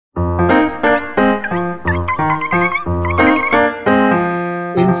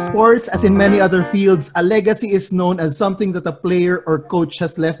In sports, as in many other fields, a legacy is known as something that a player or coach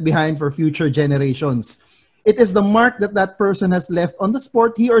has left behind for future generations. It is the mark that that person has left on the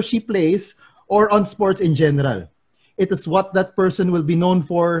sport he or she plays or on sports in general. It is what that person will be known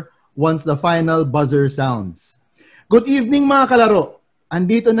for once the final buzzer sounds. Good evening mga kalaro!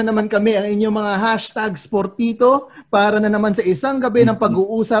 Andito na naman kami ang inyong mga hashtag Sportito para na naman sa isang gabi ng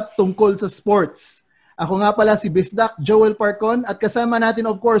pag-uusap tungkol sa sports. Ako nga pala si Bisdak Joel Parcon at kasama natin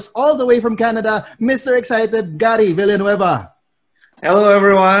of course all the way from Canada, Mr. Excited Gary Villanueva. Hello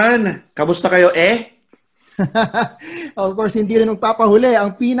everyone! Kamusta kayo Of course, hindi rin magpapahuli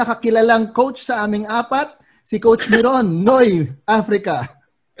ang pinakakilalang coach sa aming apat, si Coach Noy, Africa.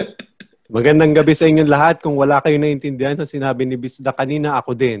 Magandang gabi sa inyong lahat. Kung wala kayo naintindihan sa sinabi ni Bisda kanina,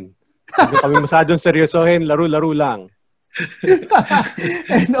 ako din. Hindi kami masyadong seryosohin, laro-laro lang.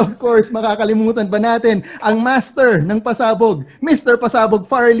 And of course, makakalimutan ba natin ang master ng pasabog, Mr. Pasabog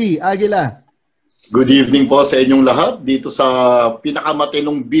Farley Aguila. Good evening po sa inyong lahat dito sa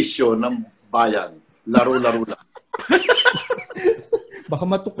pinakamatinong bisyo ng bayan. Laro-laro lang. Baka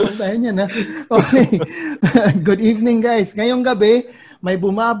matukol tayo niyan, ha? Okay. Good evening, guys. Ngayong gabi, may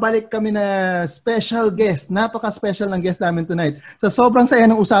bumabalik kami na special guest. Napaka-special ng guest namin tonight. Sa sobrang saya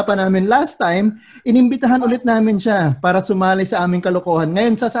ng usapan namin last time, inimbitahan ulit namin siya para sumali sa aming kalokohan.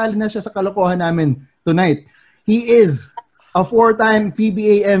 Ngayon, sasali na siya sa kalokohan namin tonight. He is a 4-time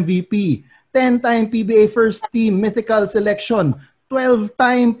PBA MVP, 10-time PBA First Team Mythical Selection,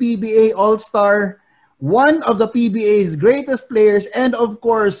 12-time PBA All-Star, one of the PBA's greatest players, and of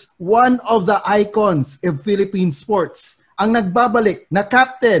course, one of the icons of Philippine sports. Ang nagbabalik na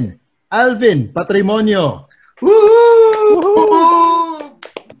Captain Alvin Patrimonio.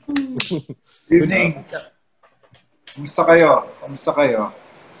 Good evening. Kumusta kayo?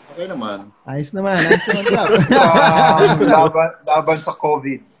 Okay naman. Ayos naman. Ayos naman, Cap. Laban sa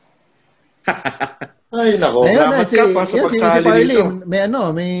COVID. Ay, nako. Salamat ka pa sa pagsali dito.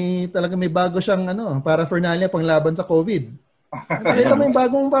 May bago siyang paraphernalia pang laban sa COVID. Nakita mo yung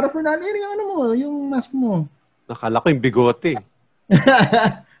bagong paraphernalia, yung mask mo. Nakala ko yung bigote.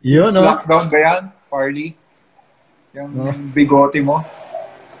 Yun, no? Lockdown ba yan, Farley? Yung bigote mo?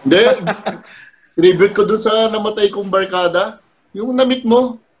 Hindi. Tribute ko dun sa namatay kong barkada. Yung namit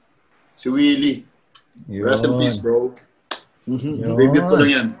mo. Si Willie. Yun. Rest in peace, bro. Tribute ko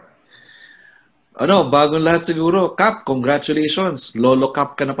lang yan. Bagong lahat siguro. Cap, congratulations. Lolo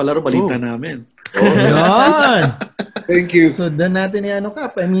Cap ka na palaro. Balita namin. Yan! Thank you. So, dan natin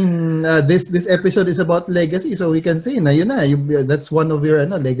Cap. I mean, this episode is about legacy. So, we can say na yun na. That's one of your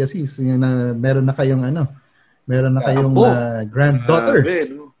legacies. Meron na kayong granddaughter.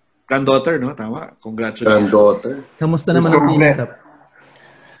 Granddaughter, no? Tama. Congratulations. Granddaughter. Kamusta naman ang feeling, Cap?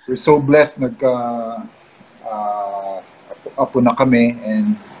 We're so blessed. Apo na kami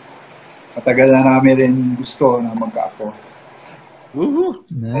and matagal na namin rin gusto na magka-apo. Woohoo!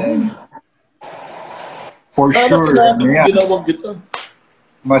 Nice. For sure. Ginawag kita.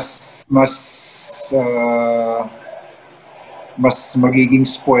 Mas magiging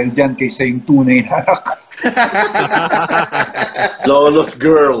spoiled dyan kaysa yung tunay na anak. Lolo's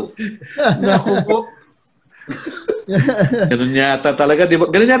girl. Naku po. Ganun yata talaga, di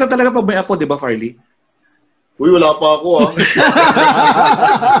ba? Ganun yata talaga pag may apo, di ba, Farley? Uy, wala pa ako, ha?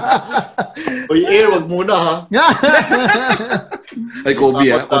 Uy, wag muna, ha? Ay, Kobe,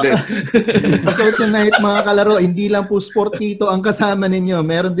 ha? So tonight, mga kalaro, hindi lang po Sportito ang kasama ninyo.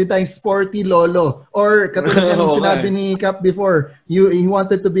 Meron din tayong Sporty Lolo. Or, katulad ng sinabi ni Cap before, he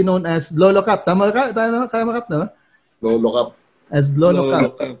wanted to be known as Lolo Cap. Tama Cap, no? Lolo Cap. As Lolo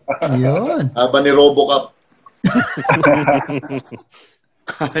Cap. Yun. Haba ni Robocap.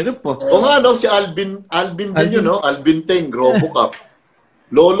 Ano po? O nga, si Alvin din yun, no? Alvin Teng, Robocap.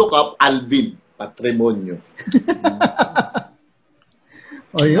 Lolo Cap, Alvin Patrimonio.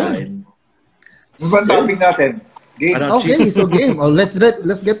 Yun. Ano ba topic natin? Game. Okay, so game.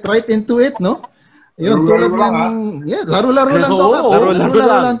 Let's get right into it, no? Yun, tulad ng laro-laro lang to.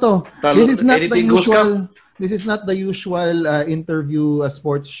 Laro-laro lang to. This is not the usual interview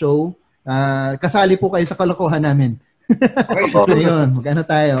sports show. Kasali po kayo sa kalokohan namin. Ayun, magano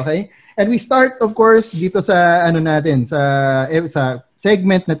tayo, okay? And we start of course dito sa sa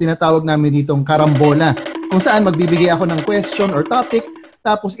segment na tinatawag namin ditong Karambola, kung saan magbibigay ako ng question or topic,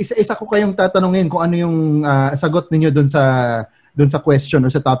 tapos isa-isa ko kayong tatanungin kung ano yung sagot ninyo doon sa question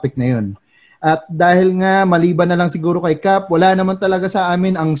or sa topic na yun. At dahil nga maliban na lang siguro kay Cap, wala naman talaga sa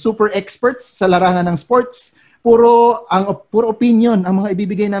amin ang super experts sa larangan ng sports. Puro opinion ang mga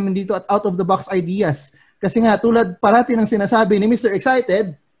ibibigay namin dito at out of the box ideas. Kasi nga tulad parati ng sinasabi ni Mr.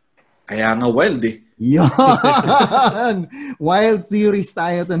 Excited, kaya nga wild eh. Yan! Wild theories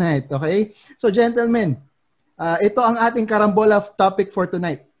tayo tonight, okay? So, gentlemen, ito ang ating Karambola topic for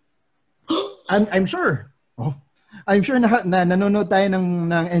tonight. I'm sure. I'm sure na nanonood tayo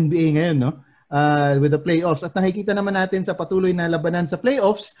ng NBA ngayon, no? With the playoffs. At nakikita naman natin sa patuloy na labanan sa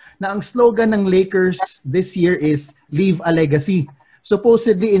playoffs na ang slogan ng Lakers this year is "Leave a Legacy."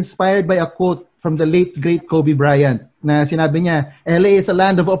 Supposedly inspired by a quote from the late great Kobe Bryant na sinabi niya, LA is a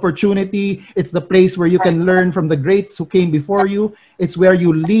land of opportunity. It's the place where you can learn from the greats who came before you. It's where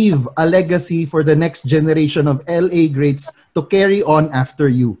you leave a legacy for the next generation of LA greats to carry on after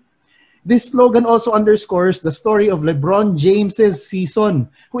you. This slogan also underscores the story of LeBron James's season,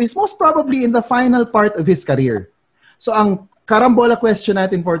 who is most probably in the final part of his career. So ang karambola question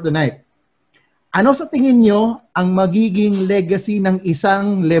natin for tonight, ano sa tingin nyo ang magiging legacy ng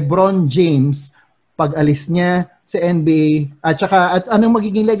isang LeBron James pag alis niya sa NBA at anong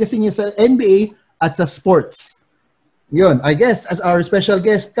magiging legacy niya sa NBA at sa sports? Yun, I guess as our special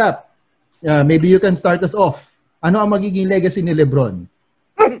guest, Cap, maybe you can start us off. Ano ang magiging legacy ni LeBron?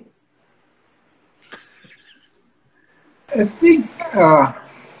 I think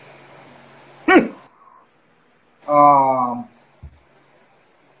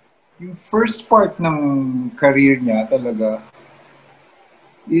yung first part ng career niya talaga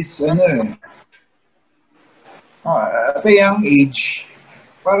is at a young age,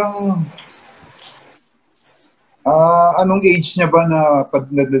 parang anong age niya ba na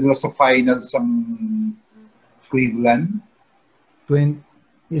nadala sa finals ang Cleveland?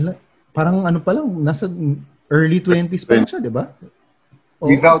 Parang ano pa lang, nasa early 20s pa lang siya, di ba?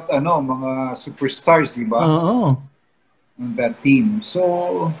 Without mga superstars, di ba? Oo. On that team.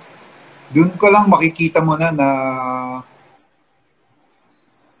 So, dun ko lang makikita mo na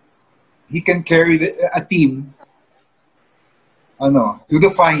he can carry a team to the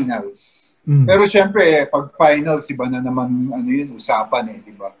finals. Pero syempre, pag finals, iba na naman yun, usapan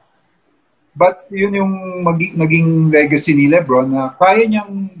di ba? But yun yung naging legacy ni LeBron na kaya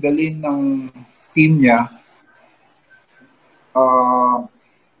niyang dalhin ng team niya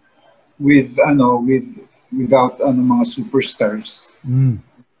without mga superstars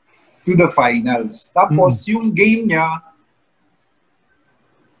to the finals. Tapos yung game niya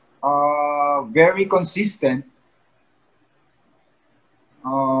very consistent.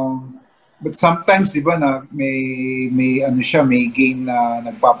 But sometimes, di ba, na may game na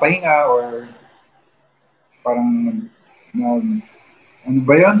nagpapahinga or parang ano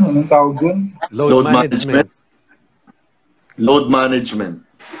ba yan? Anong tawag dun? Load management. Load management.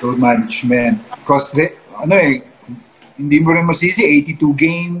 Load management. Because hindi mo rin masisi, 82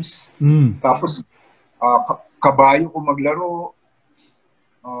 games. Tapos, kabayo kung maglaro.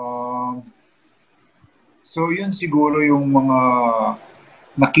 So, yun siguro yung mga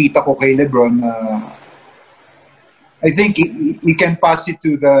nakita ko kay LeBron I think he can pass it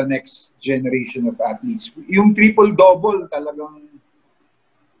to the next generation of athletes. Yung triple-double talagang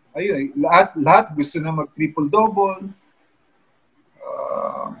lahat gusto na mag-triple-double.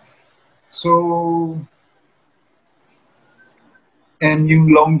 So and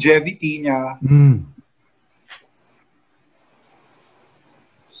yung longevity niya.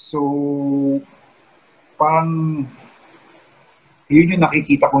 So parang yun yung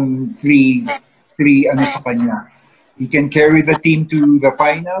nakikita kong three sa kanya. He can carry the team to the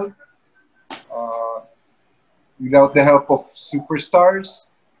final without the help of superstars.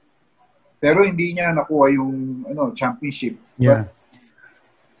 Pero hindi niya nakuha yung championship. Yeah.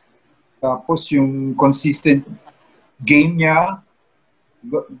 Tapos yung consistent game niya,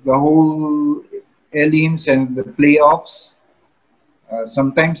 the whole elims and the playoffs,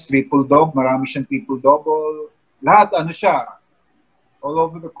 sometimes triple-double, marami siyang triple-double. Lahat siya, all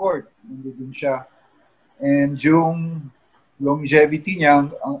over the court. Nandun siya. And yung longevity niya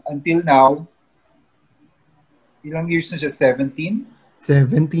until now, ilang years na siya? 17?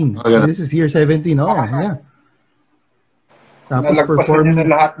 17. This is year 17. Oh, yeah. Tapos nalagpasan niya na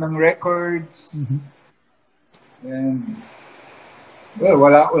lahat ng records. And well,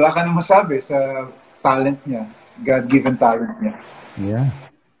 wala ka nang masabi sa talent niya. God-given talent niya. Yeah.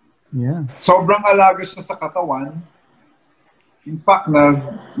 Yeah. Sobrang alaga siya sa katawan. In fact,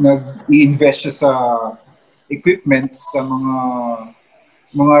 nag-i-invest siya sa equipment sa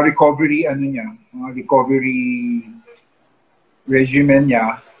mga recovery mga recovery regimen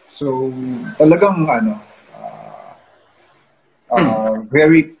niya. So, talagang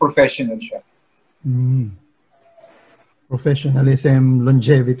very professional siya. Professionalism,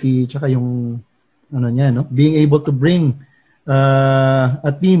 longevity, tsaka yung being able to bring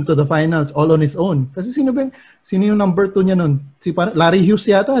a team to the finals all on his own. Kasi sino yung number 2 niya nun? Si Larry Hughes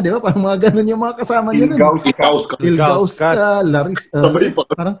yata, di ba? Parang mga ganun yung mga kasama niya nun. Ilgauskas, Larry,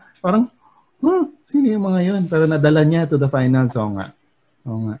 parang, sino yung mga yun? Pero nadala niya to the finals. Oo nga.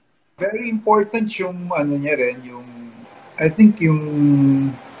 Very important yung niya rin, yung I think yung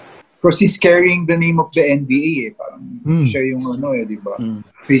because he's carrying the name of the NBA parang siya yung di ba?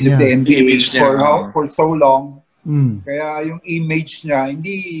 Face of the NBA for so long. Kaya yung image niya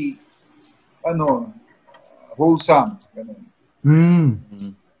hindi wholesome.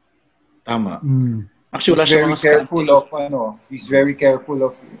 Tama. Actually, wala siya mga careful of he's very careful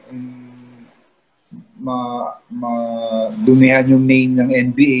of dumihan yung name ng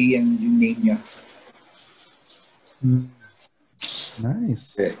NBA and yung name niya.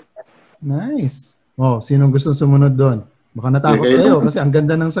 Nice. Oh, sinong gusto sumunod doon? Baka natakot kayo kasi ang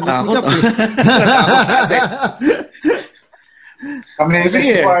ganda ng sagot ni Cap. Kami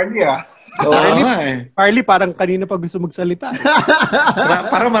si Farley Farley parang kanina pa gusto magsalita.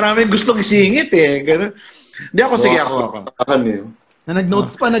 Parang maraming gustong isingit Ganun. Hindi ako, sige ako.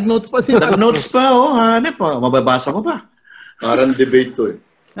 Nag-notes pa sila. Nag-notes pa, hanep pa. Mababasa mo pa. Parang debate to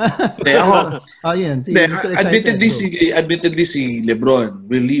Hindi, ako. Admittedly, si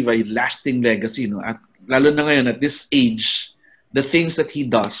LeBron will leave a lasting legacy, no? At lalo na ngayon, at this age, the things that he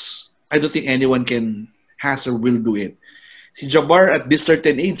does, I don't think anyone has or will do it. Si Jabbar at this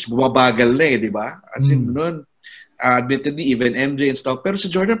certain age, bumabagal na di ba? As in, noon, admittedly, even MJ and stuff. Pero si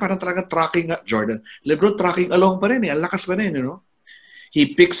Jordan, parang talaga LeBron tracking along pa rin Ang lakas pa rin,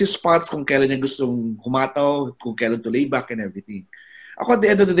 He picks his spots kung kailan niya gustong humataw, kung kailan to lay back and everything. Ako, at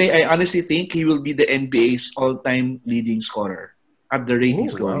the end of the day, I honestly think he will be the NBA's all-time leading scorer at the rate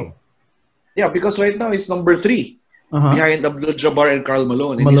he's going. Wow. Yeah, because right now, he's number 3 behind Abdul-Jabbar and Karl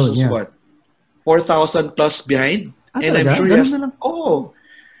Malone. And he's what? 4,000 plus behind? And I'm sure he has...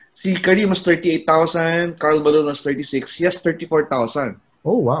 Si Kareem has 38,000, Karl Malone has 36, he has 34,000.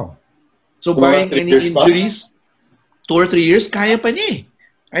 Oh, wow. So, barring any injuries, 2 or 3 years, kaya pa niya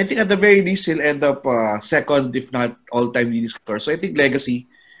I think at the very least, he'll end up second, if not all-time leading scorer. So I think legacy,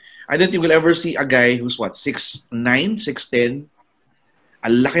 I don't think we'll ever see a guy who's 6'9", 6'10",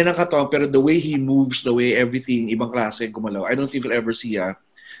 ang laki ng katawan, pero the way he moves, the way everything, ibang klase gumalaw, I don't think we'll ever see a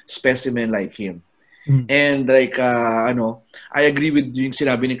specimen like him. And I agree with yung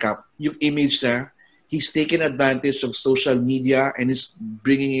sinabi ni Cap, yung image na, he's taken advantage of social media and is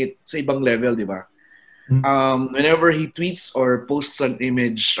bringing it sa ibang level, di ba? Whenever he tweets or posts an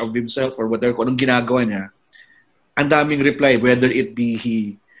image of himself or whatever, kung anong ginagawa niya, ang daming reply, whether it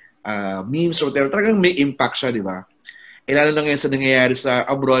be memes or whatever, talagang may impact siya, di ba? Lalo na ngayon sa nangyayari sa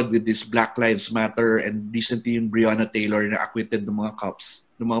abroad with this Black Lives Matter and recently yung Breonna Taylor na acquitted ng mga cops,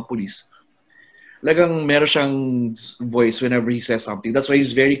 ng mga police. Talagang meron siyang voice whenever he says something. That's why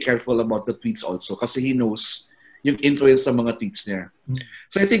he's very careful about the tweets also kasi he knows yung influence sa mga tweets niya.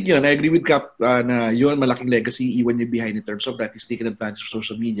 So I think I agree with Cap na yun, malaking legacy iwan niya behind in terms of that. He's taken advantage of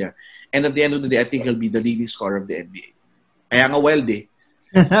social media. And at the end of the day, I think he'll be the leading scorer of the NBA. Kaya nga wild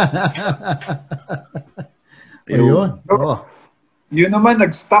Ayun. Yun naman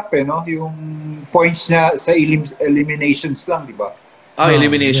nag-stop yung points niya sa eliminations lang, di ba?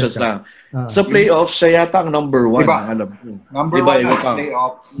 Eliminations lang. Sa playoffs, siya yata ang number 1. Diba? Alam ko. Number 1 sa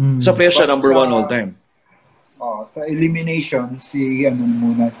playoffs. Sa playoffs siya number 1 all time. Sa elimination, si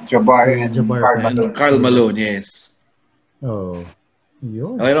Jabbar and Karl Malone, yes.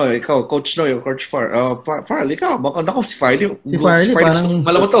 Yun. Ikaw, Coach Noy, Coach Farley, ikaw, makanda ko si Farley. Si Farley, parang...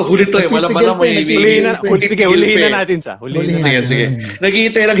 Malam mo to, huli to Malam mo Sige, hulihin na natin siya. Sige.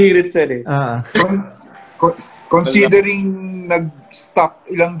 Naghihintay lang hirit siya Considering nag-stop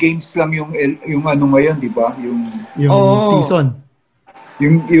ilang games lang yung ngayon, di ba? Yung season.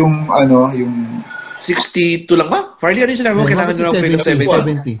 Yung 62 lang ba? Farley, ano yung sinabi mo? Kailangan nyo lang ng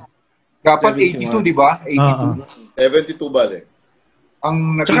 70. Dapat 82, di ba? 82. 72 bale.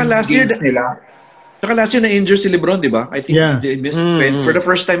 Ang tsaka last year nila. Tsaka last year na-injure si LeBron, di ba? I think they missed, for the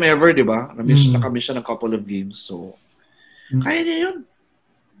first time ever, di ba? Nakamiss siya ng couple of games. So, kaya niya yun.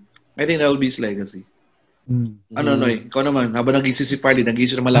 I think that will be his legacy. Ano, Noy? Ikaw naman, habang nag-isip si Farley,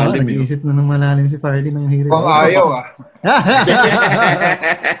 nag-isip na malalim. Nag-isip na ng malalim si Farley ng hirit. Kung ayaw,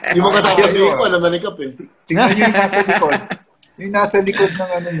 Hindi mo kasasabihin ko, alam na ni Cap Tingnan niyo yung nasa likod. Yung nasa likod ng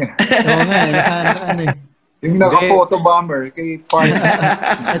niya. Oo nga, naka yung naka-photo bomber kay Farley.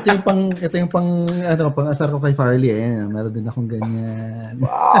 ito yung pang-asar ko kay Farley. Meron din akong ganyan.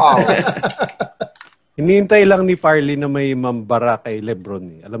 Wow! Hinihintay lang ni Farley na may mambara kay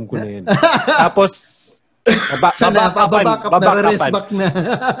LeBron. Alam ko na yan. Tapos, Babakapan. Na.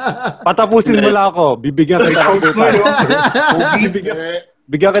 Patapusin mo lang ako. Bibigyan kita ng butas.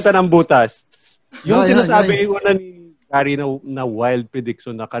 Bigyan kita ng butas. Yung sinasabi yung una ni Gary na wild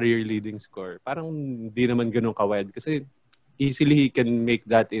prediction na career leading score, parang hindi naman ganun ka-wild. Kasi easily he can make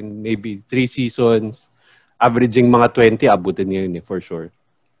that in maybe 3 seasons. Averaging mga 20, abutin niya yun for sure.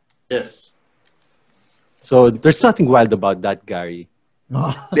 Yes. So, there's nothing wild about that, Gary.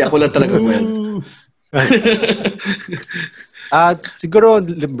 Hindi, ako lang talaga wild. Siguro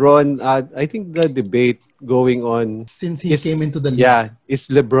LeBron, I think the debate going on since he came into the league. Yeah, is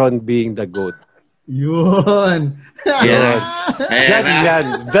LeBron being the GOAT. Yun. Yan.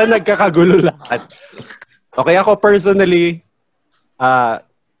 Diyan nagkakagulo lahat. Okay, ako personally,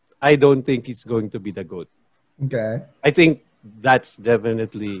 I don't think he's going to be the GOAT. Okay. I think that's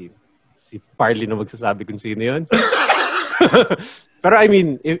definitely si Farley na magsasabi kung sino yun. Pero I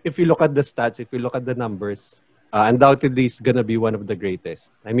mean, if you look at the stats, if you look at the numbers, undoubtedly he's gonna be one of the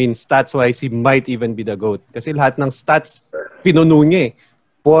greatest. I mean, stats-wise, he might even be the GOAT. Kasi lahat ng stats, pinuno niya eh.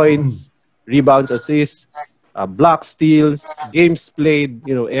 Points, rebounds, assists, blocks, steals, games played,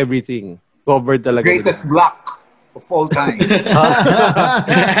 everything. Covered talaga. Greatest block of all time.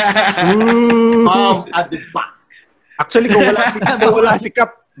 At the back. Actually, kung wala si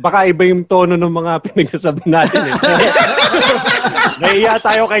Cap, baka iba yung tono ng mga pinagsasabi natin eh. Nahiya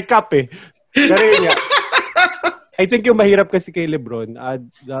tayo kay Cap eh. Pero yun nga. I think yung mahirap kasi kay LeBron,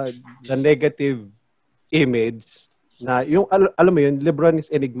 the negative image na yung, alam mo yun, LeBron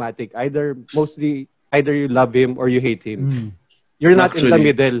is enigmatic. Either you love him or you hate him. You're not in the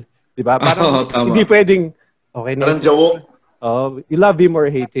middle. Diba? Parang hindi pwedeng, okay na. Parang jawok. You love him or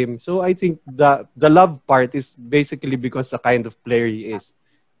hate him. So I think the love part is basically because the kind of player he is.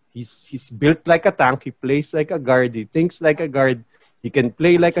 He's built like a tank. He plays like a guard. He thinks like a guard. He can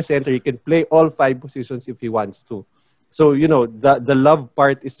play like a center. He can play all 5 positions if he wants to. So, the love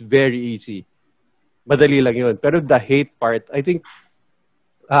part is very easy. Madali lang yun. Pero the hate part, I think,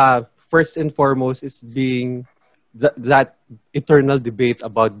 first and foremost is being that eternal debate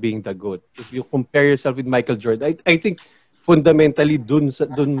about being the GOAT. If you compare yourself with Michael Jordan, I think fundamentally dun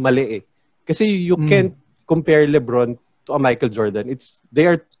mali eh. Kasi you can't compare LeBron to a Michael Jordan. They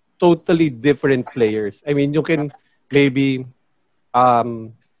are totally different players. I mean, you can maybe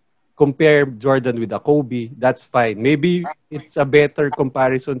compare Jordan with a Kobe. That's fine. Maybe it's a better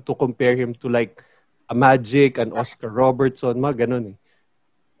comparison to compare him to like a Magic, an Oscar Robertson, mga ganun eh.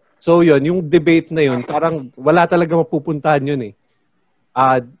 So yun, yung debate na yun, parang wala talaga mapupuntahan yun eh.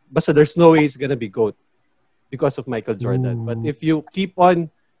 Basta there's no way he's gonna be GOAT because of Michael Jordan. But if you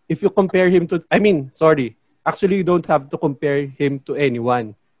compare him to, actually you don't have to compare him to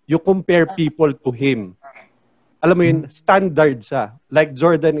anyone. You compare people to him. Alam mo yun, standard siya. Like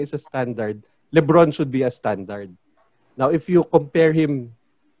Jordan is a standard, LeBron should be a standard. Now, if you compare him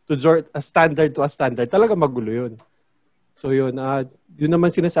to a standard, talaga magulo yun. So yun, yun naman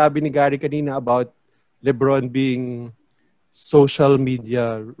sinasabi ni Gary kanina about LeBron being social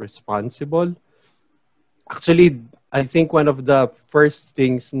media responsible. Actually, I think one of the first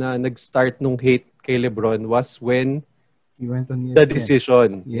things na nag-start nung hate kay LeBron was when he went on the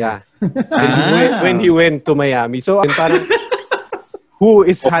decision. Yes. Yeah. When he went to Miami. So, parang who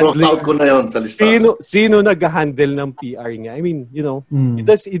is handling... ko na yun sa lista. Sino nag-handle ng PR niya? I mean,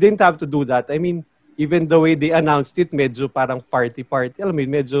 he didn't have to do that. I mean, even the way they announced it, medyo parang party. Alam mo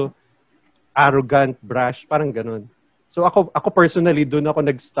yun, medyo arrogant, brash, parang ganun. So, ako personally, doon ako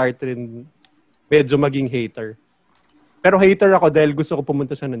nag-start rin medyo maging hater. Pero hater ako dahil gusto ko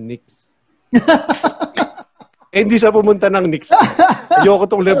pumunta siya ng Knicks. Hindi siya pumunta ng Knicks. Ayoko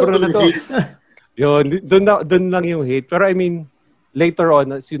tong LeBron na to. Yun, doon lang yung hate. Pero I mean, later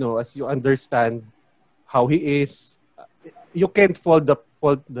on, as you understand how he is, you can't fault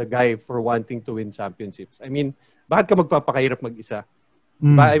the guy for wanting to win championships. I mean, bakit ka magpapakahirap mag-isa?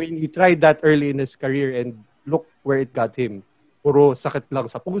 I mean, he tried that early in his career and look where it got him. Puro sakit lang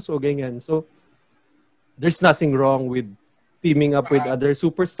sa puso, ganyan. So, there's nothing wrong with teaming up with other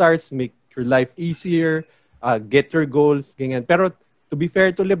superstars, make your life easier, get your goals, ganyan. Pero to be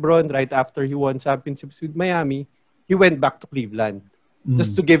fair to LeBron, right after he won championships with Miami, he went back to Cleveland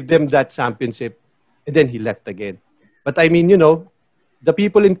just to give them that championship, and then he left again. But I mean, the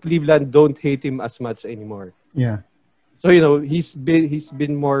people in Cleveland don't hate him as much anymore. Yeah. So, he's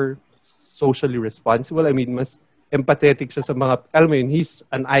been more socially responsible. I mean, mas empathetic siya sa mga, alam mo yun, he's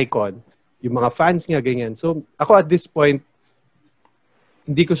an icon. Yung mga fans niya, ganyan. So, ako at this point,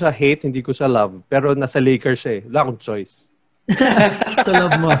 hindi ko siya hate, hindi ko siya love. Pero nasa Lakers siya eh. Wala akong choice. So,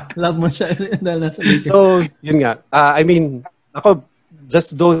 love mo siya dahil nasa Lakers. So, yun nga. I mean, ako,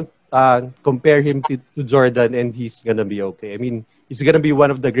 just don't, compare him to Jordan and he's gonna be okay. I mean, he's gonna be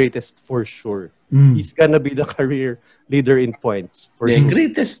one of the greatest for sure. He's gonna be the career leader in points for sure.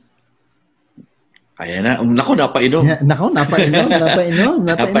 Greatest. Ayan na. Naku, napainom. Napainom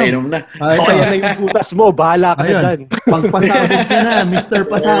na. Kaya na yung butas mo. Bahala ka na dan. Pagpasabog ka na, Mr.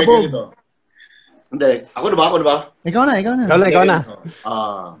 Pasabog. Hindi. Ako na ba? Ikaw na.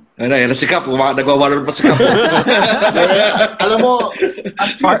 Ayan na si Cap. Nagwawalan pa si Cap. Alam mo,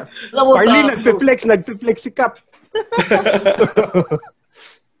 Farley, nagpe-flex si Cap.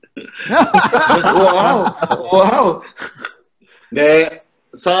 Wow. Hindi.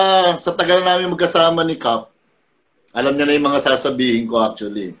 Sa tagal namin magkasama ni Cap, alam niya na yung mga sasabihin ko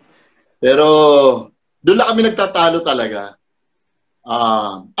actually. Pero doon lang kami nagtatalo talaga.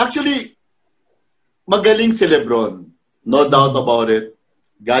 Actually, magaling si LeBron. No doubt about it.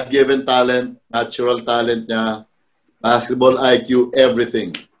 God-given talent, natural talent niya, basketball IQ,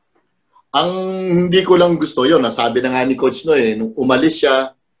 everything. Ang hindi ko lang gusto yun, nasabi na nga ni Coach Noy, nung umalis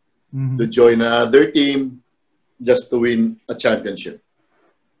siya to join another team just to win a championship.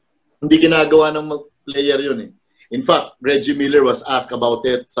 Hindi ginagawa ng player yun eh. In fact, Reggie Miller was asked about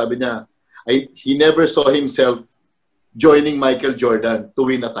it. Sabi niya, he never saw himself joining Michael Jordan to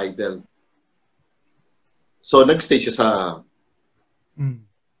win a title. So, nag-stay siya sa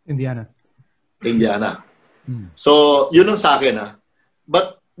Indiana. So, yun ang sa akin ha.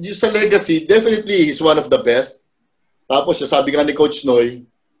 But, yung sa legacy, definitely he's one of the best. Tapos, sabi nga ni Coach Noy,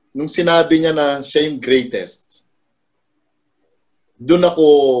 nung sinabi niya na siya yung greatest, doon ako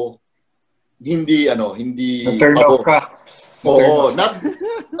hindi turn off ka. Oo,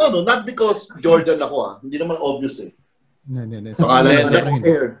 not because Jordan ako hindi naman obvious eh. No. Pangalan ng anak ko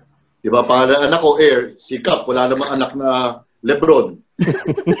Air. Di ba? Pangalan ng anak ko Air, si Cap, wala namang anak na LeBron.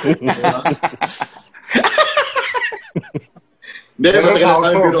 Diba? Hindi,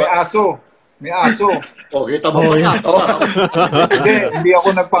 may aso. Okay, tama mo na. Hindi ako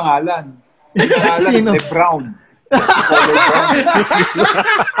nagpangalan. Sino? LeBron.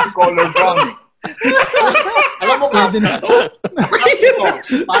 Color brown. Alam mo ka,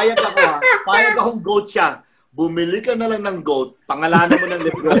 payag akong goat siya. Bumili ka na lang ng goat, pangalanan mo ng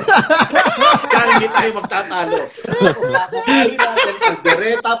LeBron. Kaya hindi tayo magtatalo. Kumain natin,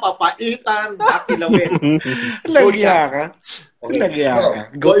 kaldereta, papaitan, dakilawin. Lagya ka.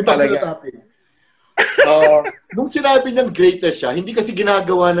 Goat talaga. Nung sinabi niyang greatest siya, hindi kasi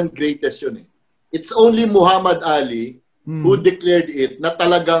ginagawa ng greatest yun eh. It's only Muhammad Ali who declared it na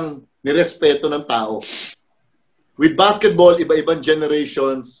talagang nirespeto ng tao. With basketball, iba-ibang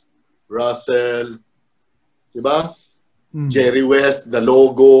generations, Russell, diba? Jerry West, the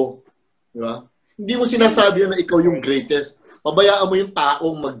logo, diba? Hindi mo sinasabi na ikaw yung greatest. Pabayaan mo yung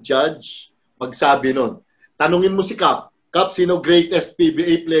taong mag-judge, magsabi nun. Tanungin mo si Cap, sino greatest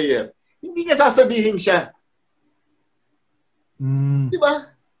PBA player? Hindi niya sasabihin siya.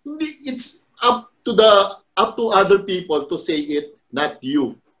 Diba? Hindi, it's up to other people to say it, not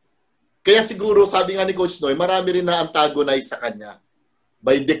you. Kaya siguro, sabi nga ni Coach Noy, marami rin na antagonize sa kanya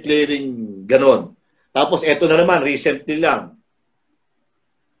by declaring ganon. Tapos eto na naman, recently lang,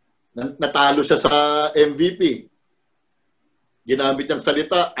 natalo siya sa MVP. Ginamit niyang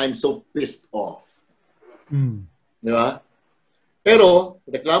salita, I'm so pissed off. Di ba? Pero,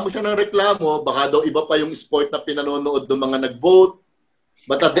 reklamo siya ng reklamo, baka daw iba pa yung sport na pinanonood ng mga nag-vote.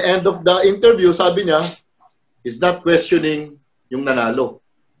 But at the end of the interview, sabi niya, is not questioning yung nanalo.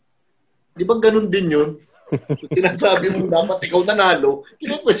 Di ba ganun din yun? Sinasabi mo dapat ikaw nanalo,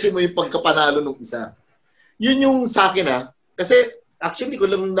 kine-question mo yung pagkapanalo ng isa. Yun yung sa akin Kasi actually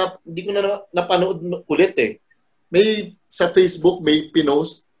hindi ko na napanood ulit eh. May sa Facebook may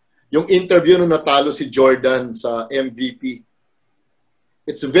pinost yung interview nung natalo si Jordan sa MVP.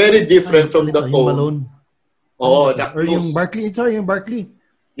 It's very different from the tone. Or yung Barkley. Sorry, yung Barkley.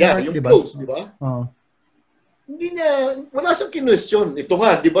 Yeah, yung diba? close, di ba? Hindi niya, wala siyang kinwestiyon. Ito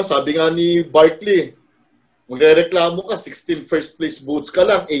nga, di ba, sabi nga ni Barkley, magrereklamo ka, 16 first place boots ka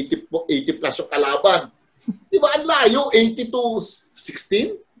lang, 80 plus yung kalaban. Di ba, ang layo, 80 to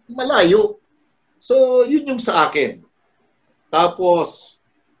 16? Malayo. So, yun yung sa akin. Tapos,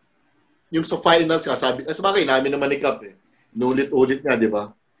 yung sa finals ka, sabi, sabagay, namin naman ni Cap eh. Nulit-ulit nga, di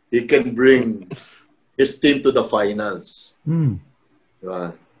ba? He can bring his team to the finals.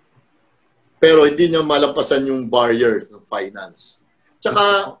 Diba? Pero hindi niya malampasan yung barrier ng finals.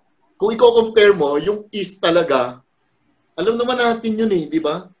 Tsaka, kung i-compare mo, yung East talaga, alam naman natin yun eh, di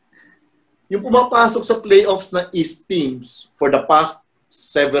ba? Yung pumapasok sa playoffs na East teams for the past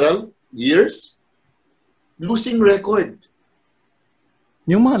several years, losing record.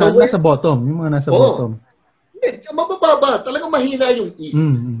 Yung mga nasa bottom. Yung mga nasa bottom. Hindi, mabababa. Talagang mahina yung East.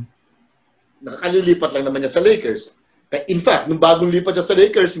 nakakalilipat lang naman niya sa Lakers. In fact, nung bagong lipat siya sa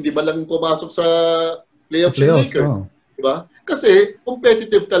Lakers, hindi ba lang pumasok sa playoffs yung Lakers? Oh. Diba? Kasi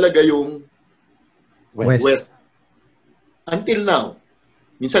competitive talaga yung West. Until now.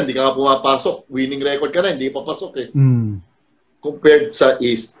 Minsan, hindi ka nga pumapasok. Winning record ka na, hindi papasok eh. Compared sa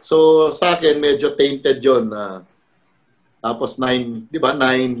East. So, sa akin, medyo tainted yon na tapos 9, di ba?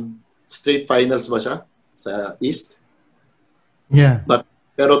 9 straight finals ba siya sa East? Yeah.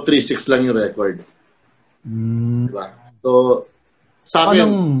 Pero 3-6 lang yung record. Diba? So, sa akin...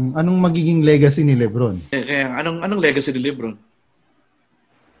 Anong magiging legacy ni LeBron? Kaya, anong legacy ni LeBron?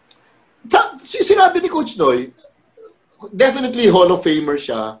 Sinabi ni Coach Noy, definitely Hall of Famer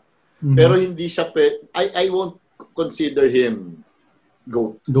siya, pero hindi siya I won't consider him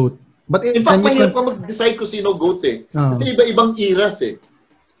GOAT. But in fact, mahirap ka mag-decide kung sino GOAT eh. Kasi iba-ibang eras eh.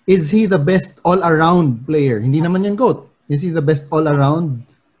 Is he the best all-around player? Hindi naman yan GOAT. Is he the best all-around?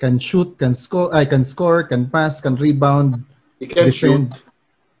 Can shoot, can score, can pass, can rebound. He can shoot.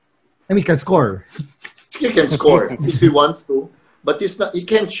 I mean, can score. He can score if he wants to. But he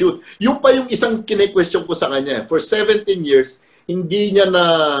can't shoot. Yung pa yung isang kine-question ko sa kanya. For 17 years, hindi niya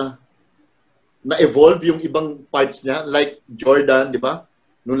na-evolve yung ibang parts niya. Like Jordan, di ba?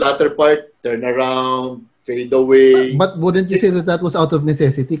 Nung latter part, turn around, fade away. But wouldn't you say that was out of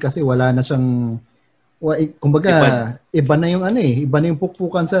necessity? Kasi wala na siyang... Kumbaga, iba na yung iba na yung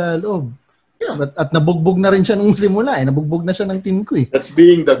pukpukan sa loob. Yeah. At nabugbog na rin siya nung simula eh. Nabugbog na siya ng team ko eh. That's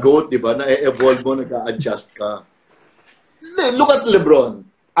being the GOAT, di ba? Na-evolve mo, nag-a-adjust ka. Look at LeBron.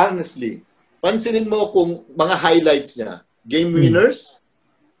 Honestly, pansinin mo kung mga highlights niya. Game winners?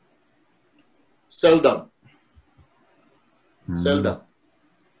 Seldom. Seldom.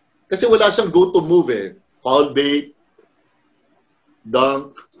 Kasi wala siyang go-to move eh. Foul bait,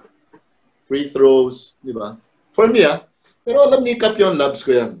 dunk, free throws, di ba? For me pero alam ni Cap yun, loves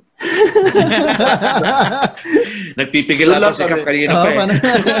ko yan. Nagpipigil ata si Cap kanina pa eh.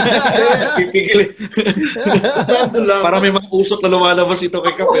 Nagpipigil. Para may mga usok na lumalabas ito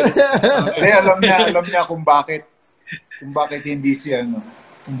kay Cap eh. Alam niya kung bakit hindi siya,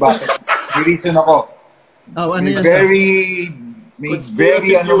 kung bakit. May reason ako. Ano yan?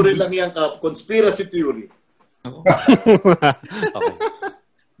 Conspiracy theory lang yan, Cap. Conspiracy theory. Okay.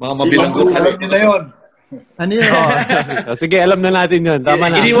 Mga mabilanggo. Alam niyo na yun. Ano yun? Sige, alam na natin yun.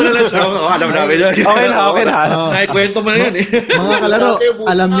 Tama na. Hindi mo na lang. Alam namin yun. Okay na. Nakikwento mo na yun eh. Mga kalaro,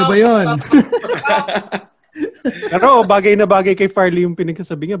 alam niyo ba yun? Pero bagay na bagay kay Farley yung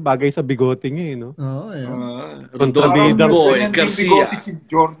pinagsasabi niya, bagay sa bigote niya eh, no? Oo, yun. Kontrabida. Garcia.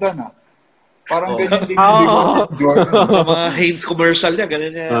 Jordan Parang ganyan din yung bigote Jordan. Sa mga Hanes commercial niya,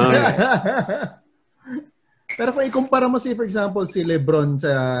 ganun niya. Pero kung ikumpara mo for example, si LeBron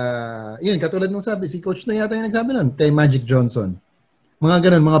sa, yun, katulad nung sabi, si Coach Noy yata yung nagsabi nun, kay Magic Johnson. Mga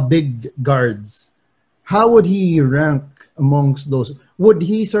ganun, mga big guards. How would he rank amongst those? Would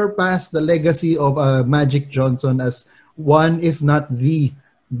he surpass the legacy of Magic Johnson as one, if not the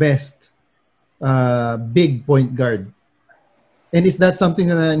best big point guard? And is that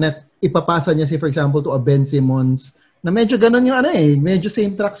something na ipapasa niya for example, to a Ben Simmons, na medyo ganun yung medyo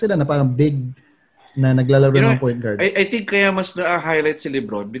same track sila, na parang big na naglalaro ng point guard. I think kaya mas na-highlight si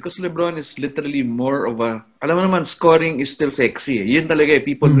LeBron because LeBron is literally more of a, alam mo naman, scoring is still sexy. Yun talaga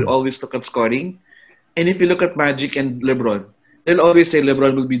people will always look at scoring. And if you look at Magic and LeBron, they'll always say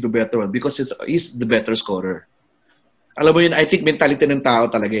LeBron will be the better one because he's the better scorer. Alam mo yun, I think mentality ng tao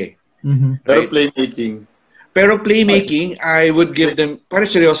talaga eh. Pero right? Playmaking, I would give them, para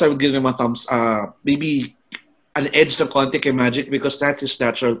seryoso, I would give them a thumbs, maybe an edge na konti kay Magic because that's his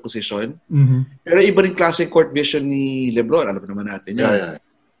natural position. Pero iba rin klaseng court vision ni LeBron. Alam naman natin yun. Yeah.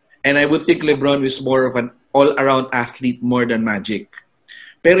 And I would think LeBron is more of an all-around athlete more than Magic.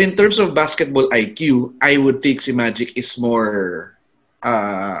 Pero in terms of basketball IQ, I would think si Magic is more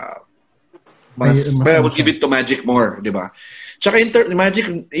I would give it to Magic more, di ba? Tsaka Magic,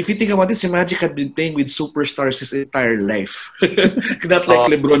 if you think about it, si Magic had been playing with superstars his entire life. Not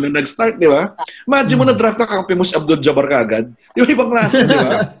like LeBron na nag-start, di ba? Imagine mo na-draft ka, kampi mo si Abdul-Jabbar ka agad. Yung ibang klase, di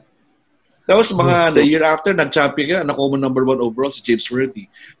ba? Tapos the year after, nag-champion ka, nakuha mo number 1 overall si James Worthy.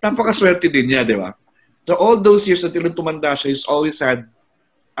 Napakaswerte din niya, di ba? So all those years until tumanda siya, he's always had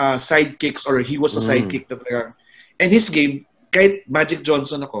sidekicks or he was a sidekick na talaga. And his game, kahit Magic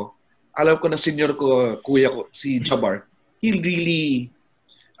Johnson ako, alam ko na senior ko, kuya ko, si Jabbar, he really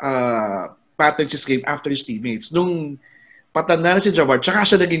patterns his game after his teammates. Nung patanda na si Jabbar, tsaka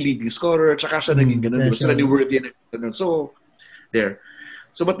siya naging leading scorer, tsaka siya naging ganun. Diba? Sila ni Worthy na ganun. So, there.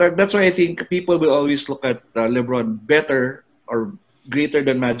 So, but that's why I think people will always look at LeBron better or greater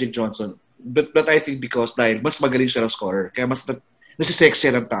than Magic Johnson. But I think because dahil mas magaling siya na scorer, kaya mas nasisexy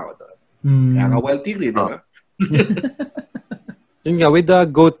ng tao doon. Kaya nga wild theory, di ba? Yun nga, with the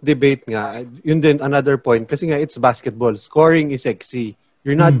GOAT debate nga, yun din another point. Kasi nga, it's basketball. Scoring is sexy.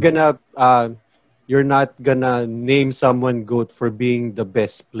 You're not gonna name someone GOAT for being the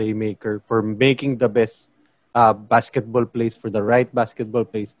best playmaker, for making the best basketball plays, for the right basketball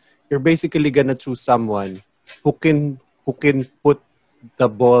plays. You're basically gonna choose someone who can put the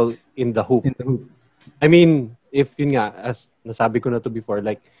ball in the hoop. I mean, if yun nga, as nasabi ko na to before,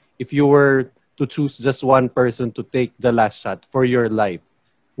 like, if you were to choose just one person to take the last shot for your life,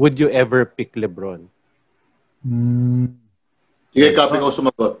 would you ever pick LeBron? Sige, copy ko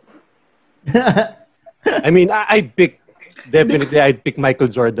sumagot. I mean, I'd pick Michael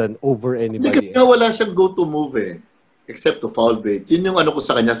Jordan over anybody. Hindi kasi wala siyang go-to move except to foul bait. Yun yung ano ko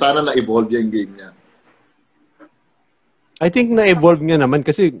sa kanya. Sana na-evolve yung game niya. I think na-evolve nga naman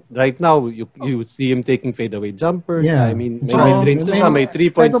kasi right now, you see him taking fadeaway jumpers. Yeah. I mean, may mid-range na siya, may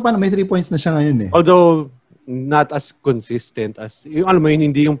 3 points. Kahit paano, may 3 points na siya ngayon Although, not as consistent as, alam mo yun,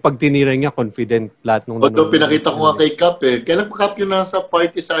 hindi yung pagtinira niya, confident lahat nung Although, pinakita ko nga kay Cap Kailan pa Cap yun nasa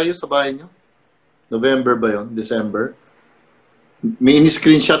party sa bahay niyo? November ba yun? December? May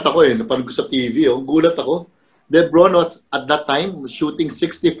in-screenshot ako napanood ko sa TV. Gulat ako. LeBron was, at that time, shooting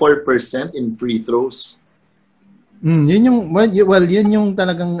 64% in free throws. Yun yung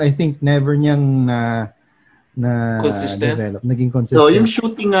talagang I think never niyang na consistent. Develop, naging consistent. So, yung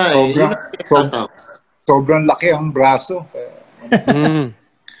shooting nga sobrang laki ang braso.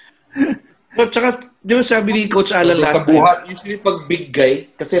 Tsaka, di ba sabi ni Coach Alan last time, usually pag big guy,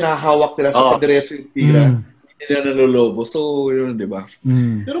 kasi nakahawak nila sa padiretso yung tira, hindi na nalolobo. So, yun, di ba?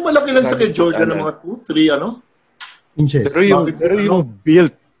 Pero malaki lang sa kay Jordan ng mga 2-3, inches. Pero yung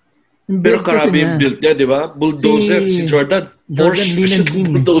build. Pero karami yung build niya, di ba? Bulldozer, si Jordan. Lean and mean.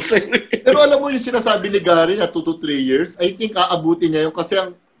 Bulldozer. Pero alam mo yung sinasabi ni Gary na 2 to 3 years, I think aabutin niya yun kasi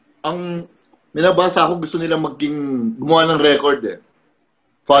ang minabasa ako gusto nilang gumawa ng record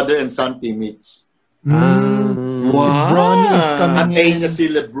Father and son teammates. Wow. Si Bronny is coming in. Niya si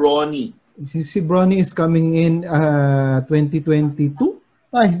LeBronny. Si Bronny is coming in 2022?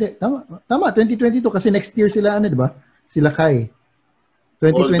 Ay, hindi. Tama, 2022 kasi next year sila, di ba? Sila Kai.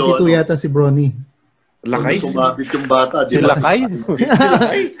 2022 yata si Bronny. Lakay? Sumabit yung bata. Si Lakay?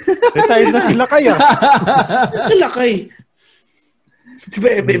 Retired na si Lakay Si Lakay. Di ba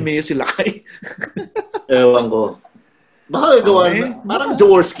MMA si Lakay? Ewan ko. Baka gawa parang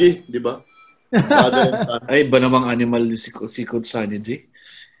Jaworski, di ba? Ay, ba namang animal si Coach Sunny J?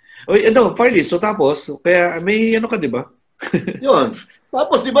 Oy, Farley, so tapos, kaya may ka, di ba? Yun.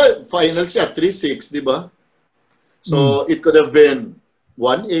 Tapos, di ba, final siya, 3-6, di ba? So, it could have been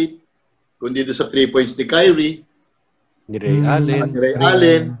 1-8, kundi doon sa 3 points ni Kyrie. Ni Ray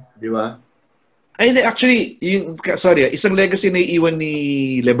Allen, di ba? Ay, actually, isang legacy na iiwan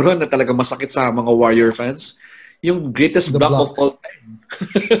ni LeBron na talaga masakit sa mga Warrior fans. Yung greatest block of all time.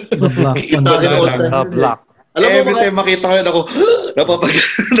 The block. The block. Alam mo, every time makita ko yun ako,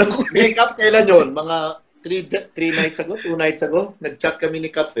 napapagano ako. Hey, Cap, kailan yun? Mga 3 nights ago, 2 nights ago, nag-chat kami ni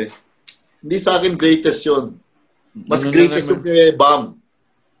Cap Hindi sa akin greatest yun. Mas greatest yung kay Bam.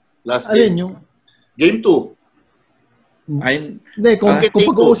 Last game. Yung Game 2. Hindi, kung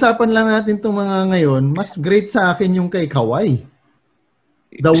pag-uusapan lang natin itong mga ngayon, mas great sa akin yung kay Kawhi.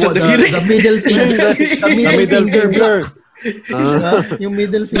 The middle finger. The middle finger. Yung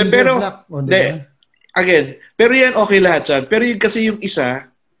middle finger block. Again, pero yan okay lahat yan. Pero yung kasi yung isa,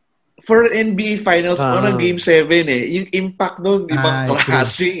 for NBA Finals, ng Game 7 yung impact nun, ibang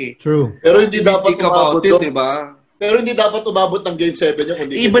klase. True. Pero hindi dapat umabot doon. Diba? Pero hindi dapat umabot ng Game 7 yung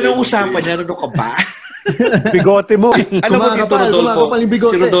kundi. Iba na usapan niya, ano ka ba? Bigote mo. Alam mo dito,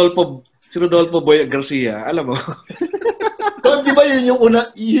 Rodolfo. Si Rodolfo Boy Garcia, alam mo. So, di ba yun yung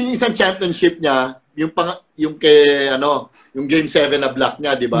isang championship niya, yung kay, yung Game 7 na block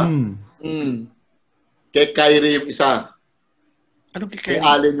niya, di ba? Kay Kyrie yung isa. Ano kay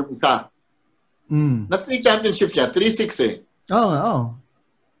Allen yung isa. Na 3 championships niya, 3-6 Oo.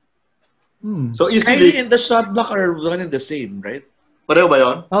 So easily. Kyrie and the shot block are one and the same, right? Pareho ba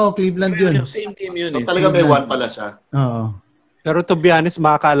yun? Cleveland yun. Same team yun. So, talaga may 1 pala siya. Oo. Pero to be honest,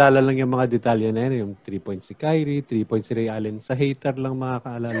 makakaalala lang yung mga detalye na yun. Yung 3 points si Kyrie, 3 points si Ray Allen. Sa hater lang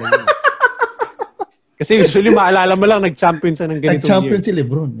makakaalala yun. Kasi usually maalala mo lang, nag-champion siya ng ganitong nag-champion year. Si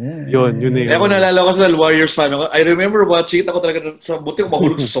LeBron. Yun eh. Ako naalala ko sa Warriors fan ako. I remember watching it. Ako talaga sa buti ko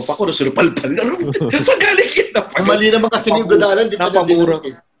mahulog sa sofa ko. Nasulupal-pal. Sa galing yun. Ang mali naman kasi yung Godalan. Napamura.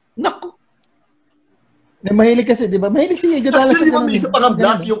 Naku. Mahilig kasi, di ba? Mahilig si Iguodala. Actually, di ba isa pang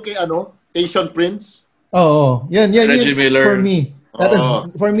black yung kay Asian Prince? Oo. Yan. Reggie Miller.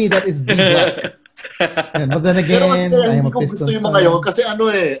 For me, that is the black. But then again, pero hindi ko gusto yung mga yun kasi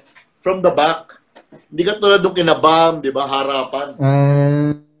from the back. Hindi ka tulad nung kinabam, di ba? Harapan.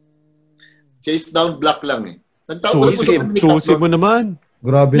 Chase down, block lang eh. Choosy mo naman.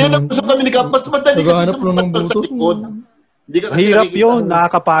 Grabe naman. Nagusap kami ni Cap. Mas madali kasi sumapal sa likod. Hirap yun.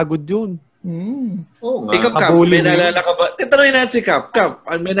 Nakakapagod yun. Oh, ikaw, Cap, may naalala ka ba? Tanungin natin si Cap. Cap,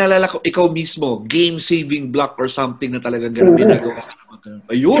 may naalala ko, ikaw mismo, game-saving block or something na talagang gano'n ginagawa.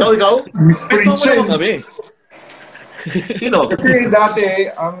 Ayun. Ikaw? Ito mo naman kami. Sino? Kasi dati,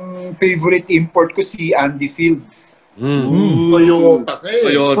 ang favorite import ko si Andy Fields. Toyota.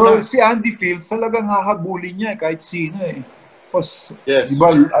 So, si Andy Fields talagang hahabulin niya kahit sino eh. Tapos, di ba,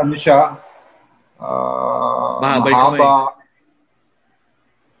 ano siya, mahaba.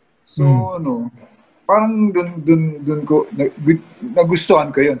 So, ano, parang dun ko,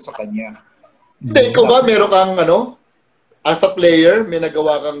 nagustuhan ko yun sa kanya. Hindi, ikaw ba, meron kang, ano, as a player, may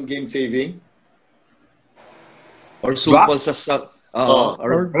nagawa kang game saving? Or supol sa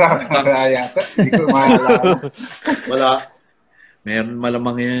Wala yata. Hindi ko maalala. Wala. Meron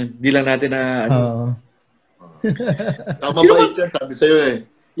malamang yan. Hindi lang natin na... Tama ba yan? Sabi sa'yo eh.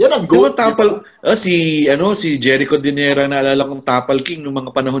 Yan ang goat. Tapal, si Jericho Dinera, naalala kong Tapal King noong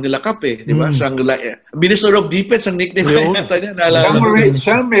mga panahon nila Cap eh. Di ba? Siyang Minister of Defense, ang nickname niya.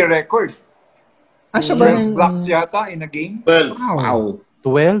 Siya may record. Siya ba yung... Blocks yata in a game? 12. Wow.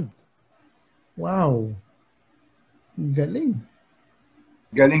 12? Wow. Galing.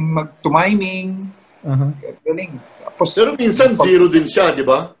 Galing mag-timing. Galing. Tapos, pero minsan, zero din siya, di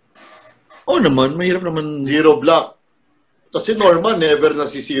ba? Oo naman, mahirap naman. Zero block. Kasi Norman, never na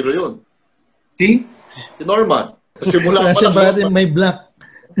si zero yun. Si Norman. Kasi mula pa lang. May black.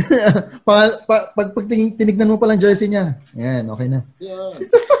 pag tinignan mo pa lang jersey niya, yan, okay na. Yeah.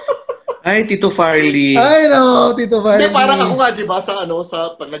 Ay, Tito Farley. Ay, no, Tito Farley. Hindi, parang ako nga, di ba, sa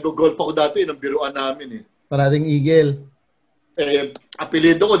pag nag-golf ako dati, nang biruan namin eh. Parating Eagle.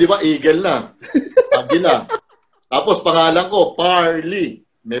 Apelido ko, di ba, Eagle na. Agila. Tapos pangalan ko, Farley.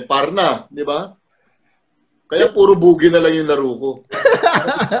 May par na, di ba? Kaya puro boogie na lang yung laro ko.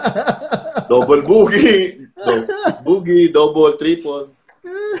 Double boogie. Boogie, double, triple.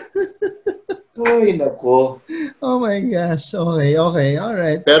 Ay, nako. Oh my gosh. Okay.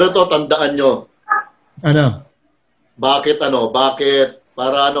 Alright. Pero to, tandaan nyo. Ano? Bakit,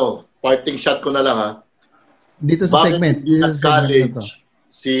 para parting shot ko na lang ha. Dito sa segment. Dito sa college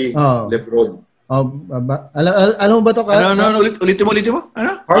si LeBron. Alam mo ba ito? Ulitin mo?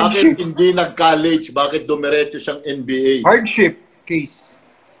 Ano? Bakit hindi nag-college? Bakit dumiretso siyang NBA? Hardship case.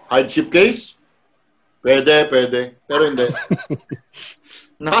 Hardship case? Pwede. Pero hindi.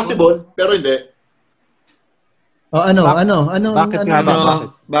 Possible, pero hindi. Ano? Bakit nga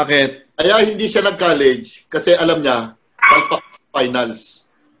ba? Bakit? Kaya hindi siya nag-college kasi alam niya, palpak finals.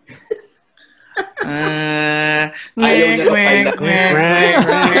 Ayaw niya ng finals.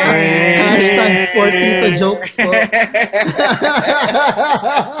 Hashtag Sportito jokes po.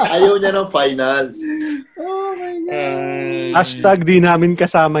 Ayaw niya ng finals. Oh my God. Hashtag di namin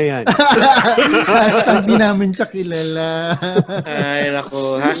kasama yan. Hashtag di namin siya kilala. Ay,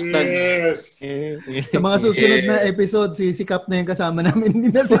 nako. Hashtag. Yes. Sa mga susunod na episode, si Cap na yung kasama namin.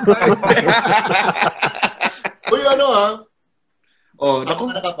 Hindi na si Farley. Uy, ano ha? Naku.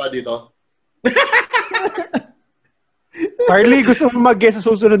 Ano ka pa dito? Farley, gusto mo mag-guest sa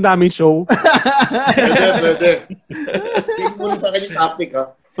susunod namin show? Pwede. Tingin mo sa akin yung topic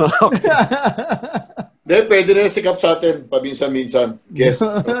ha. Hindi, pwede na yung sikap sa atin. Paminsan-minsan. Guest.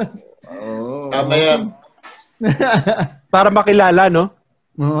 Tama yan. Para makilala, no?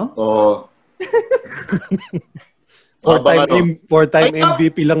 Oo. Four-time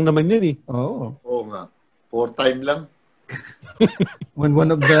MVP lang naman yun eh. Oo nga. 4-time lang. One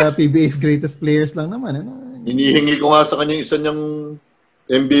of the PBA's greatest players lang naman. Hinihingi ko nga sa kanya isa niyang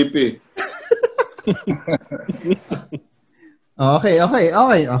MVP. Okay.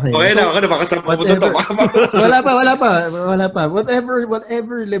 Okay na, baka sa pupunta. Wala pa.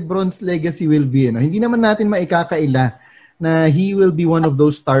 Whatever LeBron's legacy will be, hindi naman natin maikakaila na he will be one of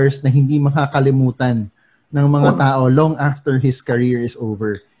those stars na hindi makakalimutan ng mga tao long after his career is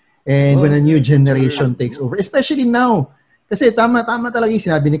over. And when a new generation takes over, especially now. Kasi tama talaga yung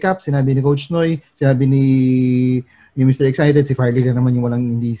sinabi ni Cap, sinabi ni Coach Noy, sinabi ni Mr. Excited, si Farley na naman yung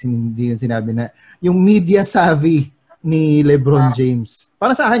hindi yung sinabi na yung media savvy ni LeBron James.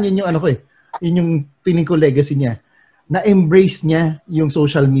 Para sa akin yun yung yun yung feeling ko legacy niya. Na-embrace niya yung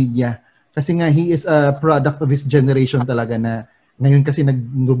social media. Kasi nga he is a product of his generation talaga na ngayon kasi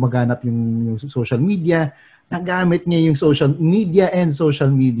gumaganap yung social media, nagamit niya yung social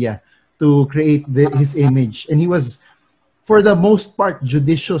media to create his image. And he was for the most part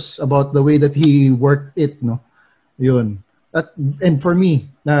judicious about the way that he worked it, no? Yun. and for me,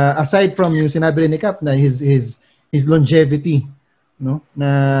 aside from yung sinabi rin ni Cap na his longevity, no?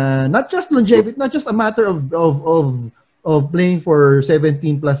 Na not just longevity, not just a matter of playing for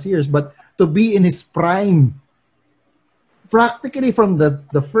 17 plus years, but to be in his prime, practically from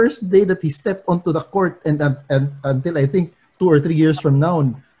the first day that he stepped onto the court and until I think 2 or 3 years from now,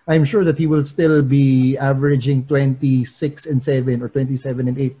 I'm sure that he will still be averaging 26-7 or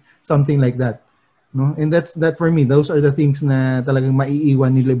 27-8, something like that. No? And that for me, those are the things na talagang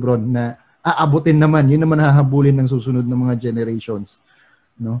maiiwan ni LeBron na aabutin naman. Yun naman hahabulin ng susunod ng mga generations.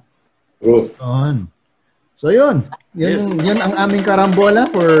 No? So yun. Yan ang aming karambola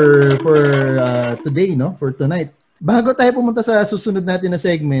for today, no? For tonight. Bago tayo pumunta sa susunod natin na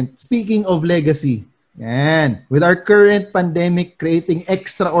segment, speaking of legacy, yan. With our current pandemic creating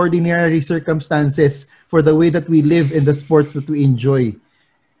extraordinary circumstances for the way that we live in the sports that we enjoy.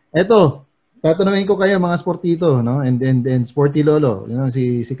 Eto, tatanungin ko kayo mga sportito, no? And sporty lolo,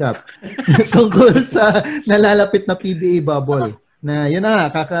 si Cap. Tungkol sa nalalapit na PBA bubble. Na yun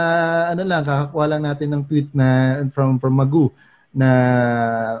na, kakakuha lang natin ng tweet na from Magu na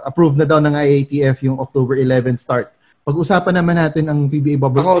approved na daw ng IATF yung October 11 start. Pag-usapan naman natin ang PBA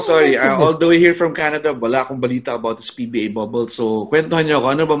bubble. Ako, sorry. All the way here from Canada, wala akong balita about this PBA bubble. So, kwentuhan niyo ako.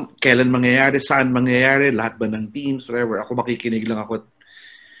 Ano ba, kailan mangyayari? Saan mangyayari? Lahat ba ng teams? Whatever. Ako makikinig lang ako.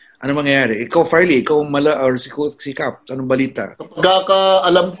 Ano mangyayari? Ikaw, Farley, ikaw or si Cap, anong balita?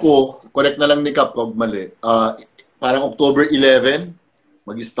 Pagkakaalam ko, correct na lang ni Cap pag mali. Parang October 11,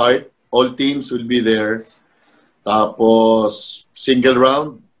 mag-start. All teams will be there. Tapos, single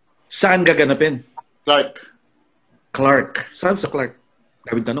round. Saan gaganapin? Clark. Saan sa Clark?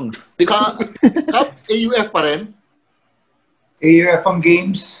 David tanong. Cap, AUF pa rin? AUF ang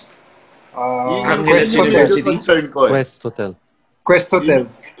games. Angeles University? Concern ko eh. Quest Hotel.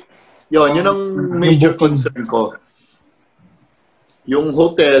 Yun ang major concern ko. Yung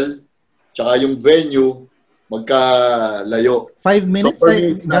hotel, tsaka yung venue, magkalayo. 5 minutes? So,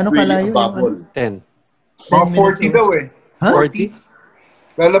 gano'ng kalayo? 10. Mga 40 daw eh. Huh? 40?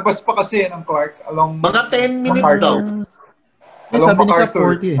 Lalabas pa kasi ng Clark along mga 10 minutes daw. Along Sabi ni Cap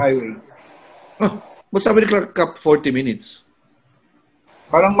MacArthur 40 Highway. Ba't sabi ni Clark Cap 40 minutes?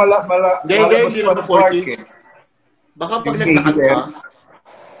 Parang malabas Hindi pa naman ng Clark 40. eh. Baka pag nagtakan ka.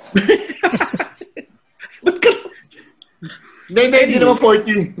 Hindi naman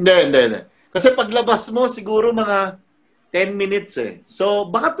 40. Hindi. Kasi paglabas mo, siguro mga 10 minutes eh. So,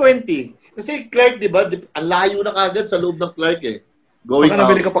 baka 20. Kasi Clark, di ba? Ang layo na kagad sa loob ng Clark eh. Baka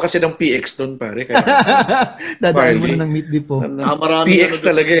nabili ka pa kasi ng PX doon, pare. Dadaan mo na ng meat depot. PX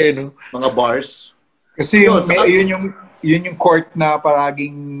talaga eh, no? Mga bars. Kasi yun yung court na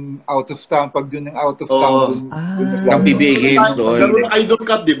paraging out of town. Pag dun ng out of town, ang PBA games doon. Laro na Idol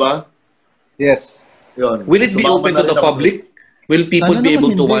Cup, di ba? Yes. Yun. Will it be open to the public? Will people be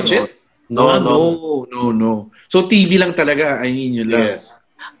able to watch it? No. So TV lang talaga, I mean yun lang. Yes.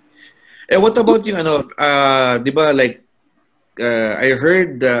 What about yung di ba like I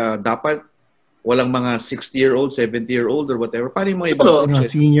heard dapat walang mga 60-year-old, 70-year-old or whatever. Paano yung mga ibang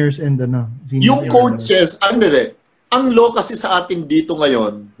coaches? Seniors and yung coaches, ang law kasi sa atin dito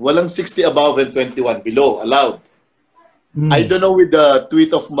ngayon, walang 60 above and 21 below allowed. I don't know with the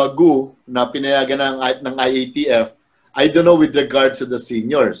tweet of Magu na pinayagan ng IATF, I don't know with regards to the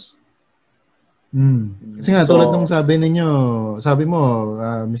seniors. Kasi nga, tulad nung sabi mo,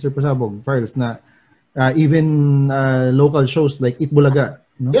 Mr. Pasabog, Farles, na even local shows like Itbulaga,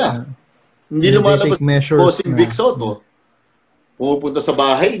 no? Yeah. Hindi lumalabas bossing Vic Soto. Pumupunta sa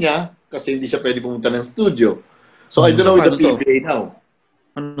bahay niya kasi hindi siya pwede pumunta ng studio. So I don't know with the PBA now.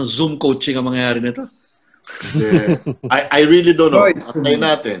 Ano, Zoom coaching ang mangyayari nito? I really don't know. Atay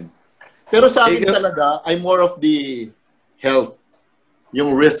natin. Pero sa akin talaga, I'm more of the health.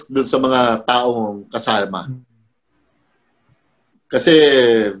 Yung risk dun sa mga taong kasama. Kasi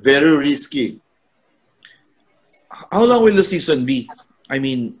very risky. How long will the season be? I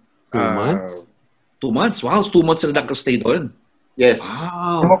mean, 2 months? 2 months? Wow, 2 months na nakastay doon. Yes.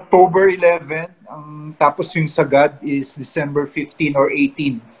 Wow. Yung October 11, tapos yung sagad is December 15 or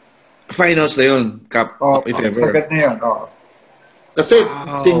 18. Finals na yun, Cap, if ever. Sagad na yun, Kasi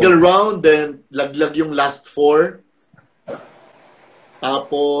single round, then laglag yung last 4.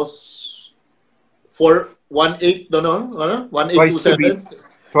 Tapos 1-8, no? 1-8-2-7.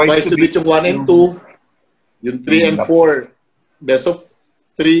 Twice to beat yung 1 and 2. Yung 3 and 4. Best of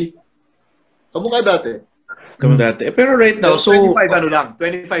 3. Kamukha dati. Pero right now, so 25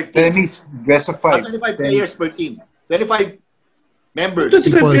 25 teams. Tennis, best of 5. 25 players per team. 25 members.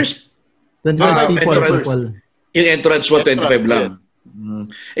 25 players. 25 people. Yung entrance mo, 25 lang.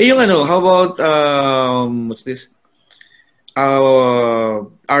 Yung how about, what's this?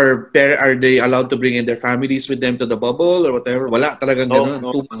 are they allowed to bring in their families with them to the bubble or whatever? Wala talagang ganun.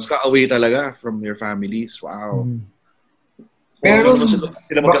 No. 2 months ka away talaga from your families. Wow. Pero sila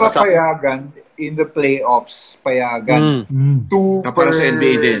baka magkakasama. payagan in the playoffs, payagan. Two Para sa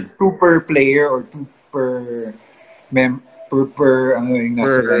NBA din. 2 per player or 2 per ano yung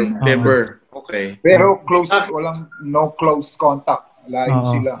nasa Per line. member. Okay. Pero no close contact. Layo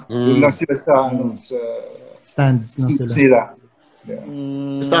sila. Doon lang sila sa sa Stands na seats sila. nila.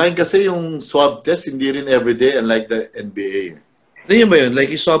 Sa akin kasi yung swab test, hindi rin everyday unlike the NBA. Ano yun ba yun? Like,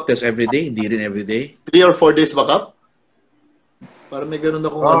 you swab test everyday? Hindi rin everyday? 3 or 4 days backup? Parang may ganun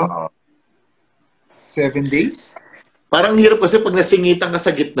akong 7 days? Parang hirap kasi pag nasingitan ka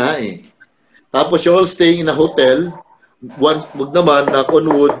sa gitna eh. Tapos you're all staying in a hotel. Wag naman, knock on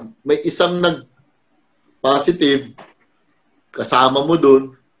wood, may isang nag-positive, kasama mo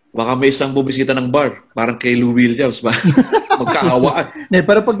dun. Baka may isang bumisita ng bar. Parang kay Lou Williams ba? Magkakawaan.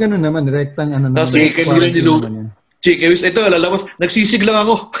 Pero pag gano'n naman, direktang ano Tapos naman. chicken wings ni Lou. Chicken wings. Ito, lalabas. Nagsisig lang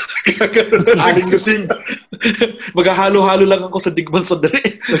ako. Aling lusing. Maghahalo-halo lang ako sa digman sa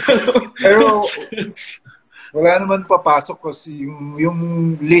dali. Pero wala naman papasok kasi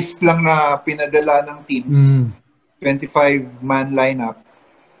yung list lang na pinadala ng teams, 25-man lineup,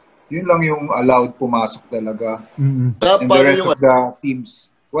 yun lang yung allowed pumasok talaga. And the rest of the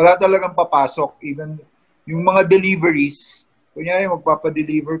teams, wala talagang papasok. Even yung mga deliveries, kunyari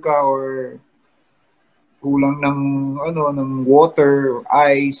magpapadeliver ka or kulang ng water,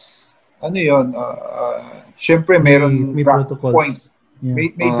 ice, yun, syempre meron may drop protocols. points.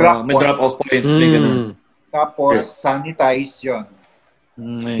 Yeah. May drop may drop-off point. May ganun. Tapos sanitize yun.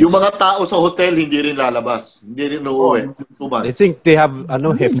 Nice. Yung mga tao sa hotel, hindi rin lalabas. Hindi rin uuwi. 2 months. I think they have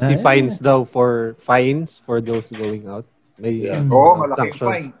hefty fines daw for those going out. May Malaking sanction.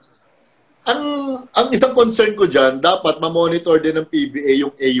 fine. Ang isang concern ko dyan, dapat ma-monitor din ng PBA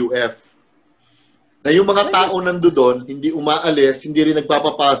yung AUF. Na yung mga tao nandoon, hindi umaalis, hindi rin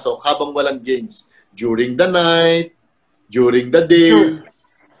nagpapapasok habang walang games. During the night, during the day. Sure.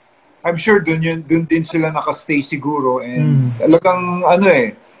 I'm sure dun din sila nakastay siguro and talagang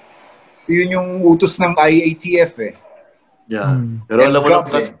yun yung utos ng IATF eh. Yeah. Pero alam mo lang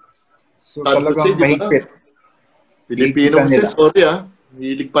kasi, so talagang mahigpit. Pilipino kasi, sorry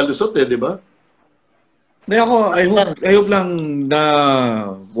hilig palusot di ba? I hope lang na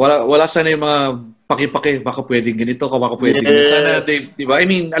wala sana yung mga paki-paki, baka pwedeng ganito, baka pwedeng ganito. Sana, di ba? I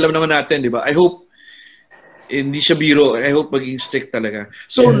mean, alam naman natin, di ba? I hope hindi siya biro. I hope maging strict talaga.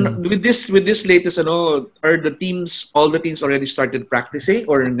 So, with this latest, are all the teams already started practicing?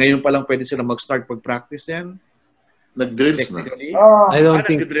 Or ngayon pa lang pwede sila mag-start pag-practice yan? Nag-drills na. I don't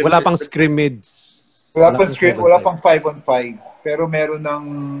think, wala pang scrimmage. Wala pang 5-on-5. Pero meron ng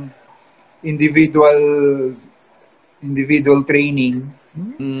individual training.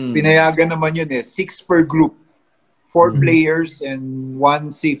 Pinayagan naman yun 6 per group. 4 players and 1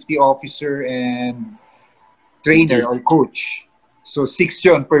 safety officer and trainer or coach. So 6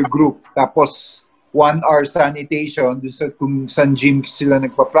 yun per group. Tapos 1 hour sanitation dun sa kung saan gym sila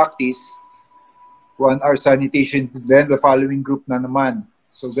nagpa-practice. 1 hour sanitation, then the following group na naman.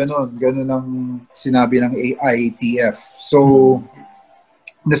 So ganun ang sinabi ng IATF. So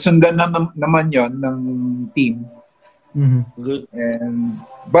nasundan naman yon ng team. Good.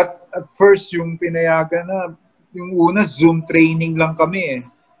 But at first yung pinayagan na yung una Zoom training lang kami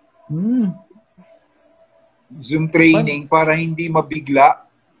Zoom training para hindi mabigla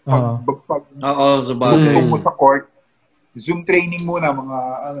pag mo sa court. Zoom training muna mga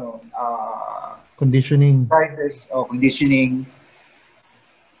conditioning. Conditioning.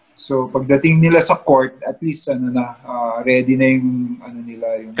 So pagdating nila sa court, at least ready na yung nila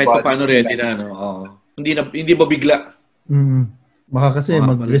yung kahit paano ready na hindi mabigla. Baka kasi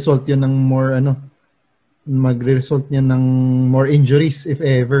mag-result 'yun ng more injuries if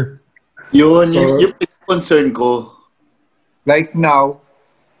ever. Yun yung concern ko. Like now,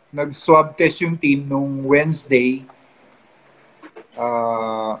 nag-swab test yung team nung Wednesday.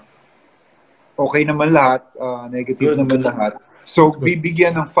 Okay naman lahat. Negative naman lahat. So,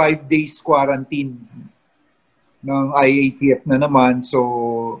 bibigyan ng 5 days quarantine ng IATF na naman.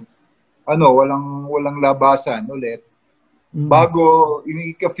 So, walang labasan ulit. Bago yung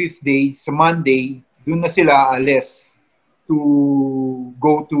ika-5th day, sa Monday, dun na sila alis to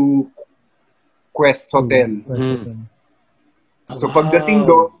go to Quest Hotel. So pagdating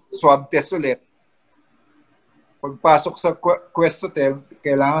doon, swab test ulit. Pagpasok sa Quest Hotel,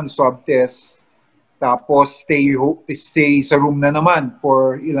 kailangan swab test. Tapos stay sa room na naman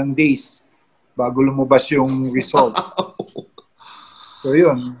for ilang days bago lumabas yung result. So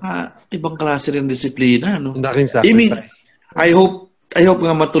yun. Ibang klase rin disiplina, no? Laking sacrifice. I hope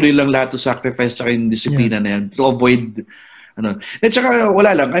nga matuloy lang lahat to sacrifice sa yung disiplina na yan to avoid At saka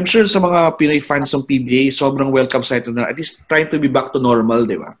wala lang, I'm sure sa mga Pinoy fans ng PBA, sobrang welcome sa ito na at least trying to be back to normal,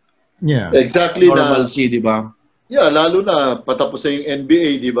 di ba? Yeah. Exactly. Normalcy, di ba? Yeah, lalo na patapos na yung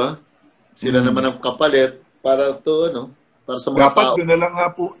NBA, di ba? Sila naman ang kapalit para para sa mga dapat tao.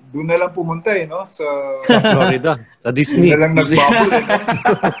 doon na lang pumunta no? Sa Florida, sa Disney. Doon na lang nagbubble.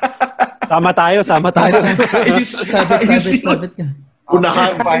 Sama tayo. Sabit ka.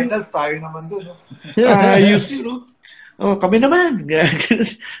 Unahan finals, tayo naman doon. No? Ayos yun, kami naman.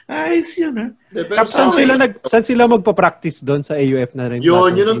 Ayos yun, ha? Kap, saan sila magpa-practice doon sa AUF na rin?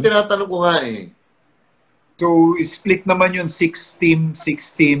 Yun ang tinatanong ko nga eh. So, split naman yun, 6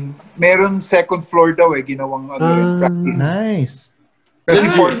 team. Meron second floor daw ginawang practice. Nice. Kasi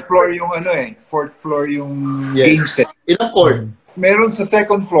fourth floor yung game set. Ilang court? Meron sa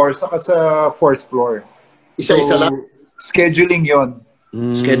second floor, saka sa fourth floor. Isa-isa lang? Scheduling yon.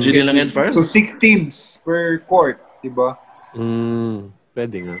 Scheduling lang yan first? So, 6 teams per court, diba?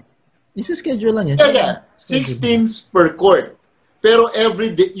 Pwede nga. Isa-schedule lang yan. Yeah. 6 teams per court. Pero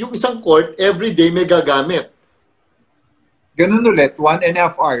every day, yung isang court, every day may gagamit. Ganun ulit,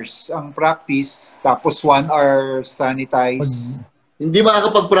 1.5 hours ang practice, tapos 1 hour sanitize. Hindi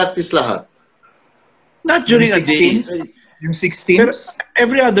makakapag-practice lahat. Not during a day. Yung 6 teams? Pero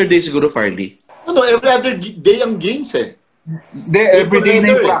every other day siguro, Farley. Every other day ang games eh. Hindi, everyday na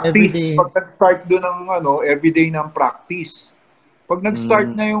yung practice. Everyday. Pag nag-start doon ng everyday ng practice. Pag nag-start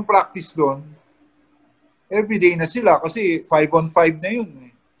na yung practice doon, everyday na sila kasi 5-on-5 na yun.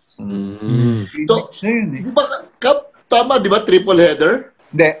 So, na yun di ba, tama, di ba, triple header?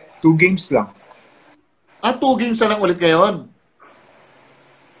 Hindi, 2 games lang. 2 games na lang ulit ngayon.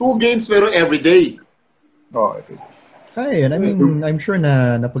 2 games pero everyday. Kaya yun. I mean, I'm sure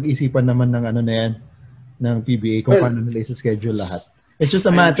na napag-isipan naman ng na yan, ng PBA kung paano nila isa-schedule lahat. It's just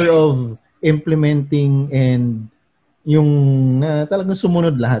a matter of implementing and yung talagang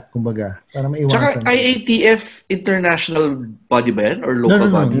sumunod lahat, kumbaga, para maiwasan. Tsaka IATF international body ba yan? Or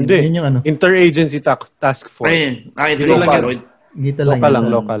local body? Hindi. Yun yung Interagency task force. Hindi local. Dito lang.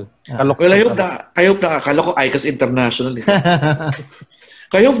 Local. Well, I hope na akala ko kasi international.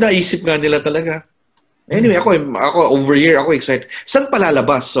 I hope naisip nga nila talaga. Anyway, ako over here, ako excited. Saan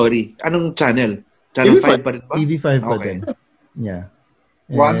palalabas? Sorry. Anong channel? Channel 5 pa rin ba? TV5 pa din. Yeah.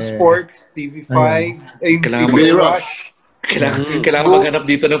 One Sports, TV5, PBA Rush. Kailangan maghanap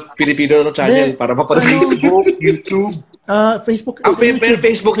dito ng Filipino channel para mapanood. YouTube. Facebook.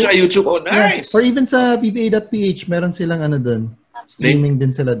 Facebook at YouTube. Oh, nice! Yeah. Or even sa pba.ph, meron silang doon. Streaming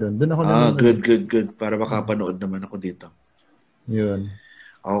din sila doon. Doon ako nanonood. Good. Para makapanood naman ako dito. Yun.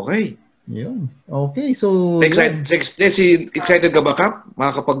 Okay. Yun. Okay, so... Excited ka ba, Cap?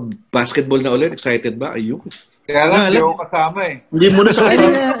 Makakapag-basketball na ulit? Excited ba? Ayos. Kaya lang, hindi ako kasama eh. Hindi mo na siya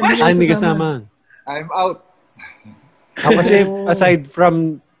kasama. Hindi kasama. I'm out. Kasi aside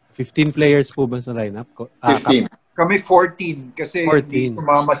from 15 players po ba sa lineup? 15. Kami 14 kasi 14.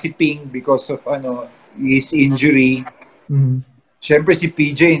 sumama si Ping because of his injury. Siyempre si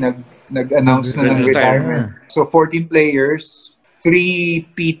PJ nag-announce na ng retirement. So 14 players, 3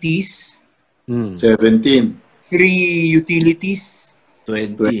 PTs, 17, 3 utilities,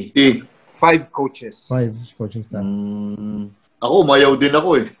 20, 5 coaches. 5 coaching staff. Ako, umayaw din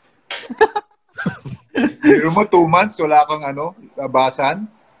ako eh. Pero mo 2 months, wala kang labasan.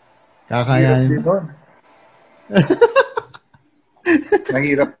 Kakayanin.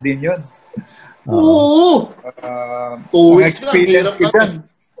 Mahirap din yun. Oo! Ang experience ko dyan,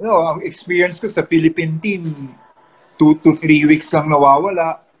 ang experience ko sa Philippine team, 2 to 3 weeks lang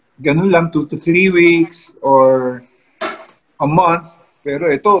nawawala. Ganun lang, 2 to 3 weeks or a month. Pero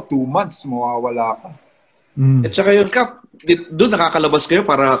ito, 2 months mawawala ka. At saka yun, Cap, doon nakakalabas kayo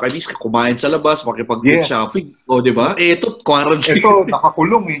para at least kumain sa labas, makipag-shopping. O, di ba? Ito, quarantine. Ito,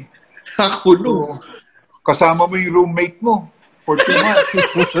 nakakulong eh. Nakakulong. Kasama mo yung roommate mo for 2 months.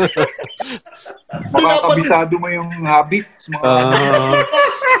 Makakabisado mo yung habits.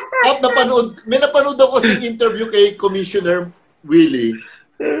 May napanood ako sa interview kay Commissioner Willie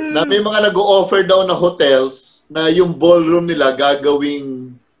na may mga nag-o-offer daw na hotels na yung ballroom nila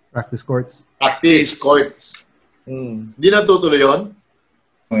gagawing practice courts. Hindi na tutuloy yun?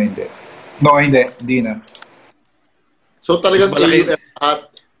 Hindi na. So talagang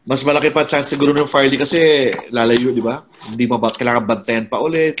mas malaki pa chance siguro ng Farley kasi lalayo, di ba? Hindi kailangan bantayan pa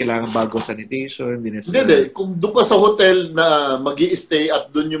ulit, kailangan bago sanitation. Hindi. Kung doon ka sa hotel na mag-i-stay at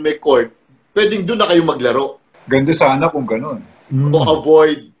doon yung may court, pwedeng doon na kayo maglaro. Ganda sana kung ganun. O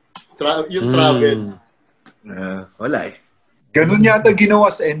avoid yung travel. Wala eh. Ganun yata ginawa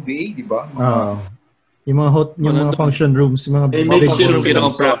sa NBA, di ba? Yung mga function rooms, yung mga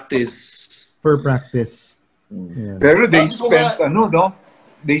practice. For practice. Yeah. Pero they spent,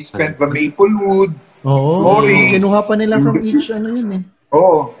 they spent the Maplewood. Oo. Kinuha pa nila from each, yun eh.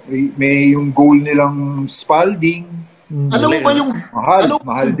 Oo. May yung goal nilang Spalding. Alam mo ba yung,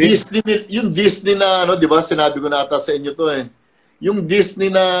 mahal yung Disney na, di ba, sinabi ko na ata sa inyo to eh. Yung Disney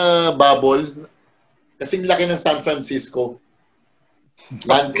na bubble, kasing laki ng San Francisco.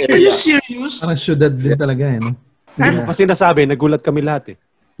 Land area. Are you serious? Parang syudad din talaga eh. No? Kasi nasabi, nagulat kami lahat eh.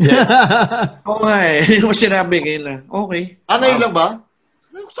 Yes. Oo nga eh. Hindi mo sinabi ngayon lang. Okay. Ngayon lang ba?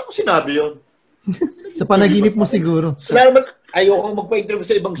 Saan ko sinabi yun? Sa panaginip mo siguro. Ayoko magpa-interview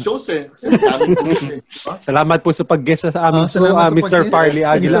sa ibang shows eh. Salamat po sa pag-guest sa amin. Mr. Farley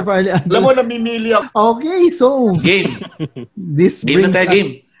Aguila. Alam mo, namimili ako. Okay, so game. This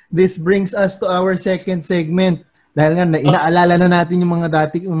brings us to our second segment. Dahil nga, inaalala na natin yung mga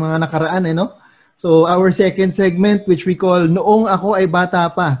nakaraan eh, no? So, our second segment, which we call Noong Ako ay Bata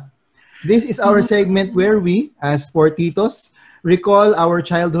Pa. This is our segment where we, as Sportitos, recall our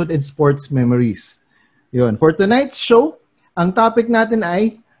childhood and sports memories. Yun. For tonight's show, ang topic natin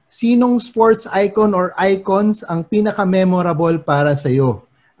ay, sinong sports icon or icons ang pinaka-memorable para sa iyo?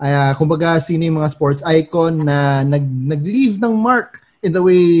 Kumbaga, sino yung mga sports icon na nag-leave ng mark in the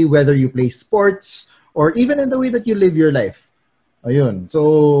way, whether you play sports, or even in the way that you live your life. Ayun. So,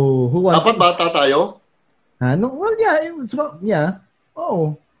 who wants... Dapat bata tayo? Well, yeah.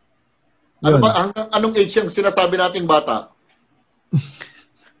 Oo. Anong age yung sinasabi nating bata?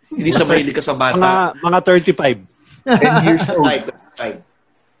 Hindi sa mahilig ka sa bata. Mga 35. 10 years old. 5.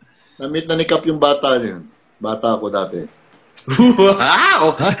 Na-meet na ni Cap yung bata niya. Bata ako dati.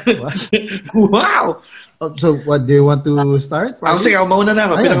 Wow! Wow! So, what, do you want to start? Sige, mauna na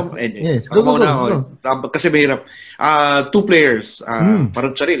ako. Yes, go. Kasi mahirap. 2 players.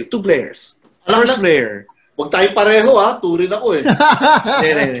 Parang charil. 2 players. First player. Huwag tayo pareho Turin ako eh.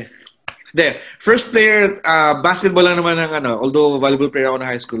 First player, basketball lang naman ng although volleyball player ako na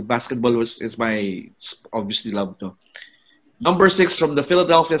high school, basketball is my obviously love to. Number 6 from the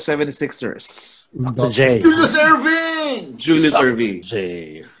Philadelphia 76ers. Julius Erving.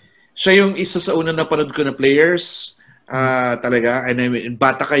 Siya yung isa sa unang napanood ko na players. Talaga. And I mean,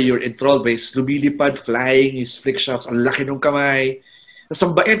 bata ka, you're enthralled by his lumilipad, flying, his flick shots, ang laki ng kamay. Tapos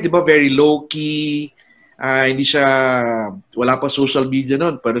ang bait, di ba? Very low-key. Hindi siya, wala pa social media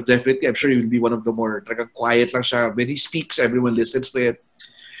nun. Pero definitely, I'm sure he will be one of the more, talagang quiet lang siya. When he speaks, everyone listens to it.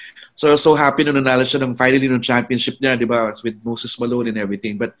 So happy nung nanalo siya ng finally ng championship niya, di ba? With Moses Malone and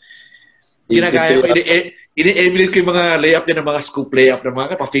everything. But, ginagaya ko, ini-emulate ko yung mga layup niya ng mga scoop layup ng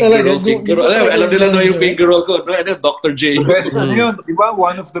mga pa-finger roll. Alam nila yung finger roll ko. Dr. J. Yun, di ba?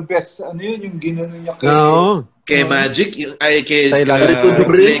 One of the best. Yung ginano niya kay Magic, kay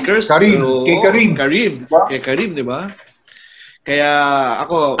Lakers. Kay Karim, di ba? Kaya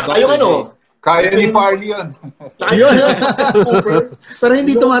ako, kaya ni Farley yun. Pero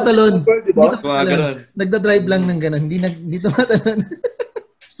hindi tumatalon. Ganun. Nagda-drive lang ng ganun. Hindi tumatalon.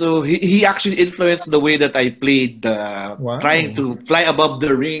 So he actually influenced the way that I played, trying to fly above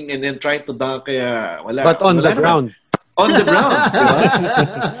the ring and then trying to dunk. Kaya wala. But on the ground. On the ground.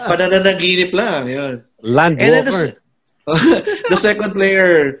 Panananaginip lang. Yun. Land walker. The second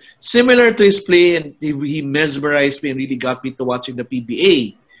player, similar to his play, and he mesmerized me and really got me to watching the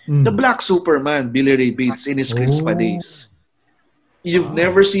PBA. The Black Superman, Billy Ray Bates, in his Crispa days. You've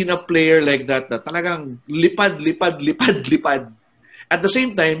never seen a player like that na talagang lipad. At the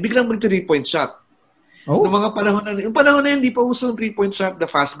same time, biglang mag-3-point shot. Noong mga panahon na hindi pa uso ang 3-point shot, the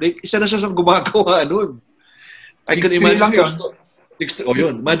fast break, isa na siya sa gumagawa nun. I can imagine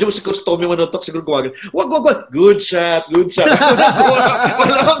yun. Imagine mo si Coach Tommy Manotok siguro gumagano. Wag. Good shot.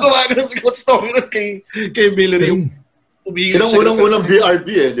 Wala kang gumagano si Coach Tommy kay Billy Ray. Unang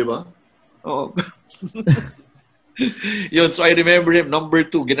BRB di ba? Oo. Yun, so I remember him, number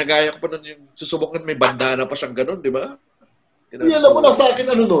 2. Ginagaya ko pa nun yung susubukan, may bandana pa siyang ganun, di ba? Alam mo na sa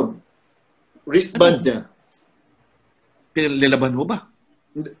akin nun? Wristband niya. Pinalilaban mo ba?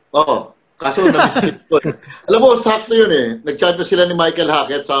 Oo. Kaso na-miskip ko. Alam mo, sakto yun Nag-champion sila ni Michael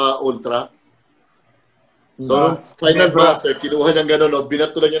Hackett sa Ultra. So, final buzzer, kinuha niyang gano'n,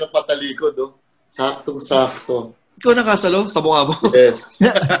 binato lang niya ng patalikod. Saktong-sakto. Ikaw nakasalo sa bunga mo? Yes.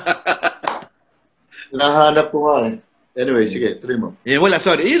 Nahanap ko nga Anyway, sige, tuloy mo. Wala,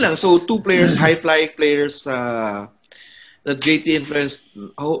 sorry. Yun lang. So, 2 players, high-flying players, that JT influenced,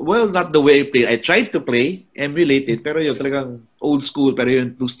 not the way I play. I tried to play, emulate it, pero yun talagang old school, pero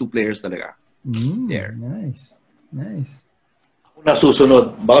yun plus 2 players talaga. There. Nice. Ako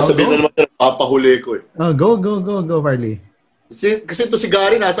nasusunod. Baka sabihin na naman papahuli ko Go, Farley. Kasi ito si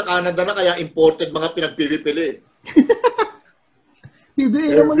Gary nasa Canada na kaya imported mga pinagpili-pili.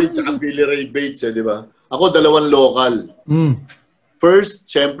 PBA naman Bates at Billy Ray Bates, di ba? Ako, 2 local. First,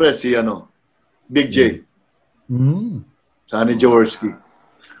 syempre, si Big J. Sonny Jaworski.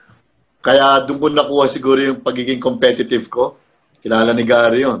 Kaya doon ko nakuha siguro yung pagiging competitive ko. Kilala ni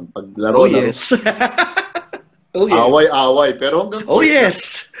Gary yun. Paglaro. Yes. Oh, yes. Away-away. Pero hanggang... Oh,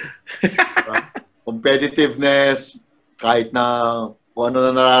 yes. Competitiveness, kahit na kung ano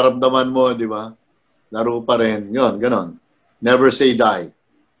na nararamdaman mo, di ba? Laro pa rin. Yun, ganon. Never say die.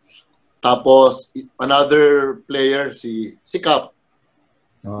 Tapos, another player, si Cap.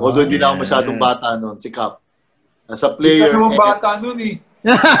 Although hindi na ako masyadong bata noon, si Cap. As a player... Hindi ka bata noon eh.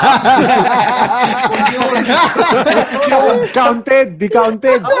 Di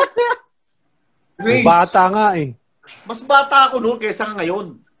counted. Bata nga eh. Mas bata ako noon kaysa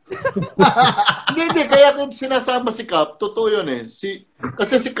ngayon. Hindi. Kaya kung sinasama si Cap, totoo yun eh.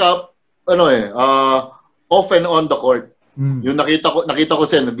 Kasi si Cap, off and on the court. Yung nakita ko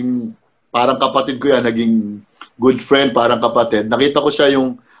siya, naging parang kapatid ko yan, naging good friend, parang kapatid. Nakita ko siya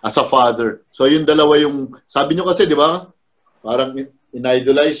yung as a father. So yung dalawa yung, sabi nyo kasi, di ba? Parang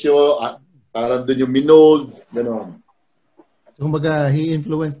in-idolize nyo, parang dun yung minold, gano'n. So, kumbaga, he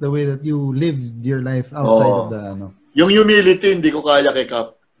influenced the way that you lived your life outside of the, Yung humility, hindi ko kaya kay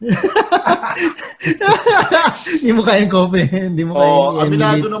Cap. Hindi mo kayang copy. Hindi mo kayang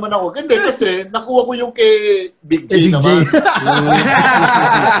aminado naman ako. Hindi kasi nakuha ko yung kay Big J naman.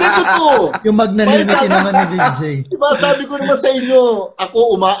 Totoo. Yung magnanimity naman ni Big J. Diba, sabi ko naman sa inyo, ako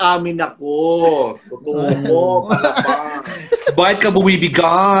umaamin ako. Totoo mo, palapang. Bakit ka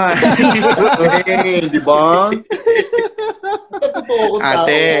bumibigay? Di ba? Totoo kong tao.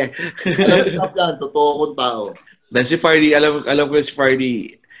 Ate. Alam yan, totoo kong tao. Dan si Farley, alam ko si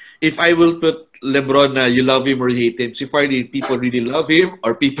Farley, if I will put LeBron na you love him or hate him, si Farley, people really love him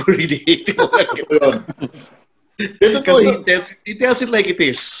or people really hate him. Kasi he tells it like it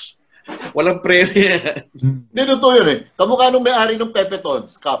is. Walang prerya. Hindi, totoo yun eh. Kamukha nung may-ari ng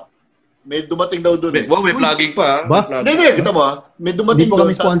Pepetons, Cap. May dumating daw doon eh. Wow, may vlogging pa. Ba? Hindi, kita mo ha. May dumating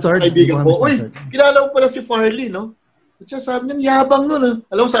doon sa kaibigan ko. Uy, kilala mo pala si Farley, no? At siya sabi niya, yabang nun ah.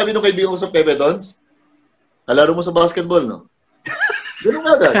 Alam mo, sabi nung kaibigan ko sa Pepetons, kalaro mo sa basketball, no? Ganun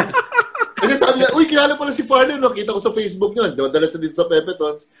nga agad. Kasi sabi niya, uy, kilala pala si Farley, no? Kita ko sa Facebook yun. Dala siya dito sa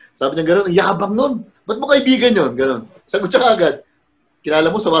Pepetons. Sabi niya gano'n, yabang nun. Ba't mo kaibigan yun? Gano'n. Sagot siya agad. Kilala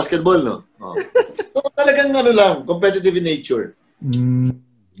mo sa basketball, no? Oh. So talagang lang, competitive in nature.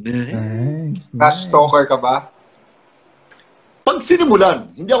 Nice. Stalker ka ba? Pag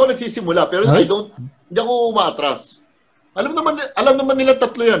sinimulan, hindi ako nagsisimula, pero hindi ako umaatras. Alam naman nila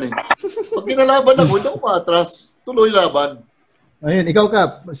tatlo yan eh. Pag kinalaban ako, hindi ako umaatras. Tuloy laban. Ayun, ikaw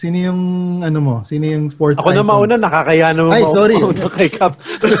Cap, sino yung Sino yung sports Ako na mauna, nakakaya naman. Ay, sorry. Kay Cap.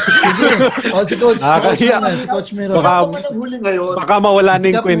 Sige. Si Coach. Si Coach meron. Baka mawala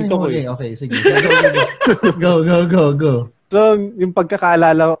na yung kwento ko. Okay, sige. Go. So, yung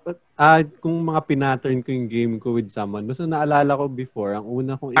pagkakaalala, kung mga pinattern ko yung game ko with someone, basta naalala ko before, ang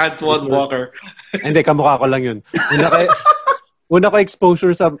una kong Antoine Walker. Hindi, kamukha ko lang yun. Una ko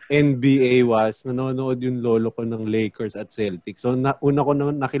exposure sa NBA was, nanonood yung lolo ko ng Lakers at Celtics. So, una ko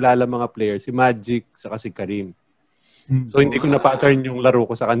nakilala mga players, si Magic, saka si Karim. So, hindi ko na-pattern yung laro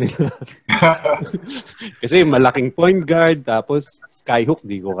ko sa kanila. Kasi malaking point guard, tapos skyhook,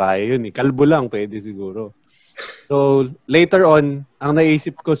 di ko kaya yun. Kalbo lang, pwede siguro. So, later on, ang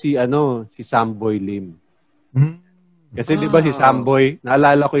naisip ko si Samboy Lim. Kasi di ba si Samboy,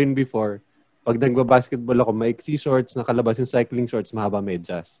 naalala ko yun before, pag nagbabasketball ako, maiksi shorts, nakalabas yung cycling shorts, mahaba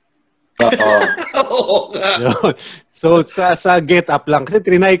medyas. So, sa get up lang. Kasi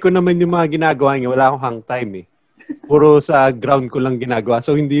trinay ko naman yung mga ginagawa niya. Wala akong hang time eh. Puro sa ground ko lang ginagawa.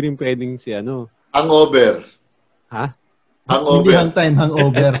 So, hindi rin pwedeng Hangover. Ha? Hindi hang time,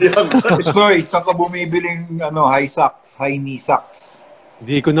 hangover. Sorry, saan ka bumibiling high knee socks?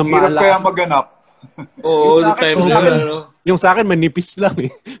 Hindi ko na maalala. Hirap kaya maganap. Oo, the times yung sa akin, manipis lang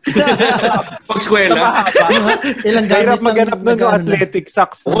eh. Pag-skwela. Ilang hirap maganap ng athletic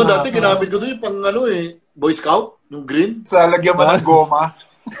socks. Oo, dati ginamit ko doon yung pang Boy Scout, yung green. Sa lagyan mo ng goma.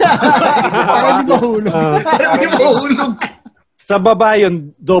 Para di mahulog. Sa baba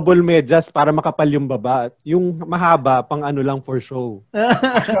yun, double medyas para makapal yung baba. Yung mahaba, pang lang for show.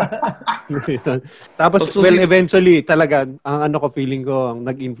 Tapos, eventually, talaga, ang feeling ko, ang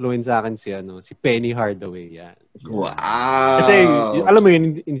nag-influence sa akin si Penny Hardaway. Yan. Wow! Kasi, alam mo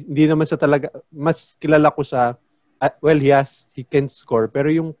yun, hindi naman siya talaga, mas kilala ko siya, he can score,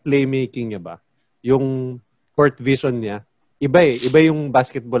 pero yung playmaking niya ba, yung court vision niya, iba yung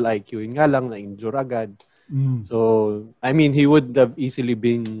basketball IQ. Yun nga lang, na-injure agad. So, I mean, he would have easily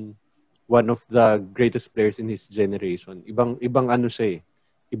been one of the greatest players in his generation. Ibang ano siya eh.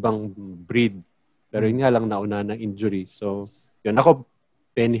 Ibang breed. Pero yun nga lang nauna ng injury. So, yun. Ako,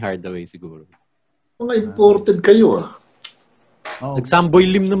 Penny Hardaway siguro. Mga imported kayo Nagsamboy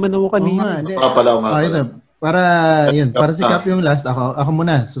lim naman ako kanina. Pala nga. Para si Cap yung last. Ako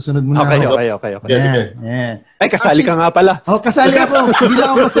muna. Susunod muna ako. Okay. Yeah. Ay, kasali ka nga pala. Kasali ako. Hindi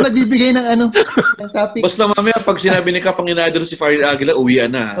lang ako basta nagbibigay ng topic. Basta mamaya, pag sinabi ni Cap ang inaidol si Farley Aguila, uwian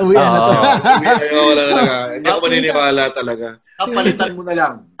na. Uwian na to. Wala talaga. Hindi ako maniniwala talaga. Palitan mo na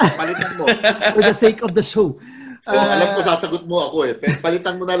lang. Palitan mo. For the sake of the show. Alam ko sasagot mo ako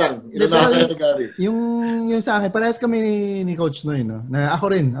Palitan mo na lang. Yung sa akin, parehas kami ni Coach Noy, no? Na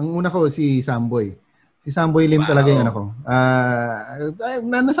ako rin, ang una ko si Samboy. Si Samboy Lim talaga yung ano ko.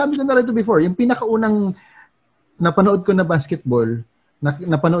 Nasabi ko na rin ito before. Yung pinakaunang napanood ko na basketball,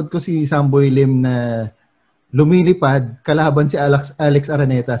 napanood ko si Samboy Lim na lumilipad kalaban si Alex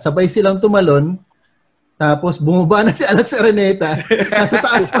Araneta. Sabay silang tumalon. Tapos bumaba na si Alex Araneta. Nasa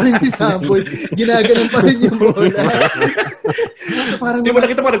taas pa rin si Samboy. Ginaganon pa rin yung bola. So parang hindi mo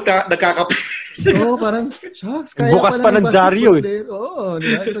nakita pa nagkakape. Parang shucks. Kaya bukas pa ng dyaryo eh. Diba?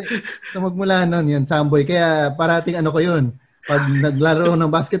 So magmula nun yun, Samboy. Kaya parating ano ko yun. Pag naglaro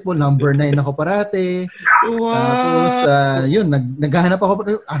ng basketball, number 9 ako parate. Wow. Tapos yun, naghahanap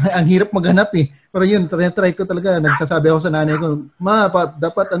ako. Ang hirap maghanap eh. Pero yun, try ko talaga. Nagsasabi ako sa nanay ko,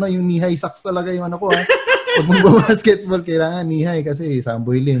 dapat yung knee-high socks talaga yung ano ko ha. Pag mag-basketball, kailangan knee-high kasi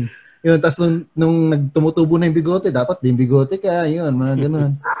Samboy Lim. Yun, tapos nung nagtumutubo na yung bigote, dapat din bigote ka. Yun, mga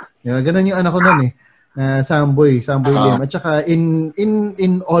ganun. Ganun yung anak ko nun eh. Samboy Lim. At saka in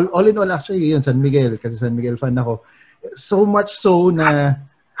all in all actually, yun, San Miguel. Kasi San Miguel fan ako. So much so na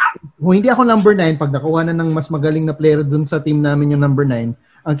kung hindi ako number 9, pag nakuha na ng mas magaling na player dun sa team namin yung number 9,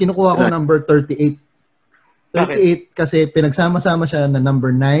 ang kinukuha ko number 38. 38 kasi pinagsama-sama siya na number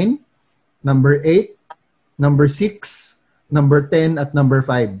 9, number 8, number 6, number 10, at number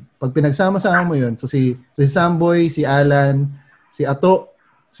 5. Pag pinagsama-sama mo yun, so si Samboy, si Alan, si Ato,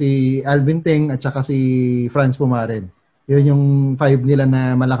 si Alvin Teng, at saka si Franz Pumaren. Yun yung 5 nila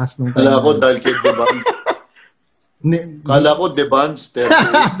na malakas nung time. Kala ko dahil kay Devans. Kala ko Devans,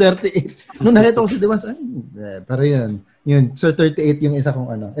 38. Nung nakita ko si Devans, pero yun. Yun, so 38 yung isa kong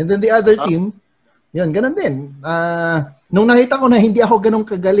ano. And then the other team, yun, ganun din. Nung nakita ko na hindi ako ganun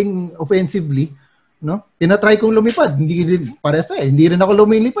kagaling offensively, no? Tinatry kong lumipad. Hindi rin ako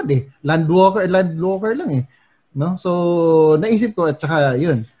lumilipad eh. Land walker lang eh. No? So, naisip ko at saka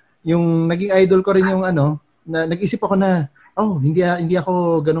yun. Yung naging idol ko rin yung ano, na nag-isip ako na, hindi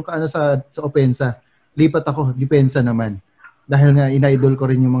ako ganun kaano sa opensa. Lipat ako, depensa naman. Dahil nga in-idol ko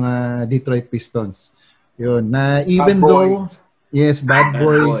rin yung mga Detroit Pistons. Yun, na even bad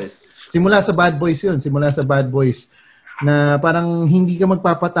boys. Simula sa bad boys yun. Na parang hindi ka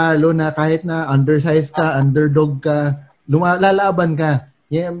magpapatalo na kahit na undersized ka, underdog ka, lalaban ka.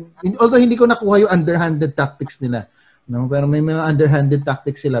 Yeah, although hindi ko nakuha yung underhanded tactics nila. No? Pero may mga underhanded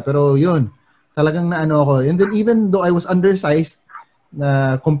tactics sila. Pero yun, talagang naano ako. And then even though I was undersized,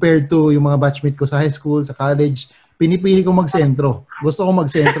 compared to yung mga batchmate ko sa high school, sa college, pinipili ko magsentro. Gusto ko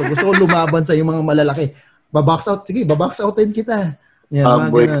magsentro. Gusto ko lumaban sa yung mga malalaki. Babox out. Sige, babox outin kita. Yan,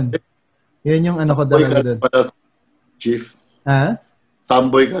 mga ganun. Yan yung ano ko talaga doon. Chief. Ha?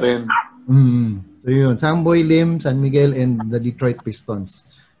 Samboy ka rin. So yun, Samboy Lim, San Miguel, and the Detroit Pistons.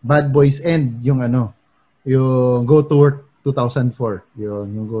 Bad Boys and yung yung Go to Work 2004.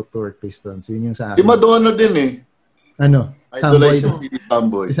 Yung Go to Work Pistons. Yun yung sa akin. Si Madonna din eh. Ano? Samboy.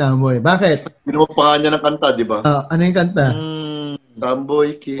 Si Samboy. Bakit? Pinupahan niya ng kanta, di ba? Ano yung kanta?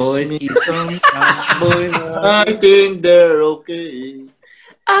 Samboy, kiss me. Samboy. I think they're okay.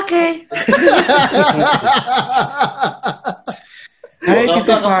 Okay. Hi,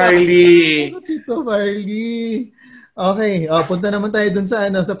 Tito Farley. Tito Farley. Okay, punta naman tayo dun sa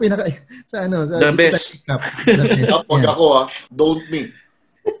sa The best. Pag ako don't me.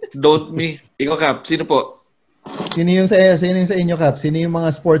 Don't me. Ikaw, Cap, sino po? Sino yung sa inyo, Cap? Sino yung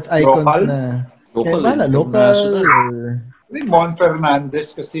mga sports icons local? Local or Mon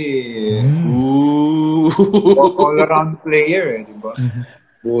Fernandez kasi all-around player di ba?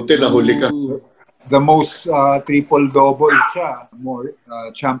 Buti nahuli ka. The most triple-double siya. More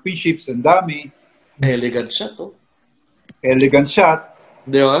championships, ang dami. Elegant shot, oh. Elegant shot.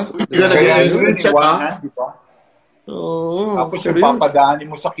 Di ba? Elegant shot, ha? Di ba? Oo. Tapos yung papadaanin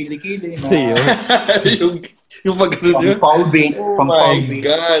mo sa kilikili. yung pag-ano niya. Pang-foul bait. Oh my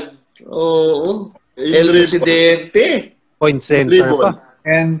God. Oo. El Presidente. Point center pa.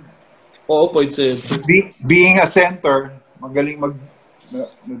 And point center. Being a center, magaling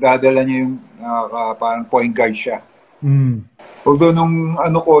nadadala niya yung parang point guard siya. Although nung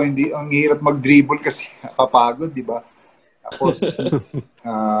hindi, ang hirap mag-dribble kasi kapagod, di ba? Tapos,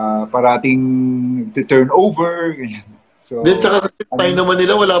 parating turnover, ganyan. So, tsaka kasi time naman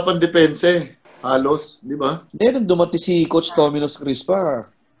nila, wala pang depense. Halos, di ba? Nung dumati si Coach Tominos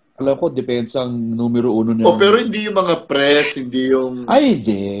Crispa, alam ko, depensa ang numero 1 niya. Pero hindi yung mga press, hindi yung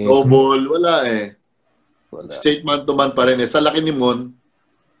hindi. double, wala Wala. Statement to man pa rin Sa laki ni Mon,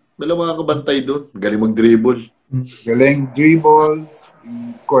 wala mga kabantay doon. Galing mag-dribble. Galing dribble,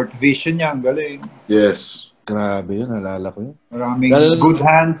 court vision niya, ang galing. Yes. Grabe yun, nalala ko yun. Maraming good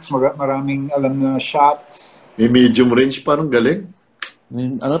hands, maraming alam na shots. May medium range parang galing.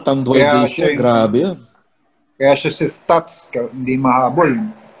 Tamboy days siya, grabe yun. Kaya siya sa stats, hindi mahabol.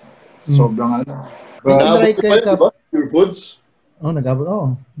 Sobrang Nag-abot ka pa diba? Pure Foods?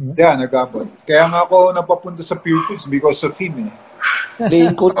 Nag-abot. Yeah, nag-abot. Kaya nga ako napapunta sa Pure Foods because of him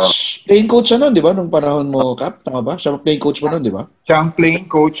Playing coach siya nun, di ba? Nung panahon mo, Cap, tama ba? Siya playing coach mo nun, di ba? Siya ang playing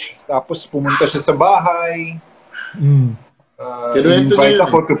coach. Tapos pumunta siya sa bahay. Invite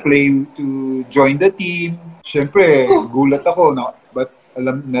ako to join the team. Siyempre, gulat ako. But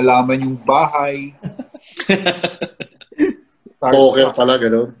nalaman yung bahay. Okay pala,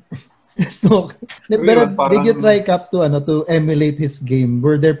 gano'n. Pero did you try, Cap, to emulate his game?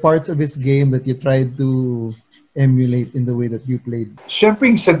 Were there parts of his game that you tried to emulate in the way that you played? Siyempre,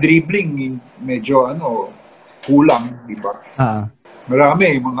 sa dribbling, medyo kulang, di ba?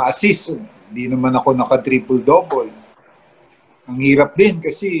 Marami, mga assist. Hindi naman ako naka-triple-double. Ang hirap din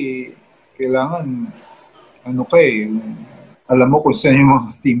kasi kailangan, alam mo kung saan yung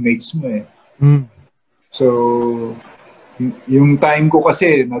mga teammates mo So, yung time ko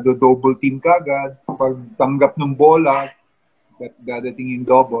kasi, nado-double team kagad. Pag tanggap ng bola, dadating yung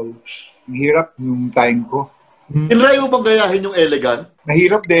double. Ang hirap yung time ko. Tinry mo bang gayahin yung elegant?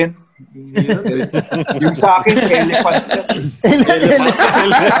 Nahirap din. Yung sa akin, elephant.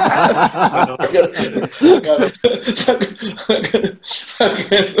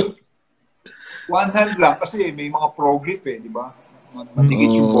 One hand lang kasi may mga pro grip di ba?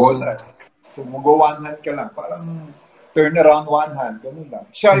 Matigit yung bola. So, mag-one hand ka lang. Parang turn around one hand. Ganun lang.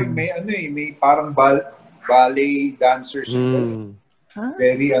 Siya, may may parang ballet dancer siya.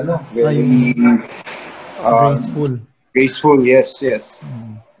 Very, very graceful, yes.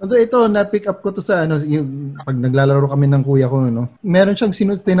 Ito, na-pick up ko to sa yung pag naglalaro kami ng kuya ko, meron siyang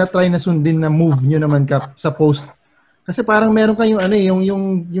tinatry na sundin na move nyo naman, Cap, sa post. Kasi parang meron kayong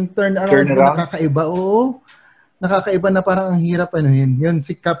yung turn around na nakakaiba. Oo. Nakakaiba na parang ang hirap yun.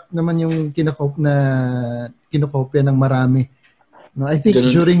 Si Cap naman yung kinokopya ng marami. I think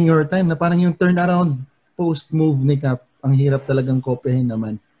during your time na parang yung turn around post move ni Cap, ang hirap talagang kopyahin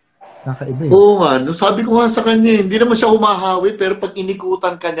naman. Nakaiba Oo nga. Sabi ko nga sa kanya, hindi naman siya humahawi, pero pag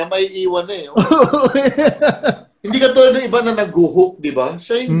inikutan ka niya, may iwan Hindi ka tulad ng iba na nag-hook, di ba?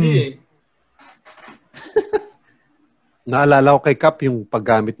 Siya hindi Naalala ko kay Cap yung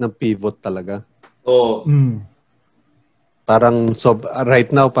paggamit ng pivot talaga. Oo. Parang, right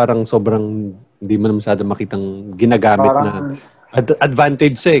now, parang sobrang hindi mo na masyado makitang ginagamit na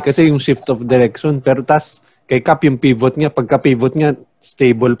advantage siya kasi yung shift of direction. Pero kay Cap yung pivot niya, pagka-pivot niya,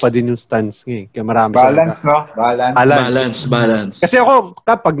 stable pa din yung stance niya. Kaya marami balance, Balance. Kasi ako,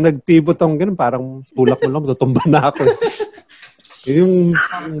 kapag nag-pivot akong ganun, parang tulak mo lang, tutumba na ako. yung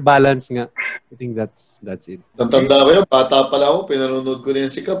balance nga. I think that's it. Tanda ko yun, bata pala ako, pinanonood ko na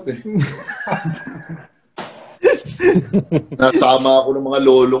yung si Cap Nasama ako ng mga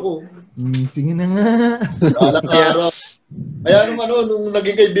lolo ko. Sige na nga. Araw. Kaya nung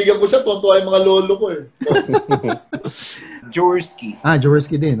naging kaibigan ko siya, tuwan-tuwa yung mga lolo ko Jaworski.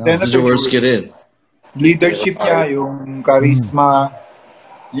 Jaworski din. Jaworski din. Leadership niya, yung charisma.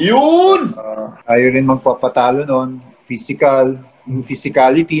 Yun! Ayaw rin magpapatalo nun. Physical. Yung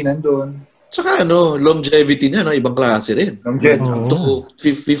physicality nandun. Tsaka longevity niya, ibang klase rin. Longevity.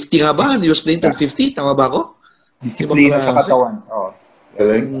 50 nga ba? He was playing till 50? Tama ba ako? Disiplina sa katawan.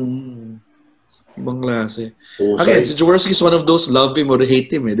 Ibang klase. Again, si Jaworski is one of those love him or hate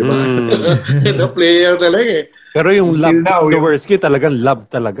him, di ba? Player talaga Pero yung love ni Jaworski talagang love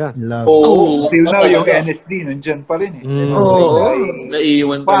talaga. Still now, yung NSD, nandyan pa rin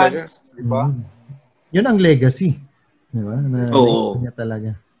naiiwan talaga. Diba? Yun ang legacy. Diba? Niya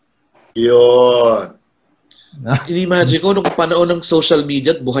talaga. Yun. Inimagine ko, nung panahon ng social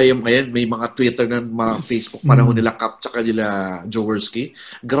media at buhay ngayon, may mga Twitter na mga Facebook, panahon nila Cap tsaka nila Jaworski.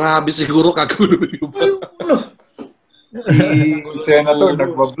 Grabe siguro kagulo yung si Senator,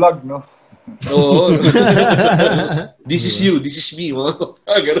 nagpa-vlog, no? Oo. This is you, this is me.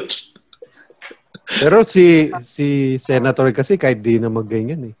 Ganun. Pero si Senator kasi kahit di na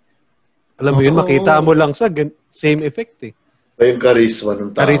magganyan eh. Alam mo yun, makita mo lang sa same effect eh. Yung charisma ng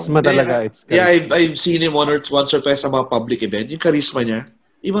tao. Charisma talaga. I've seen him once or twice sa mga public event. Yung charisma niya,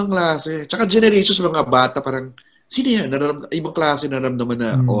 ibang klase. Tsaka generations mga bata, parang, sino yan? Ibang klase naramdaman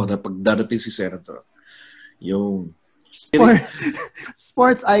na, na pag darating si Senator. Yung...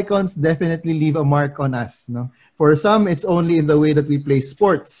 Sports icons definitely leave a mark on us, no? For some, it's only in the way that we play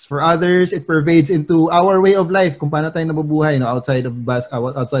sports. For others, it pervades into our way of life kung paano tayo nabubuhay, no, outside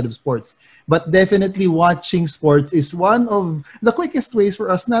of sports. But definitely watching sports is one of the quickest ways for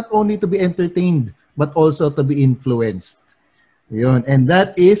us not only to be entertained but also to be influenced. Yun. And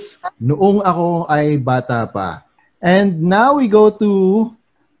that is Noong Ako ay Bata Pa. And now we go to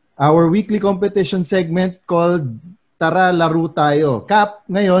our weekly competition segment called Tara, Laro Tayo. Cap,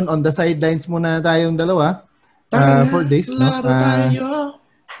 ngayon, on the sidelines muna tayong dalawa for this. No?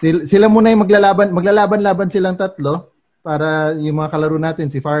 Sila muna yung maglalaban-laban silang tatlo para yung mga kalaro natin,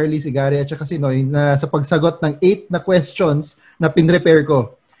 si Farley, si Gary, at saka si Noy, na sa pagsagot ng 8 na questions na pinrepare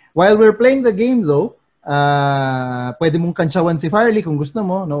ko. While we're playing the game though, pwede mong kantsawan si Farley kung gusto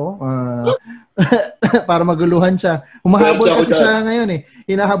mo, no? Para maguluhan siya. Humahabol kasi siya ngayon eh.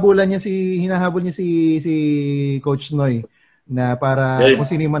 Hinahabol niya si Coach Noy na para kung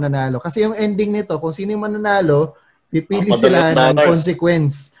sino yung mananalo. Kasi yung ending nito, kung sino yung mananalo, pipili sila ng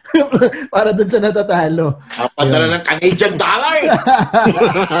consequence para dun sa natatalo. Padala ng Canadian dollars!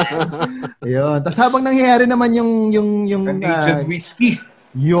 Yun. Tapos habang nangyayari naman yung Canadian whiskey.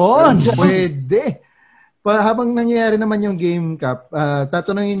 Yun, pwede. Habang nangyayari naman yung game, Cap,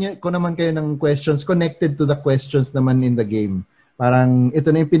 tatanungin ko naman kayo ng questions connected to the questions naman in the game. Parang ito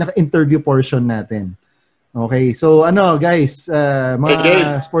na yung pinaka-interview portion natin. Okay, so guys,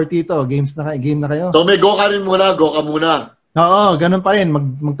 mga Sportito, game na kayo? So may go ka rin muna, go ka muna. Oo, ganun pa rin.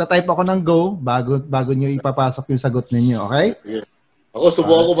 Magta-type ako ng go bago nyo ipapasok yung sagot ninyo, okay? Yeah. Ako,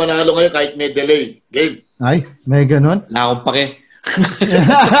 subukan ko manalo ngayon kahit may delay. Game. Ay, may ganun? Wala akong pake.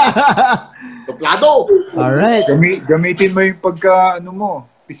 Tuplado! Alright. Gamitin mo yung pagka,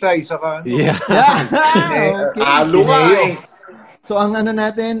 pisay, saka Yeah. Okay. Alo nga eh. So ang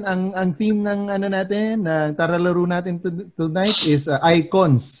natin, ang theme ng natin, ng taralaro natin tonight is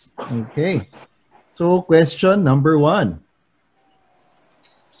icons. Okay. So question number 1.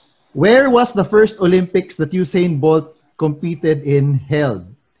 Where was the first Olympics that Usain Bolt competed in held?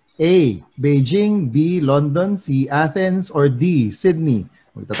 A. Beijing, B. London, C. Athens, or D. Sydney?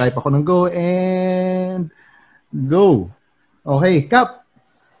 Magta-type ako ng go and go. Okay, Cap.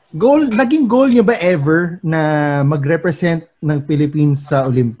 Naging goal niyo ba ever na mag-represent ng Philippines sa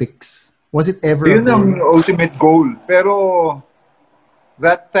Olympics? Was it ever? Yun ang ultimate goal. Pero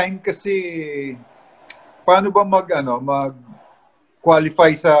that time kasi paano ba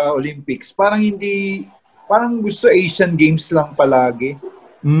mag-qualify sa Olympics? Parang gusto Asian Games lang palagi.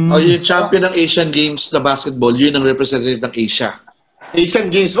 Yung champion ng Asian Games na basketball, yun ang representative ng Asia. Asian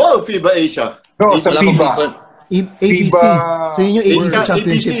Games ba o FIBA Asia? No, sa FIBA. ABC. So yun yung ABC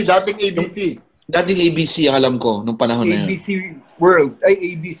Championships. Dating ABC. Dating ABC ang alam ko nung panahon na yun. ABC World. Ay,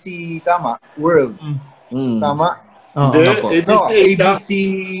 ABC, tama. World. Tama? ABC.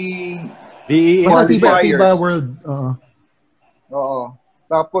 FIBA World. Oo.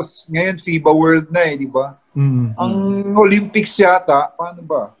 Tapos, ngayon FIBA World na di ba? Ang Olympics yata, paano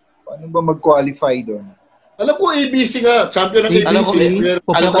ba mag-qualify doon? Alam ko ABC nga, champion ng ABC.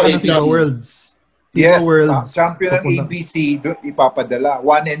 Alam ko FIBA Worlds. Yes, Worlds. champion ng ABC, doon ipapadala.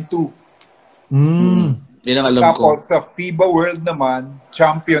 1 and 2. Yun ang alam ko. Tapos sa FIBA World naman,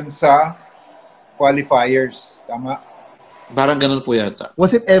 champion sa qualifiers. Tama? Parang ganun po yata.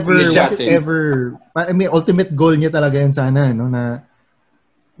 Was it ever, I mean, ultimate goal niya talaga yun sana, no?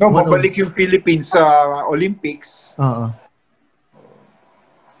 Mabalik yung Philippines sa Olympics. Oo.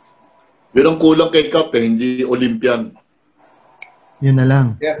 Yun ang kulang kay Cap hindi Olympian. Yun na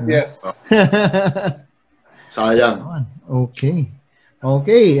lang. Yes. Sayang. Okay.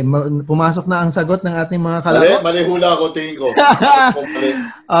 Pumasok na ang sagot ng ating mga kalaro. Mali hula ko, tingin ko.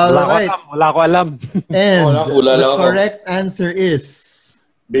 Alright. Wala ko alam. And the correct answer is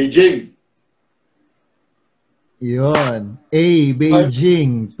Beijing. Yun. A.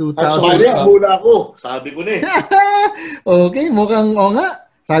 Beijing 2000. Sorry, hula ko. Sabi ko na eh. Okay, mukhang nga.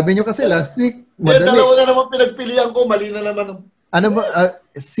 Sabi nyo kasi last week, madali. Dalawa na naman pinagpilian ko. Mali na naman. Ano ba?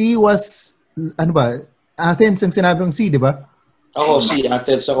 C was, Athens ang sinabi ng C, di ba? Ako, C.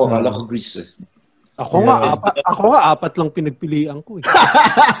 Athens ako. Kala ko Greece. Ako nga, apat lang pinagpilian ko.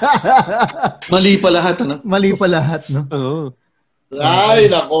 Mali pa lahat, ano? Mali pa lahat, no? Oo. Ay,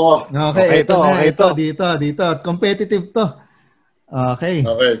 nako. Okay, ito. Dito. Competitive to. Okay.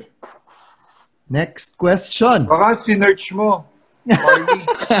 Next question. Baka sinerch mo. Farley.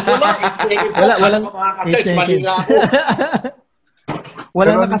 Walang 8 seconds.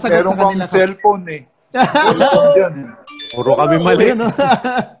 Walang nakasagot sa kanila. Meron cellphone eh. Cellphone dyan. Puro kami mali.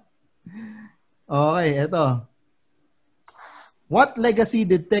 Okay, eto. What legacy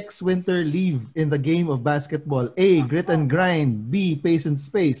did Tex Winter leave in the game of basketball? A. Grit and grind. B. Pace and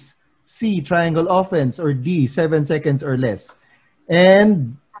space. C. Triangle offense. Or D. 7 seconds or less.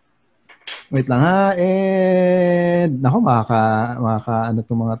 And wait lang ha. And nako, ano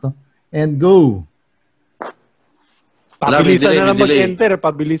itong mga to. And go. Pabilisan na lang mag-enter.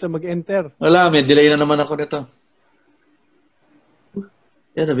 Pabilisan mag-enter. Wala, may delay na naman ako nito.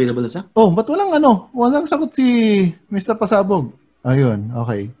 Yan, available na siya? Oh, ba't walang sagot si Mr. Pasabog? Ayun,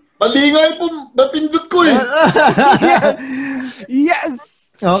 okay. Palingay po, napindot ko eh. Yes!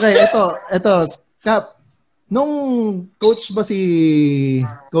 Okay, ito. Cap, nung coach ba si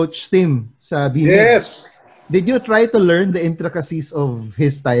Coach Tim sa BMX? Yes. Did you try to learn the intricacies of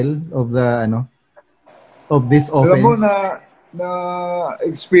his style of of this offense? Alam mo na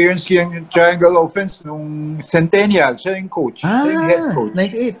experience ko yung triangle offense nung Centennial. Siya yung coach. Siya yung head coach.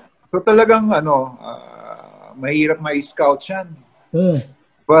 98. So talagang mahirap ma-scout yan.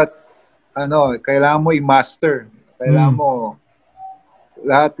 But kailangan mo i-master. Kailangan mo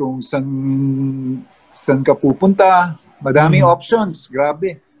lahat kung saan ka pupunta. Madaming options.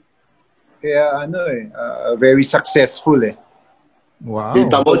 Grabe. Kaya very successful eh. Wow.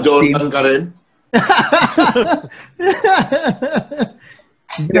 Kita mo, Jordan ka rin?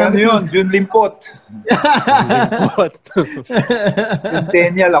 Ano yun? Jun Limpot.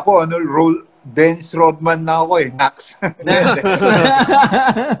 Centennial ako. Dennis Rodman na ako eh. Nax.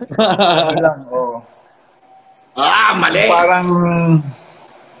 Mali! Parang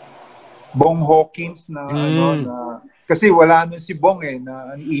Bong Hawkins na kasi wala nun si Bong eh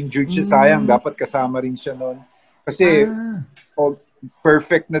na injured siya, sayang, dapat kasama rin siya noon kasi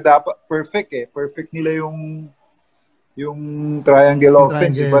perfect nila yung triangle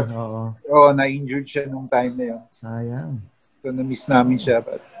offense but na-injured siya nung time na yun, sayang, so na-miss namin siya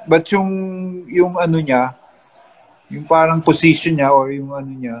but yung niya, yung parang position niya or yung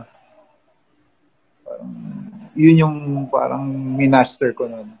niya, yun yung parang minaster ko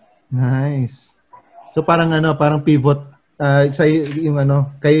noon. Nice. So parang pivot sa yung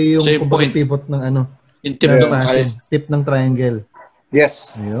kayo yung pivot ng yung tip ng triangle.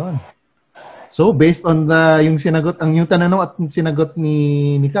 Yes. Ayun. So based on yung tanong at sinagot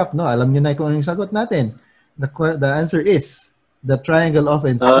ni Cap, no? Alam niyo na kung ano yung sagot natin. The answer is the triangle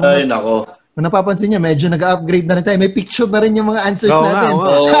offense. Ay, nako. Kung napapansin niyo, medyo nag-upgrade na rin tayo. May picture na rin yung mga answers natin.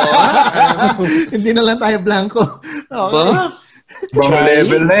 Hindi na lang tayo blanco. Bang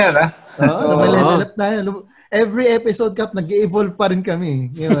level na yan, ha? May level up tayo. Every episode, Cap, nag-evolve pa rin kami.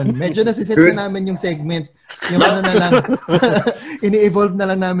 Yun. Medyo nasiset na namin yung segment. Yung na lang. Ini-evolve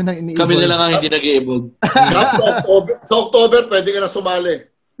na lang namin ng ini-evolve. Kami na lang ang hindi nag-evolve. Sa October, pwede ka na sumali.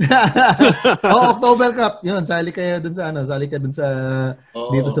 October Cup. Yun, sali kayo dun sa sali ka dun sa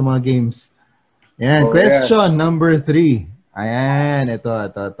dito sa mga games. Ayan, question number 3. Ayan, ito.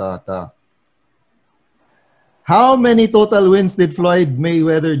 How many total wins did Floyd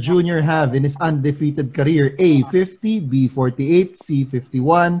Mayweather Jr. have in his undefeated career? A, 50, B, 48, C,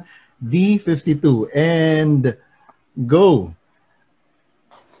 51, D, 52. And go.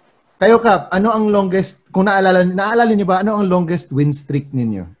 Kayo, Cap, ano ang longest, kung naalala niyo ba, ano ang longest win streak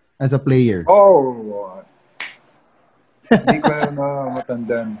ninyo as a player? Hindi ko na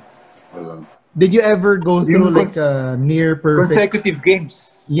matandaan. Did you ever go through like a near perfect? Consecutive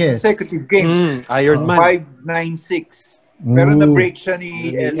games. Yes. Consecutive games. Iron Man. 596. Pero na-break siya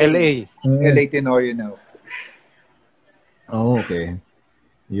ni LA. LA Tenorio now. Oh, okay.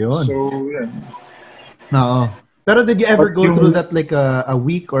 Yun. So, yan. Oo. Pero did you ever go through that like a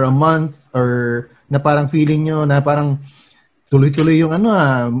week or a month or na parang feeling nyo na parang tuloy-tuloy yung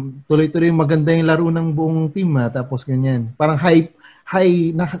tuloy-tuloy yung maganda yung laro ng buong team tapos ganyan. Parang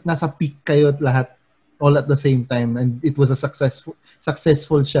nasa peak kayo lahat all at the same time and it was a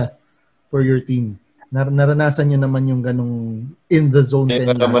successful siya for your team. Naranasan nyo naman yung ganong in the zone.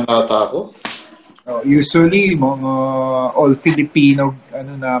 Naman nata ako. Usually, mga all-Filipino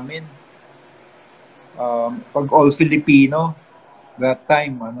namin. Pag all-Filipino, that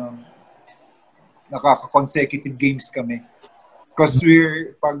time, nakaka-consecutive games kami. Because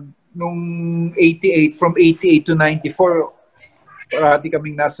nung 88, from 88 to 94, parati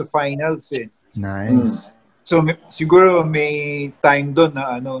kaming nasa finals eh. Nice. So siguro may time doon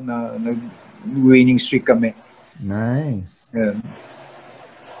na nag-winning streak kami. Nice. Yeah.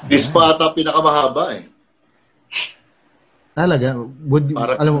 This bata pinakamahaba eh. Talaga?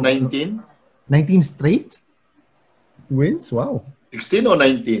 Parang 19? 19 straight wins? Wow. 16 o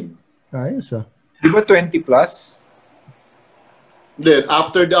 19? Ayos ah. Di ba 20 plus? Then,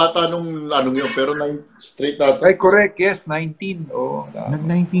 after the ata nung anong yun, pero 9 straight ata. Ay, correct. Yes, 19. Oh,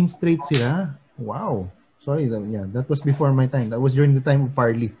 Nag-19 straight sila. Wow. Sorry, that was before my time. That was during the time of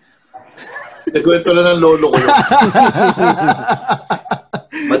Farley. Nagkwento na ng lolo ko yun.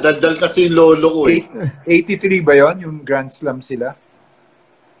 Madaldal kasi yung lolo ko eh. 83 ba yon yung Grand Slam sila?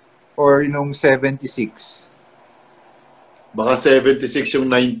 Or yung 76? Baka 76 yung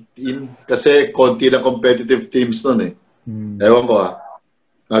 19. Kasi konti na competitive teams nun eh. Ewan ko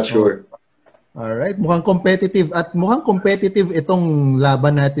Not sure. Alright. Mukhang competitive itong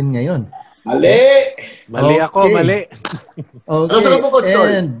laban natin ngayon. Mali! Mali ako, mali. Okay. Ano sa mo, Coach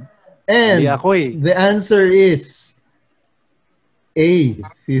Noy? And Mali ako eh. the answer is A,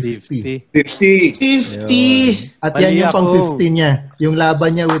 50. 50! At Mali yan yung pang ako. 50 niya. Yung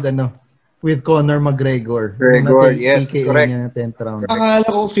laban niya with Conor McGregor. Yes, TKO correct. niya na 10th round. Akala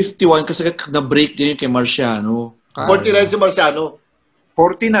ko 51 kasi na-break din yung kay Marciano. 49 si Marciano.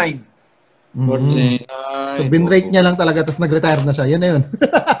 49. 49. So, binrake niya lang talaga tapos nag-retire na siya. Yun na yun.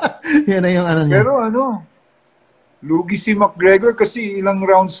 Yan na yung ano niya. Pero lugi si McGregor kasi ilang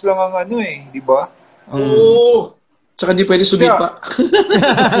rounds lang ang di ba? Oo! Tsaka hindi pwede sumipa.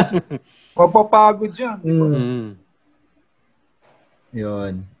 Mapapagod yan. Diba?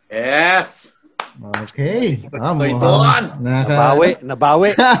 Yun. Yes! Okay. May doon!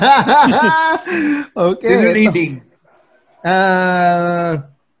 Nabawi. Okay. Sino leading?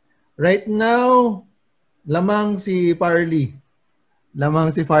 Right now, lamang si Farley. Lamang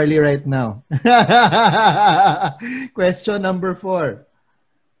si Farley right now. Question number 4.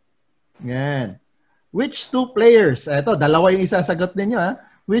 Yan. Which two players, ito, dalawa yung isasagot ninyo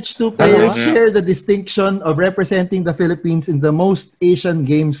Which two players share the distinction of representing the Philippines in the most Asian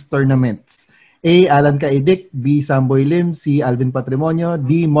Games tournaments? A. Alan Caidic, B. Samboy Lim, C. Alvin Patrimonio,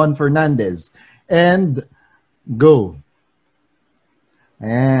 D. Mon Fernandez. And go.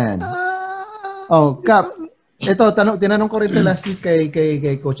 Ayan. Cap. Ito, tinanong ko rin ito last week kay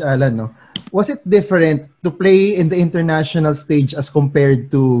Coach Alan, no? Was it different to play in the international stage as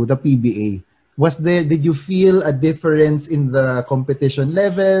compared to the PBA? Did you feel a difference in the competition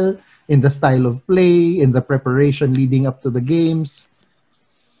level, in the style of play, in the preparation leading up to the games?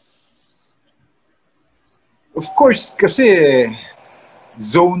 Of course, kasi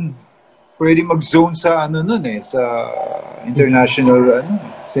pwede mag-zone sa sa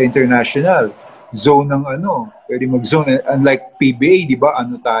international, zone ng pwede mag-zone. Unlike PBA, di ba,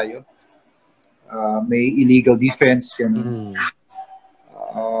 tayo? May illegal defense.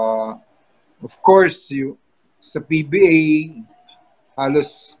 Of course, sa PBA,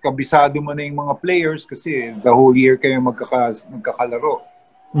 halos kabisado mo na yung mga players kasi the whole year kayo magkakalaro.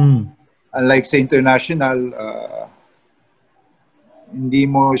 Unlike sa international, hindi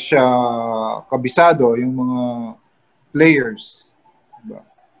mo siya kabisado yung mga players. Diba?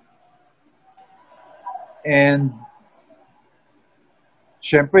 And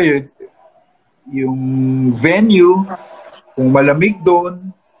syempre yung venue, kung malamig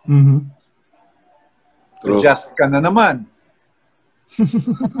doon, adjust ka na naman.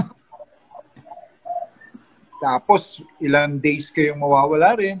 Tapos ilang days kayong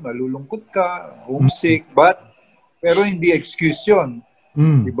mawawala rin, malulungkot ka, homesick, pero hindi excuse yun.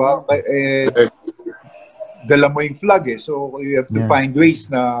 Diba? Dala mo yung flag so you have to find ways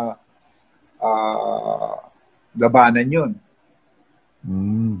na labanan yun.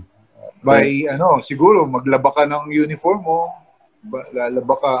 By siguro maglaba ka ng uniform mo,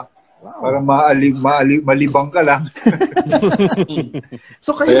 lalaba ka para malibang ka lang.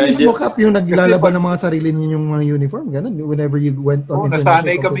 So kayo mismo, Cap, yung naglalaban ng mga sarili ninyong mga uniform, ganun, whenever you went on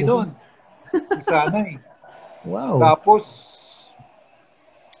nasanay kami doon. Nasanay. Wow. Tapos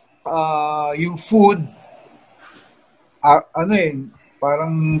yung food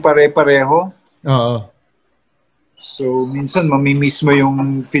parang pare-pareho. Oo. So minsan mamimiss mo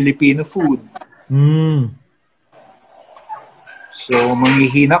yung Filipino food. So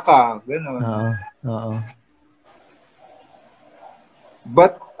manghihina ka, gano'n. Oo.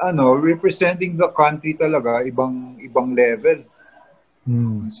 But representing the country talaga, ibang level.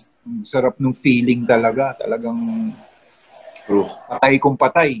 Sarap nung feeling talagang patay kung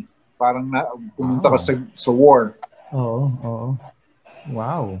patay. Parang pumunta ka sa war. Oo.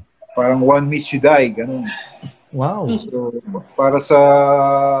 Wow. Parang one miss you die, ganun. Wow. So para sa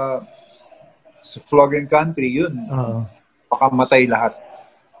flogging country yun. Pakamatay lahat.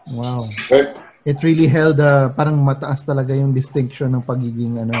 Wow. It really held parang mataas talaga yung distinction ng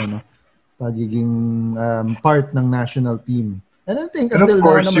pagiging pagiging part ng national team. And I think And of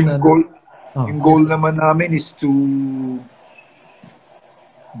course, Yung goal naman namin is to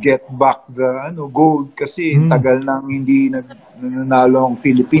get back the gold kasi tagal nang hindi nananalo ang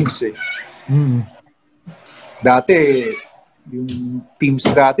Philippines eh. Dati, yung teams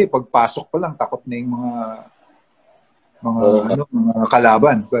dati, pagpasok pa lang, takot na yung mga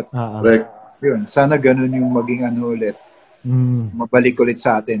kalaban. But, yun, sana ganun yung maging ulit. Mabalik ulit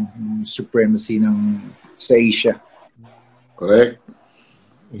sa atin yung supremacy sa Asia. Correct.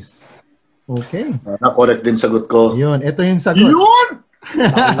 Yes. Okay. Correct din sagot ko. Yun, ito yung sagot. Yun!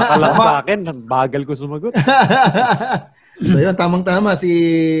 Nakalang sa akin, bagal ko sumagot. So yun, tamang-tama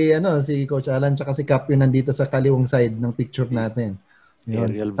si Coach Alan tsaka si Cap yun nandito sa kaliwang side ng picture natin.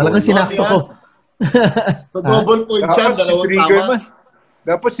 Yun. Talagang sinakto ko. Double point siya, dalawang tama.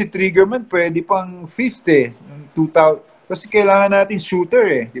 Dapat si Triggerman pwede pang 5th eh. 2000. Kasi kailangan natin shooter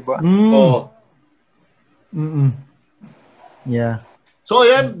eh, di ba? Yeah. So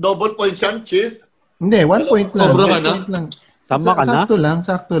yan, double point siya, Chief. Hindi, 1 point lang. Sobra ka na? Tama ka na?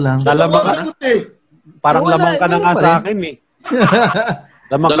 Sakto lang. Lamang ka na? Parang lamang ka na nga sa akin eh.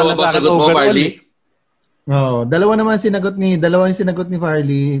 Lamang ka na sa akin overall eh. Oo, dalawa yung sinagot ni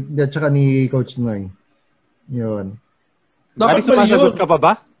Farley at saka ni Coach Noy. Yun. Dapat sumasagot ka pa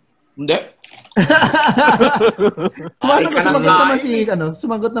ba? Hindi.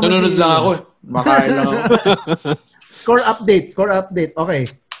 Sumagot naman Nanonood lang ako eh. Makain lang ako. Score update. Okay.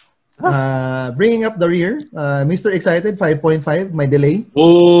 Bringing up the rear, Mr. Excited, 5.5, may delay.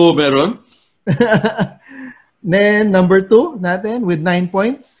 Oh, meron? Then, number 2 natin with 9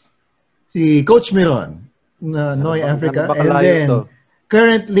 points, si Coach Miron, Noy Africa. And then,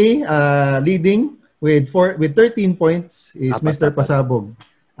 currently, leading with 13 points is Mr. Pasabog.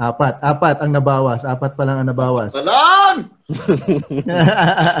 Apat ang nabawas. Apat pa lang ang nabawas. Talang!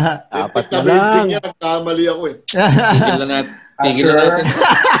 Apat na lang. Kamali ako eh. Tigil na natin.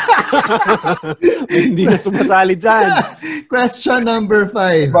 Hindi na sumasali dyan. Question number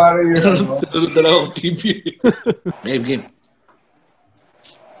 5. Tulog na lang ako TV. Game.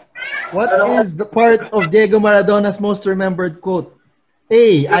 What is the part of Diego Maradona's most remembered quote?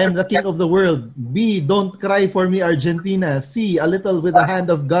 A, I am the king of the world. B, don't cry for me, Argentina. C, a little with the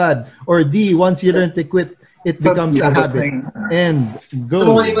hand of God. Or D, once you learn to quit, it becomes a habit. And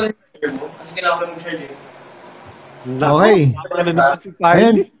go. Okay.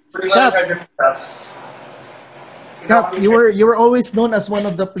 And Cap, you were always known as one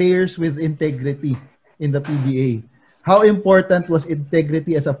of the players with integrity in the PBA. How important was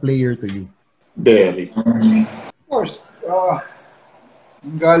integrity as a player to you? Very. Of course.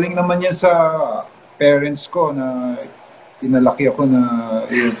 Galing naman yan sa parents ko na tinalaki ako na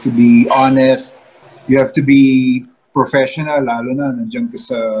you have to be honest, you have to be professional, lalo na nandiyan ka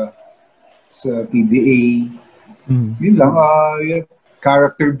sa PBA. Yun lang,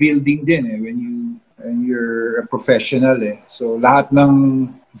 character building din when you're a professional eh. So lahat ng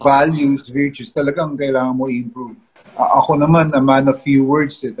values, virtues talagang kailangan mo i-improve. Ako naman, a man of few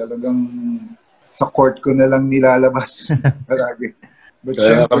words eh, talagang sa court ko na lang nilalabas palagi. But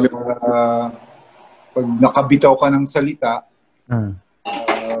syempre, pag nakabitaw ka ng salita,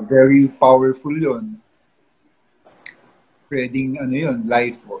 very powerful yun. Pwedeng yun,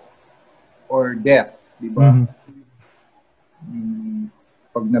 life or death, di ba?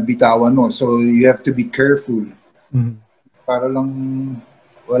 Pag nabitawan mo. So, you have to be careful. Para lang,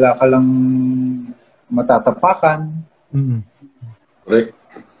 wala ka lang matatapakan. Correct.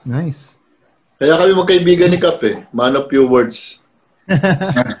 Nice. Kaya kami magkaibigan ni Cap eh. Man of few words.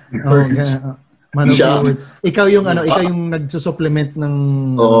 Ikaw yung nagsusupplement ng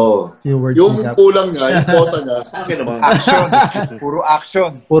few words. Yung kulang nga, yung quota niya, sa akin naman. Action. Puro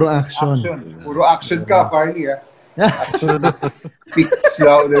action. Puro action ka, Farley. Action speaks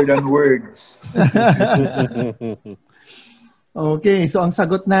louder than words. Okay, so ang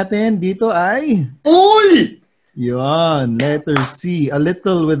sagot natin dito ay... Uy! Yun, letter C. A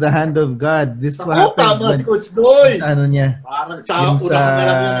little with the hand of God. This what happened. Tama si Coach Noy. Ano niya? Parang sa unahan na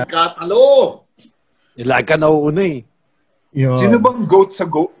lang yung nagkatalo. Ilag ka nauuna eh. Yun. Sino bang GOAT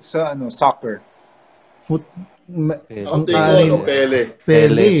sa soccer?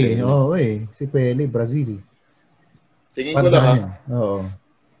 Pele. Oo si Pele, Brazil. Tingin ko lang ha. Oo.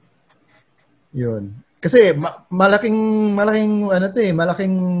 Yun. Kasi malaking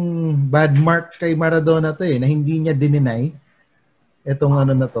bad mark kay Maradona to na hindi niya dininay itong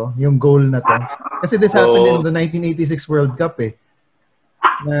yung goal na to. Kasi this happened in the 1986 World Cup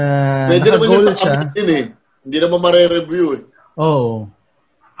na pwede naman niya sa kamit Hindi naman mare-review Oo.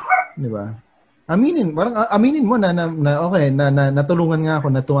 Di ba? Aminin mo na okay, na natulungan nga ako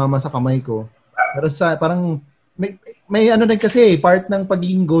na tumama sa kamay ko. Pero parang may ano din kasi, part ng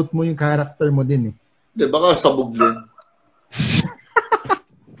pagiging GOAT mo yung character mo din eh. Hindi, baka sabog din.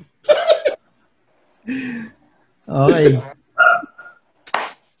 Okay.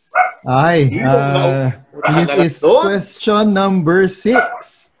 This is question number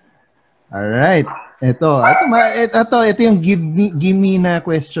 6. Alright. Ito yung give me na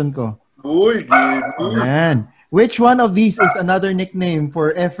question ko. Uy, give me. Ayan. Which one of these is another nickname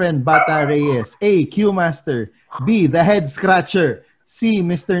for Efren Bata Reyes? A. Q Master. B. The Head Scratcher. C.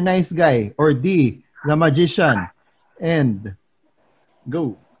 Mr. Nice Guy. Or D. The Magician. And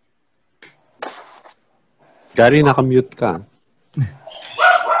go. Gary, nakamute ka.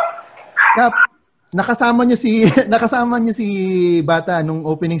 Kap, nakasama niyo si Bata nung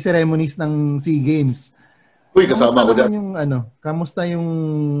opening ceremonies ng SEA Games. Uy, kasama ko dyan. Kamusta yung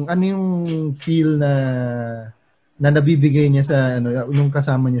feel na nabibigay niya sa nung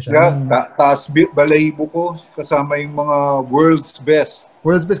kasama niyo siya? Taas balahibo ko kasama yung mga world's best.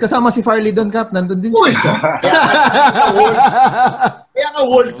 World's best. Kasama si Farley doon, Kap. Nandun din siya. Kaya nga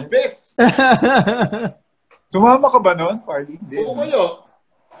world's best. Sumama ka ba nun, Farley? Oo kayo.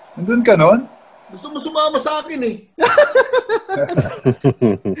 Nandun ka nun? Gusto mo sumama sa akin eh.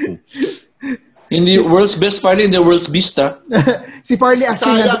 Hindi world's best, Farley, hindi world's beast, ha? Si Farley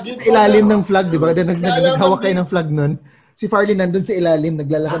actually nandun sa ilalim ng flag, di ba? Naghawak kayo ng flag nun. Si Farley nandun sa ilalim,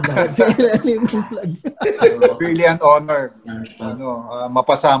 naglalakad-lakad sa ilalim ng flag. Really an honor.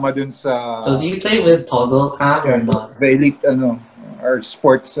 Mapasama dun sa... So do you play with toggle cam or not? The elite, our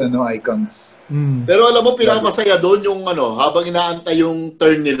sports icons. Pero alam mo, pinapasaya doon yung habang inaantay yung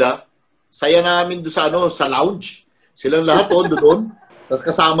turn nila, saya namin doon sa lounge. Silang lahat doon. Tapos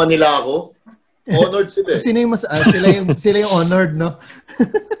kasama nila ako. Honored sila. So, sila yung honored, no?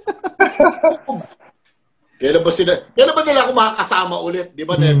 Kailan ba nila ako makakasama ulit? Di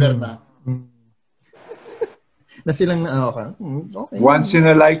ba never na? Na silang okay. Once in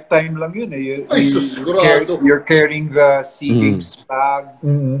a lifetime lang yun eh. You're carrying the SEA Games flag.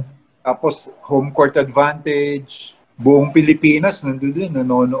 Tapos home court advantage. Buong Pilipinas nandun din,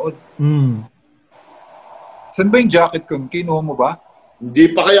 nanonood. Saan ba yung jacket ko? Kinuha mo ba?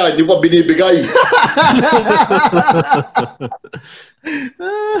 Hindi pa kaya, hindi pa binibigay.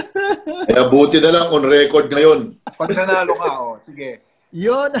 Kaya buti na lang on record ngayon. Pag nanalo ka, sige.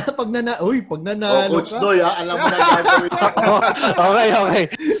 Yun, pag nanalo Coach Noy, alam mo na gagawin. Okay.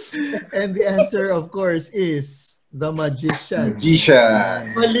 And the answer, of course, is the Magician.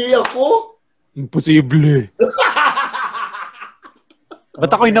 Mali ako? Imposible. Ba't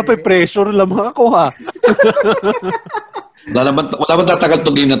ako'y nape-pressure lamang ako, ha? Wala ba tatagal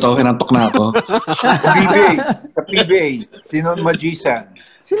itong game na to? Kinantok na ako. Sa PBA. Sino ang Magician?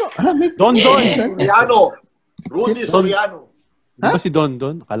 Sino? Don. Soriano. Rudy Soriano. Di ba si Don?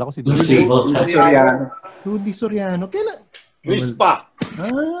 Akala ko si Don. Rudy Soriano. Kailan? Chris pa.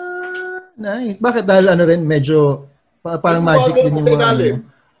 Nice. Bakit? Dahil rin, medyo parang magic din yung mga...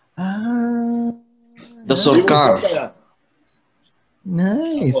 The Sorcar.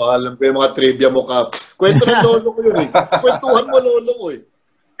 Nice. Alam ko yung mga trivia mo, Kap. Kwento ng lolo ko yun eh. Kwentuhan mo lolo ko eh.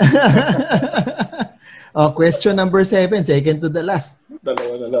 Question number 7, second to the last.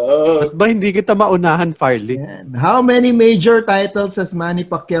 Dalawa na lang. Ba't ba hindi kita maunahan, Farley? How many major titles has Manny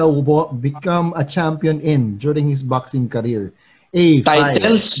Pacquiao become a champion in during his boxing career? A.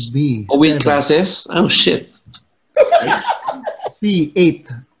 Titles? 5, B. Weight 7, classes? Oh, shit. C. 8,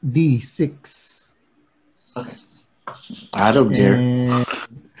 D. 6. Okay. I don't care.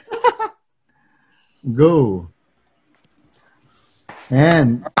 Go.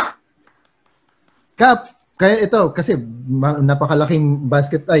 And Cap, kaya ito kasi napakalaking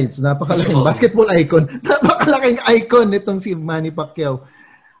basketball icon. Napakalaking icon nitong si Manny Pacquiao.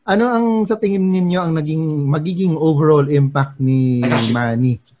 Ano ang sa tingin ninyo ang magiging overall impact ni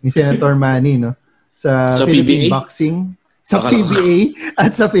Manny, ni Senator Manny, no? Sa Philippine PBA? boxing, sa PBA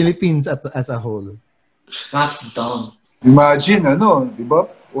at sa Philippines as a whole. Smack's down. Imagine, di ba?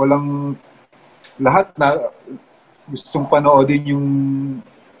 Walang lahat na gustong panoodin yung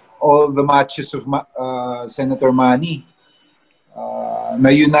all the matches of Senator Manny.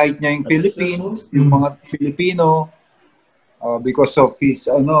 Na-unite niya yung Philippines, yung mga Filipino, because of his,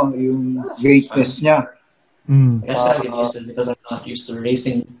 yung greatness niya. I guess I'm used to it because I'm not used to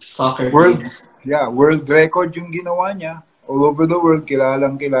racing soccer games. Yeah, world record yung ginawa niya. All over the world,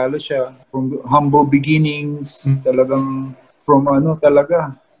 kilala siya. From humble beginnings, talagang from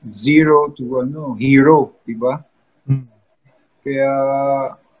talaga, zero to hero, di ba? Kaya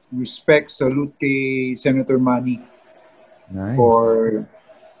respect, salute kay Senator Manny. Nice.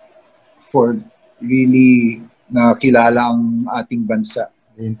 For really nakilala ang ating bansa.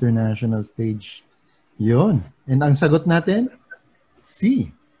 The international stage. Yun. And ang sagot natin,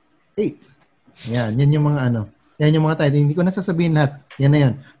 C8. Yan yung mga ano. Yan yung mga title. Hindi ko na sasabihin lahat. Yan na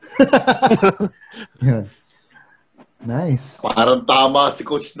yan. Yan. Nice. Parang tama si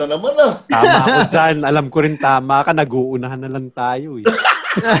Coach na naman ah. Tama ako dyan. Alam ko rin tama ka. Nag-uunahan na lang tayo eh.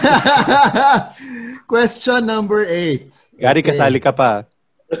 Question number 8. Gary, kasali ka pa.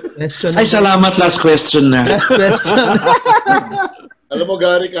 Ay, salamat. Last question na. Last question. Alam mo,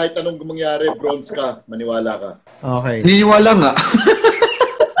 Gary, kahit anong mangyari, bronze ka. Maniwala ka. Okay. Niniwala nga.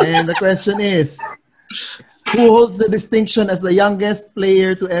 And the question is, who holds the distinction as the youngest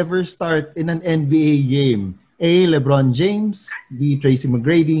player to ever start in an NBA game? A. LeBron James, B. Tracy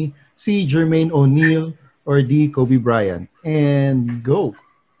McGrady, C. Jermaine O'Neal, or D. Kobe Bryant? And go.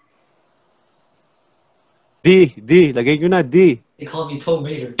 D. Lagay nyo na, D. They call me Toe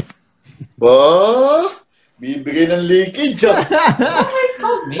Mater. Ba? Bibigay ng leakage ah. It's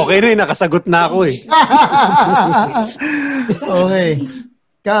called Mater. Okay na eh, nakasagot na ako eh. Okay.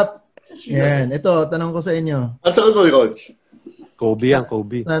 Cap. Yan. Ito, tanong ko sa inyo. Ang sagot mo, Coach? Kobe yan,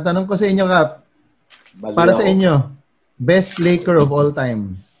 Kobe. Tanong ko sa inyo, Cap. Bali Para sa ako. inyo, best Laker of all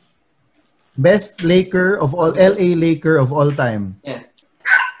time. Best Laker of all, LA Laker of all time. Yeah.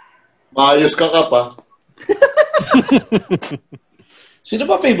 Maayos ka ka pa. Sino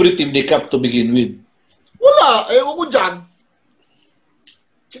ba favorite team ni Cap to begin with? Wala. Ewan ko dyan.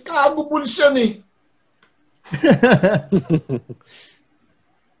 Chicago Bulls yan eh.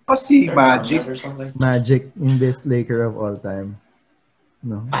 Kasi Magic. Or something. Magic, yung best Laker of all time.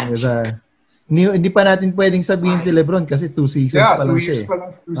 No. Magic. Hindi pa natin pwedeng sabihin si LeBron kasi 2 seasons pa lang 2 siya years eh. pa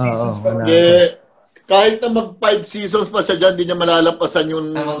lang. 2 seasons Oo, pa lang. wala. Eh, kahit na mag 5 seasons pa siya dyan, di niya malalampasan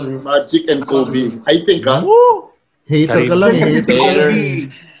yung Magic and Kobe. I think, ha? Woo! Hater ka lang eh. Si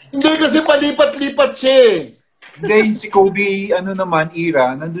Kobe. Hindi kasi palipat-lipat siya eh. Hindi, si Kobe, ano naman,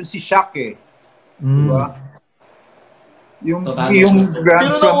 era, nandun si Shaq eh. Mm. Diba? Yung So, Grand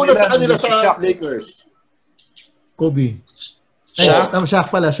Sino na Slam una nila, sa kanila nandun si sa Shaq. Lakers? Kobe. Shaq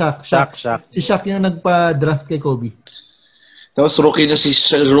pala, Shaq. Shaq. Si Shaq yung nagpa-draft kay Kobe. Tapos rookie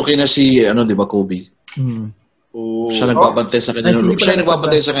na si ano, di ba, Kobe? Mm. Oh. Siya nagbabantay sa kanya. Ay, Siya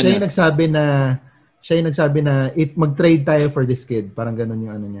nagbabantay sa Siya yung kanya. nagsabi na mag-trade tayo for this kid. Parang ganun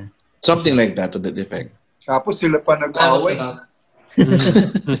yung ano niya. Something like that to that effect. Tapos sila pa nag-away.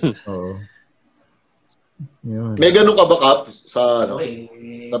 Oo. Yun. May ganun ka ba, Cap, sa, ano, Okay.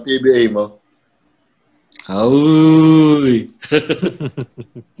 sa PBA mo? Uy!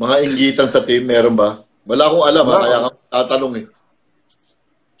 Mga inggitan sa team, meron ba? Wala akong alam, ha? Kaya ka tatanong eh.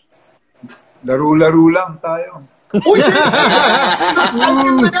 Laro-laro lang tayo. Uy, sige!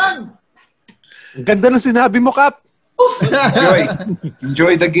 Alam mo yan! Ang ganda ng sinabi mo, Cap.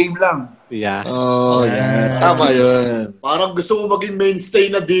 Enjoy the game lang. Yeah. Oh, yeah. Tama yun. Parang gusto mo maging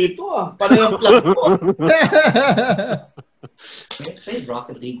mainstay na dito, ah. Parang yung plug mo. I played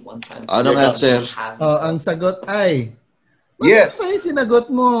Rocket League one time. Ano nga, sir? Ang sagot ay, Yes. ano yung sinagot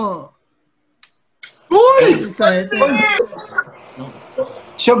mo? Uy! Excited.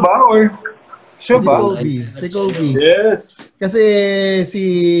 Siya ba? Or siya Si ba? Si Kobe. Yes. Kasi si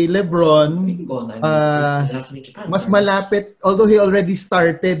LeBron, mas malapit, although he already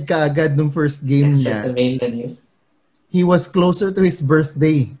started kaagad nung first game Except the niya, main menu. he was closer to his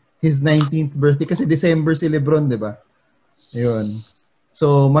birthday, his 19th birthday. Kasi December si LeBron, di ba? Yun.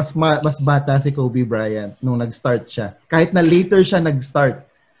 So, mas bata si Kobe Bryant nung nag-start siya. Kahit na later siya nag-start.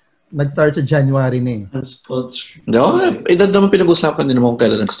 Nag-start sa January na eh. No, edad naman pinag-usapan din naman kung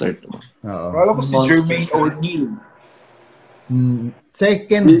kailan nag-start. Oo. Kala ko si Jermaine O'Neal.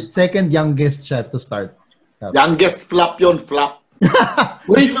 Second youngest siya to start. Youngest flop yun, flop.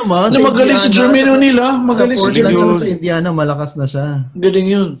 Wait, naman, na magaling si Jermaine O'Neal, ah. Magaling si Portland Jermaine sa Indiana, malakas na siya. Galing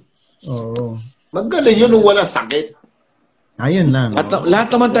yun. Oo. Magaling yun nung walang sakit. Ayun lang.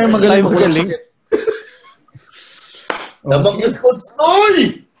 Lahat naman tayo magaling. Nabanggit Coach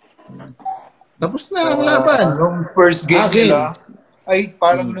Noy! Tapos na ang laban. Nung first game game. nila, ay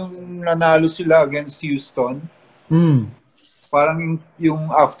parang nung nanalo sila against Houston, parang yung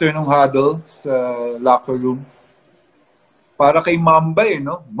after nung huddle sa locker room, para kay Mamba eh,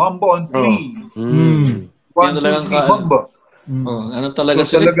 no? Mamba on 3. 1, 2, 3, Mamba. Ano talaga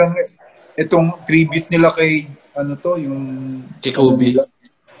So sila? talagang itong tribute nila kay, ano to, yung Kay Kobe.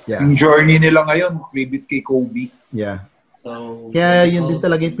 Yeah. yung journey nila ngayon, tribute kay Kobe. Yeah. So, Kaya yun din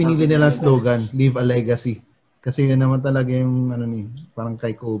talaga yung pinili nilang slogan, Leave a Legacy. Kasi yun naman talaga yung ano ni, parang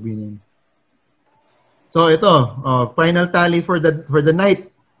kay Kobe niya. So ito, final tally for the night.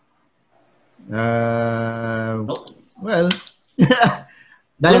 Well,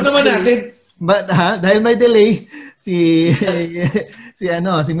 Dahil naman natin. Dahil may delay, si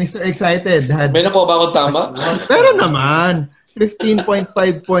si Mr. Excited had... May nakuha ba akong tama? Pero naman, 15.5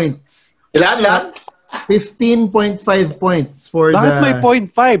 points. Ilan? 15.5 points for Bakit the... may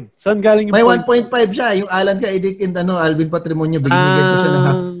 0.5? Saan galing yung May 0.5? 1.5 siya. Yung Alan Kaidik and Alvin Patrimonio, binigyan ko siya ng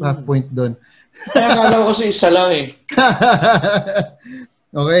half point doon. Nakakala ko kasi isa lang eh.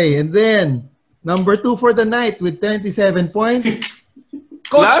 Okay, and then, number 2 for the night with 27 points.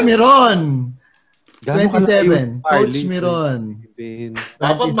 Coach Miron. 27. Coach Miron.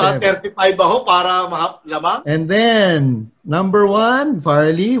 Dapat mga 35 ako para lamang. And then, number 1,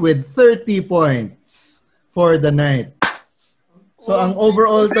 Farley with 30 points for the night. So, ang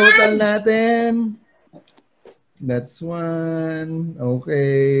overall total natin, that's 1.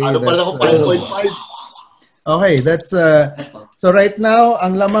 Okay. Ano pala ako, 5.5? Okay, that's... so, right now,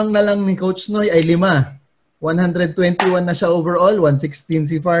 ang lamang na lang ni Coach Noy ay 5. 121 na siya overall, 116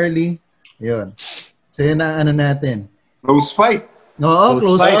 si Farley. Yun. So, yun ang ano natin. Close fight. Oo,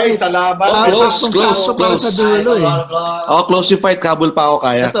 close fight. Salamat. Close. Sa dulo eh. Close yung fight. Kabul pa ako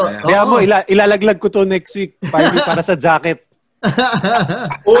kaya. Kaya mo, ilalaglag ko to next week para sa jacket.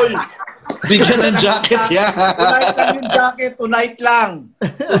 Uy! Bigyan ng jacket, yeah. Tonight lang yung jacket. Tonight lang.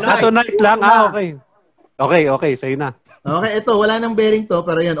 Tonight lang? Okay. Okay. Sa'yo na. Okay, ito. Wala nang bearing to.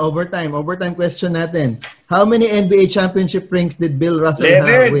 Pero yan, overtime. Overtime question natin. How many NBA championship rings did Bill Russell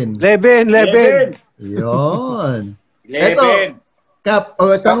win? 11. Yun. 11. Ito. Cap,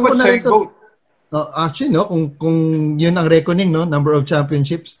 tanong ko na rin to. Actually, no, kung yun ang reckoning, no, number of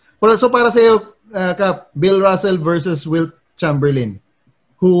championships. So para sa iyo, Cap, Bill Russell versus Wilt Chamberlain.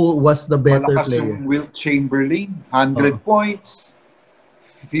 Who was the better Malakas player? Yung Wilt Chamberlain, 100 points,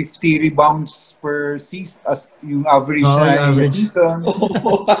 50 rebounds per season as yung average na season.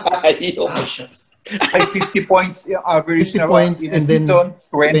 Ay 50 points yung average 50 na points in a and then season,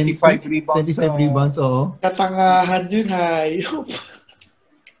 25 rebounds. 25 rebounds, oo. Katangahan yun, hayop.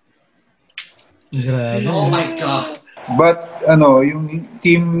 Grabe. Oh my God. But yung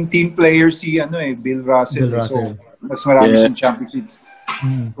team player si Bill Russell. So mas marami siyang championships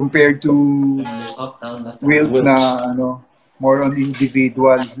compared to Wilt na more on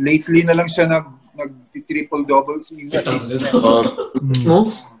individual. Lately na lang siya nag-triple doubles yung assist.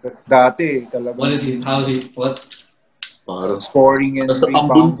 Dati talaga. What is he? How is he? What? Parang scoring and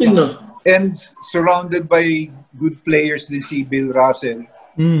rebound. And surrounded by good players din si Bill Russell.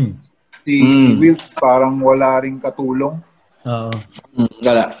 Si Wilt parang wala ring katulong.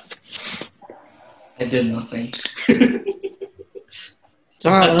 Wala. I did nothing.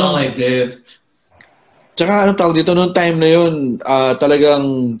 That's all I did. Tsaka anong tawag dito, noong time na yun,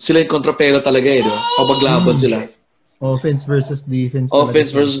 talagang sila yung kontrapero talaga eh, no? Paglaban sila. Offense versus defense.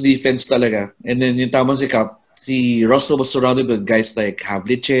 Versus defense talaga. And then yung tamang si Cap, si Russell was surrounded with guys like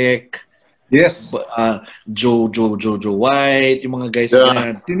Havlicek, yes, Joe White, yung mga guys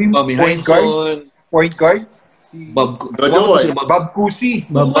na Tommy Heinsohn. Point guard? Si Bob Cousy.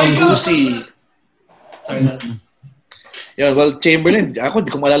 Sorry. Yeah, well, Chamberlain, ako, di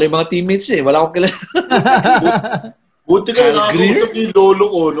ko maalala yung mga teammates eh. Wala akong kilala. Buti ka nakakausap yung lolo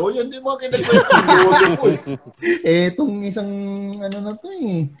ko, no? Yan yung mga kinakwento yung lolo ko eh. Itong isang na to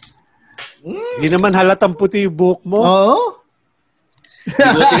eh. Hindi naman halatang puti yung buhok mo. Oo.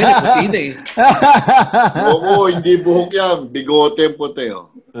 Bigote nga, puti na eh. Oo, hindi buhok yan. Bigote puti, oh.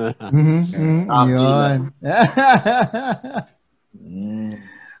 Yun.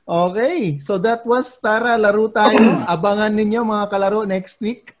 Okay, so that was Tara, Laro Tayo. Abangan ninyo mga kalaro next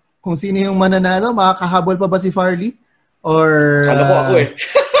week. Kung sino yung mananalo, makakahabol pa ba si Farley? Or... Kala ko ako eh.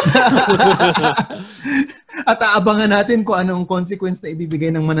 At aabangan natin kung anong consequence na ibibigay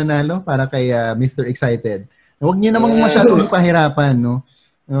ng mananalo para kay Mr. Excited. Huwag niyo namang masyadong pahirapan, no?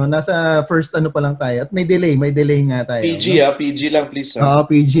 Nasa first pa lang tayo. At may delay nga tayo. PG lang please. Oo,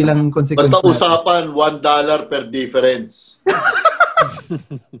 PG lang consequence. Basta usapan, $1 per difference.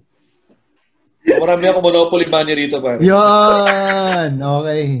 Marami ako monopoly money rito pa. Yan!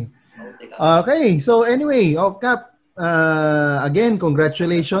 Okay, so anyway, Cap, again,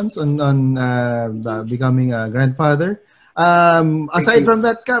 congratulations on becoming a grandfather. Aside from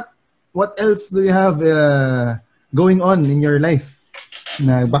that, Cap, what else do you have going on in your life?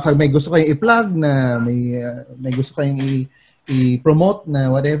 Na baka may gusto kayong i-plug, na may gusto kayong i-promote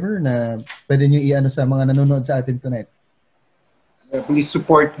na whatever, na pwede nyo i-ano sa mga nanonood sa atin tonight. Please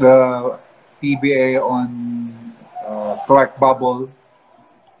support the PBA on Crack Bubble.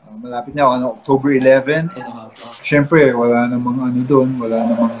 Malapit na on October 11. Siyempre, wala namang doon, wala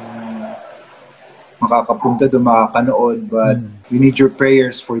namang makakapunta doon, makakanood, but we need your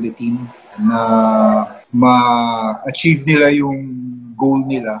prayers for the team na ma-achieve nila yung goal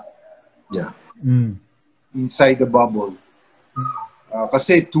nila inside the bubble.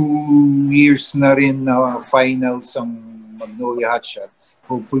 Kasi 2 years na rin na finals ang Magnolia Hotshots.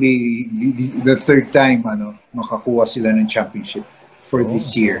 Hopefully, the third time, makakuha sila ng championship for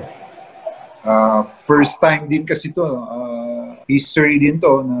this year. First time din kasi to, history din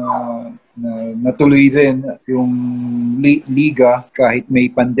to na natuloy din yung liga kahit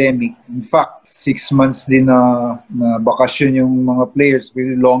may pandemic. In fact, 6 months din na bakasyon yung mga players.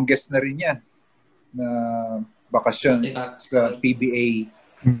 Really longest na rin yan na bakasyon sa PBA.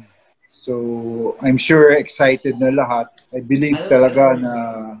 So, I'm sure excited na lahat. I believe talaga na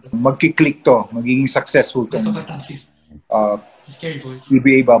magkiklik to, magiging successful to.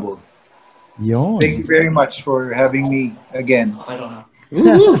 PBA bubble. Yun. Thank you very much for having me again. I don't know.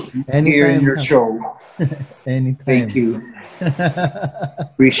 Here in your show. Anytime. Thank you.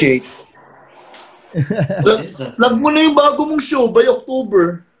 Appreciate. Plug mo na yung bago mong show by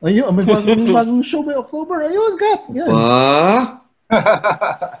October. Ayun, may bagong show by October. Ayun, Cap. Yan.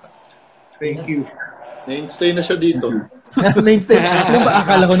 Thank you. Mainstay na siya dito. Mainstay. Yung ba,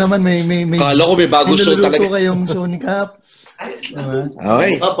 akala ko naman may Akala ko may bagong show talaga. Niluluto kayong show ni Cap.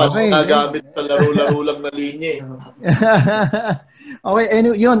 Okay. Okay. Nagamit sa laro-laro lang na linya. Okay,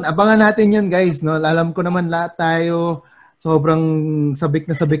 anyway, yun. Abangan natin yun, guys. No? Alam ko naman lahat tayo sobrang sabik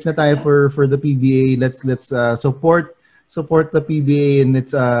na tayo for the PBA. Let's support the PBA in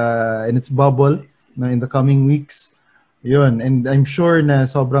its bubble, no, in the coming weeks. Yun. And I'm sure na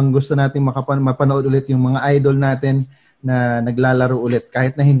sobrang gusto nating mapanood ulit yung mga idol natin na naglalaro ulit.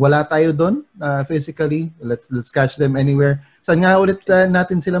 Kahit na wala tayo doon physically, let's catch them anywhere. Saan nga ulit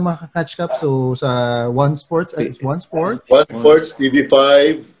natin sila makaka-catch up? So sa One Sports, One Sports, TV5,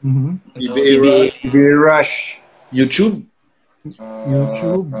 PBA Rush, YouTube,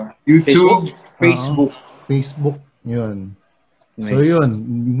 Facebook. Yun. Nice. So yun,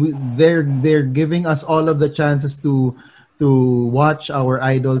 they're giving us all of the chances to watch our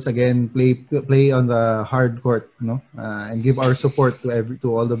idols again play on the hard court, no? And give our support to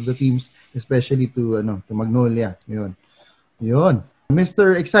all of the teams, especially to Magnolia. Yun.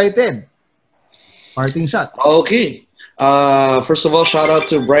 Mr. Excited. Parting shot. Okay. First of all, shout out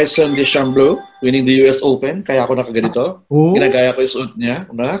to Bryson DeChambeau winning the US Open. Kaya ako nakaganito. Ginagaya ko yung suot niya.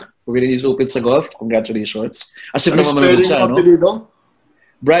 For winning the US Open sa golf. Congratulations. As if naman manunod siya, no?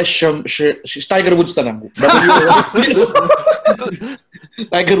 Bryce, she's Tiger Woods na lang.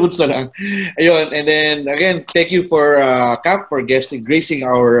 Tiger Woods na lang. Ayun. And then, again, thank you for Cap for gracing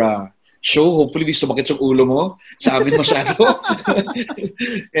our show. Hopefully, di sumakit yung ulo mo sa amin masyado.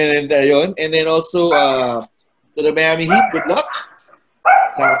 And then, ayun. And then also, to the Miami Heat, good luck.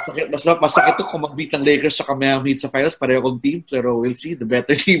 Masakit to kung mag-beat ng Lakers sa Miami Heat sa finals. Pareho kong team. Pero we'll see. The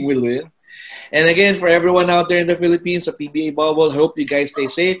better team will win. And again, for everyone out there in the Philippines, sa PBA bubble, hope you guys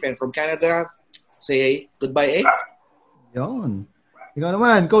stay safe. And from Canada, say goodbye, Yon. Ikaw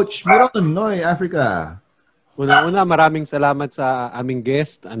naman, Coach Noy, Africa. Una, maraming salamat sa aming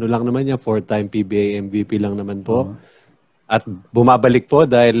guest. Ano lang naman niya, 4-time PBA MVP lang naman po. At bumabalik po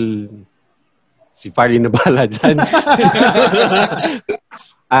dahil si Farley na bahala dyan.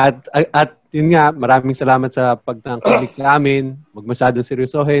 At yun nga, maraming salamat sa pagtangkilik sa amin. Huwag masyadong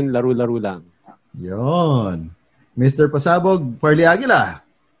seryosohin, laro-laro lang. Yon. Mr. Pasabog, Farley Aguila.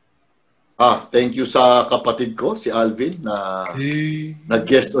 Thank you sa kapatid ko, si Alvin, na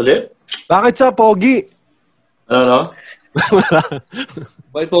nag-guest ulit. Bakit siya, Pogi? Ano?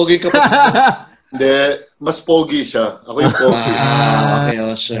 Bakit Pogi ka pa? Hindi, mas Pogi siya. Ako yung Pogi. Okay,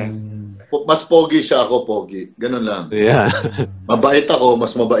 siya. Mas Pogi siya, ako Pogi. Ganun lang. Yeah. Mabait ako,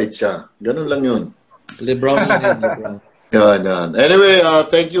 mas mabait siya. Ganun lang yun. LeBron. Yan. Anyway,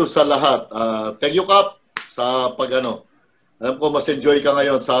 thank you sa lahat. Thank you, Cap, sa Alam ko, mas enjoy ka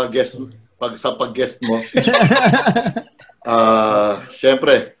ngayon sa pag-guest mo.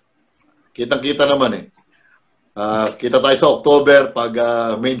 Siyempre, kitang-kita naman kita tayo sa October pag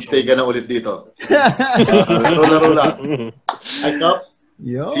mainstay ka na ulit dito. Laro-laro lang. Nice, Cap.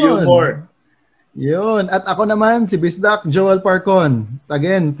 Yun. See you more. Yun. At ako naman, si Bisdak Joel Parcon.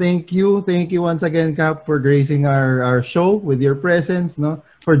 Again, thank you once again, Cap, for gracing our show with your presence, no?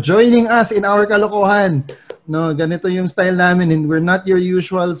 For joining us in our kalokohan. No, ganito yung style namin, and we're not your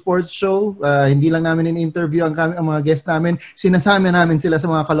usual sports show. Hindi lang namin in-interview ang mga guests namin. Sinasama namin sila sa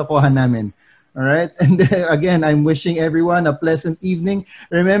mga kalokohan namin. All right? And again, I'm wishing everyone a pleasant evening.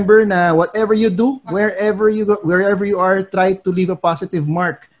 Remember na whatever you do, wherever you are, try to leave a positive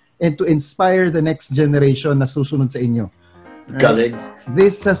mark and to inspire the next generation na susunod sa inyo. Right? Galing.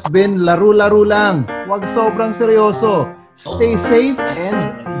 This has been Laro-laro Lang. Huwag sobrang seryoso. Stay safe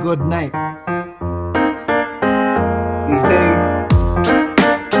and good night. Be safe.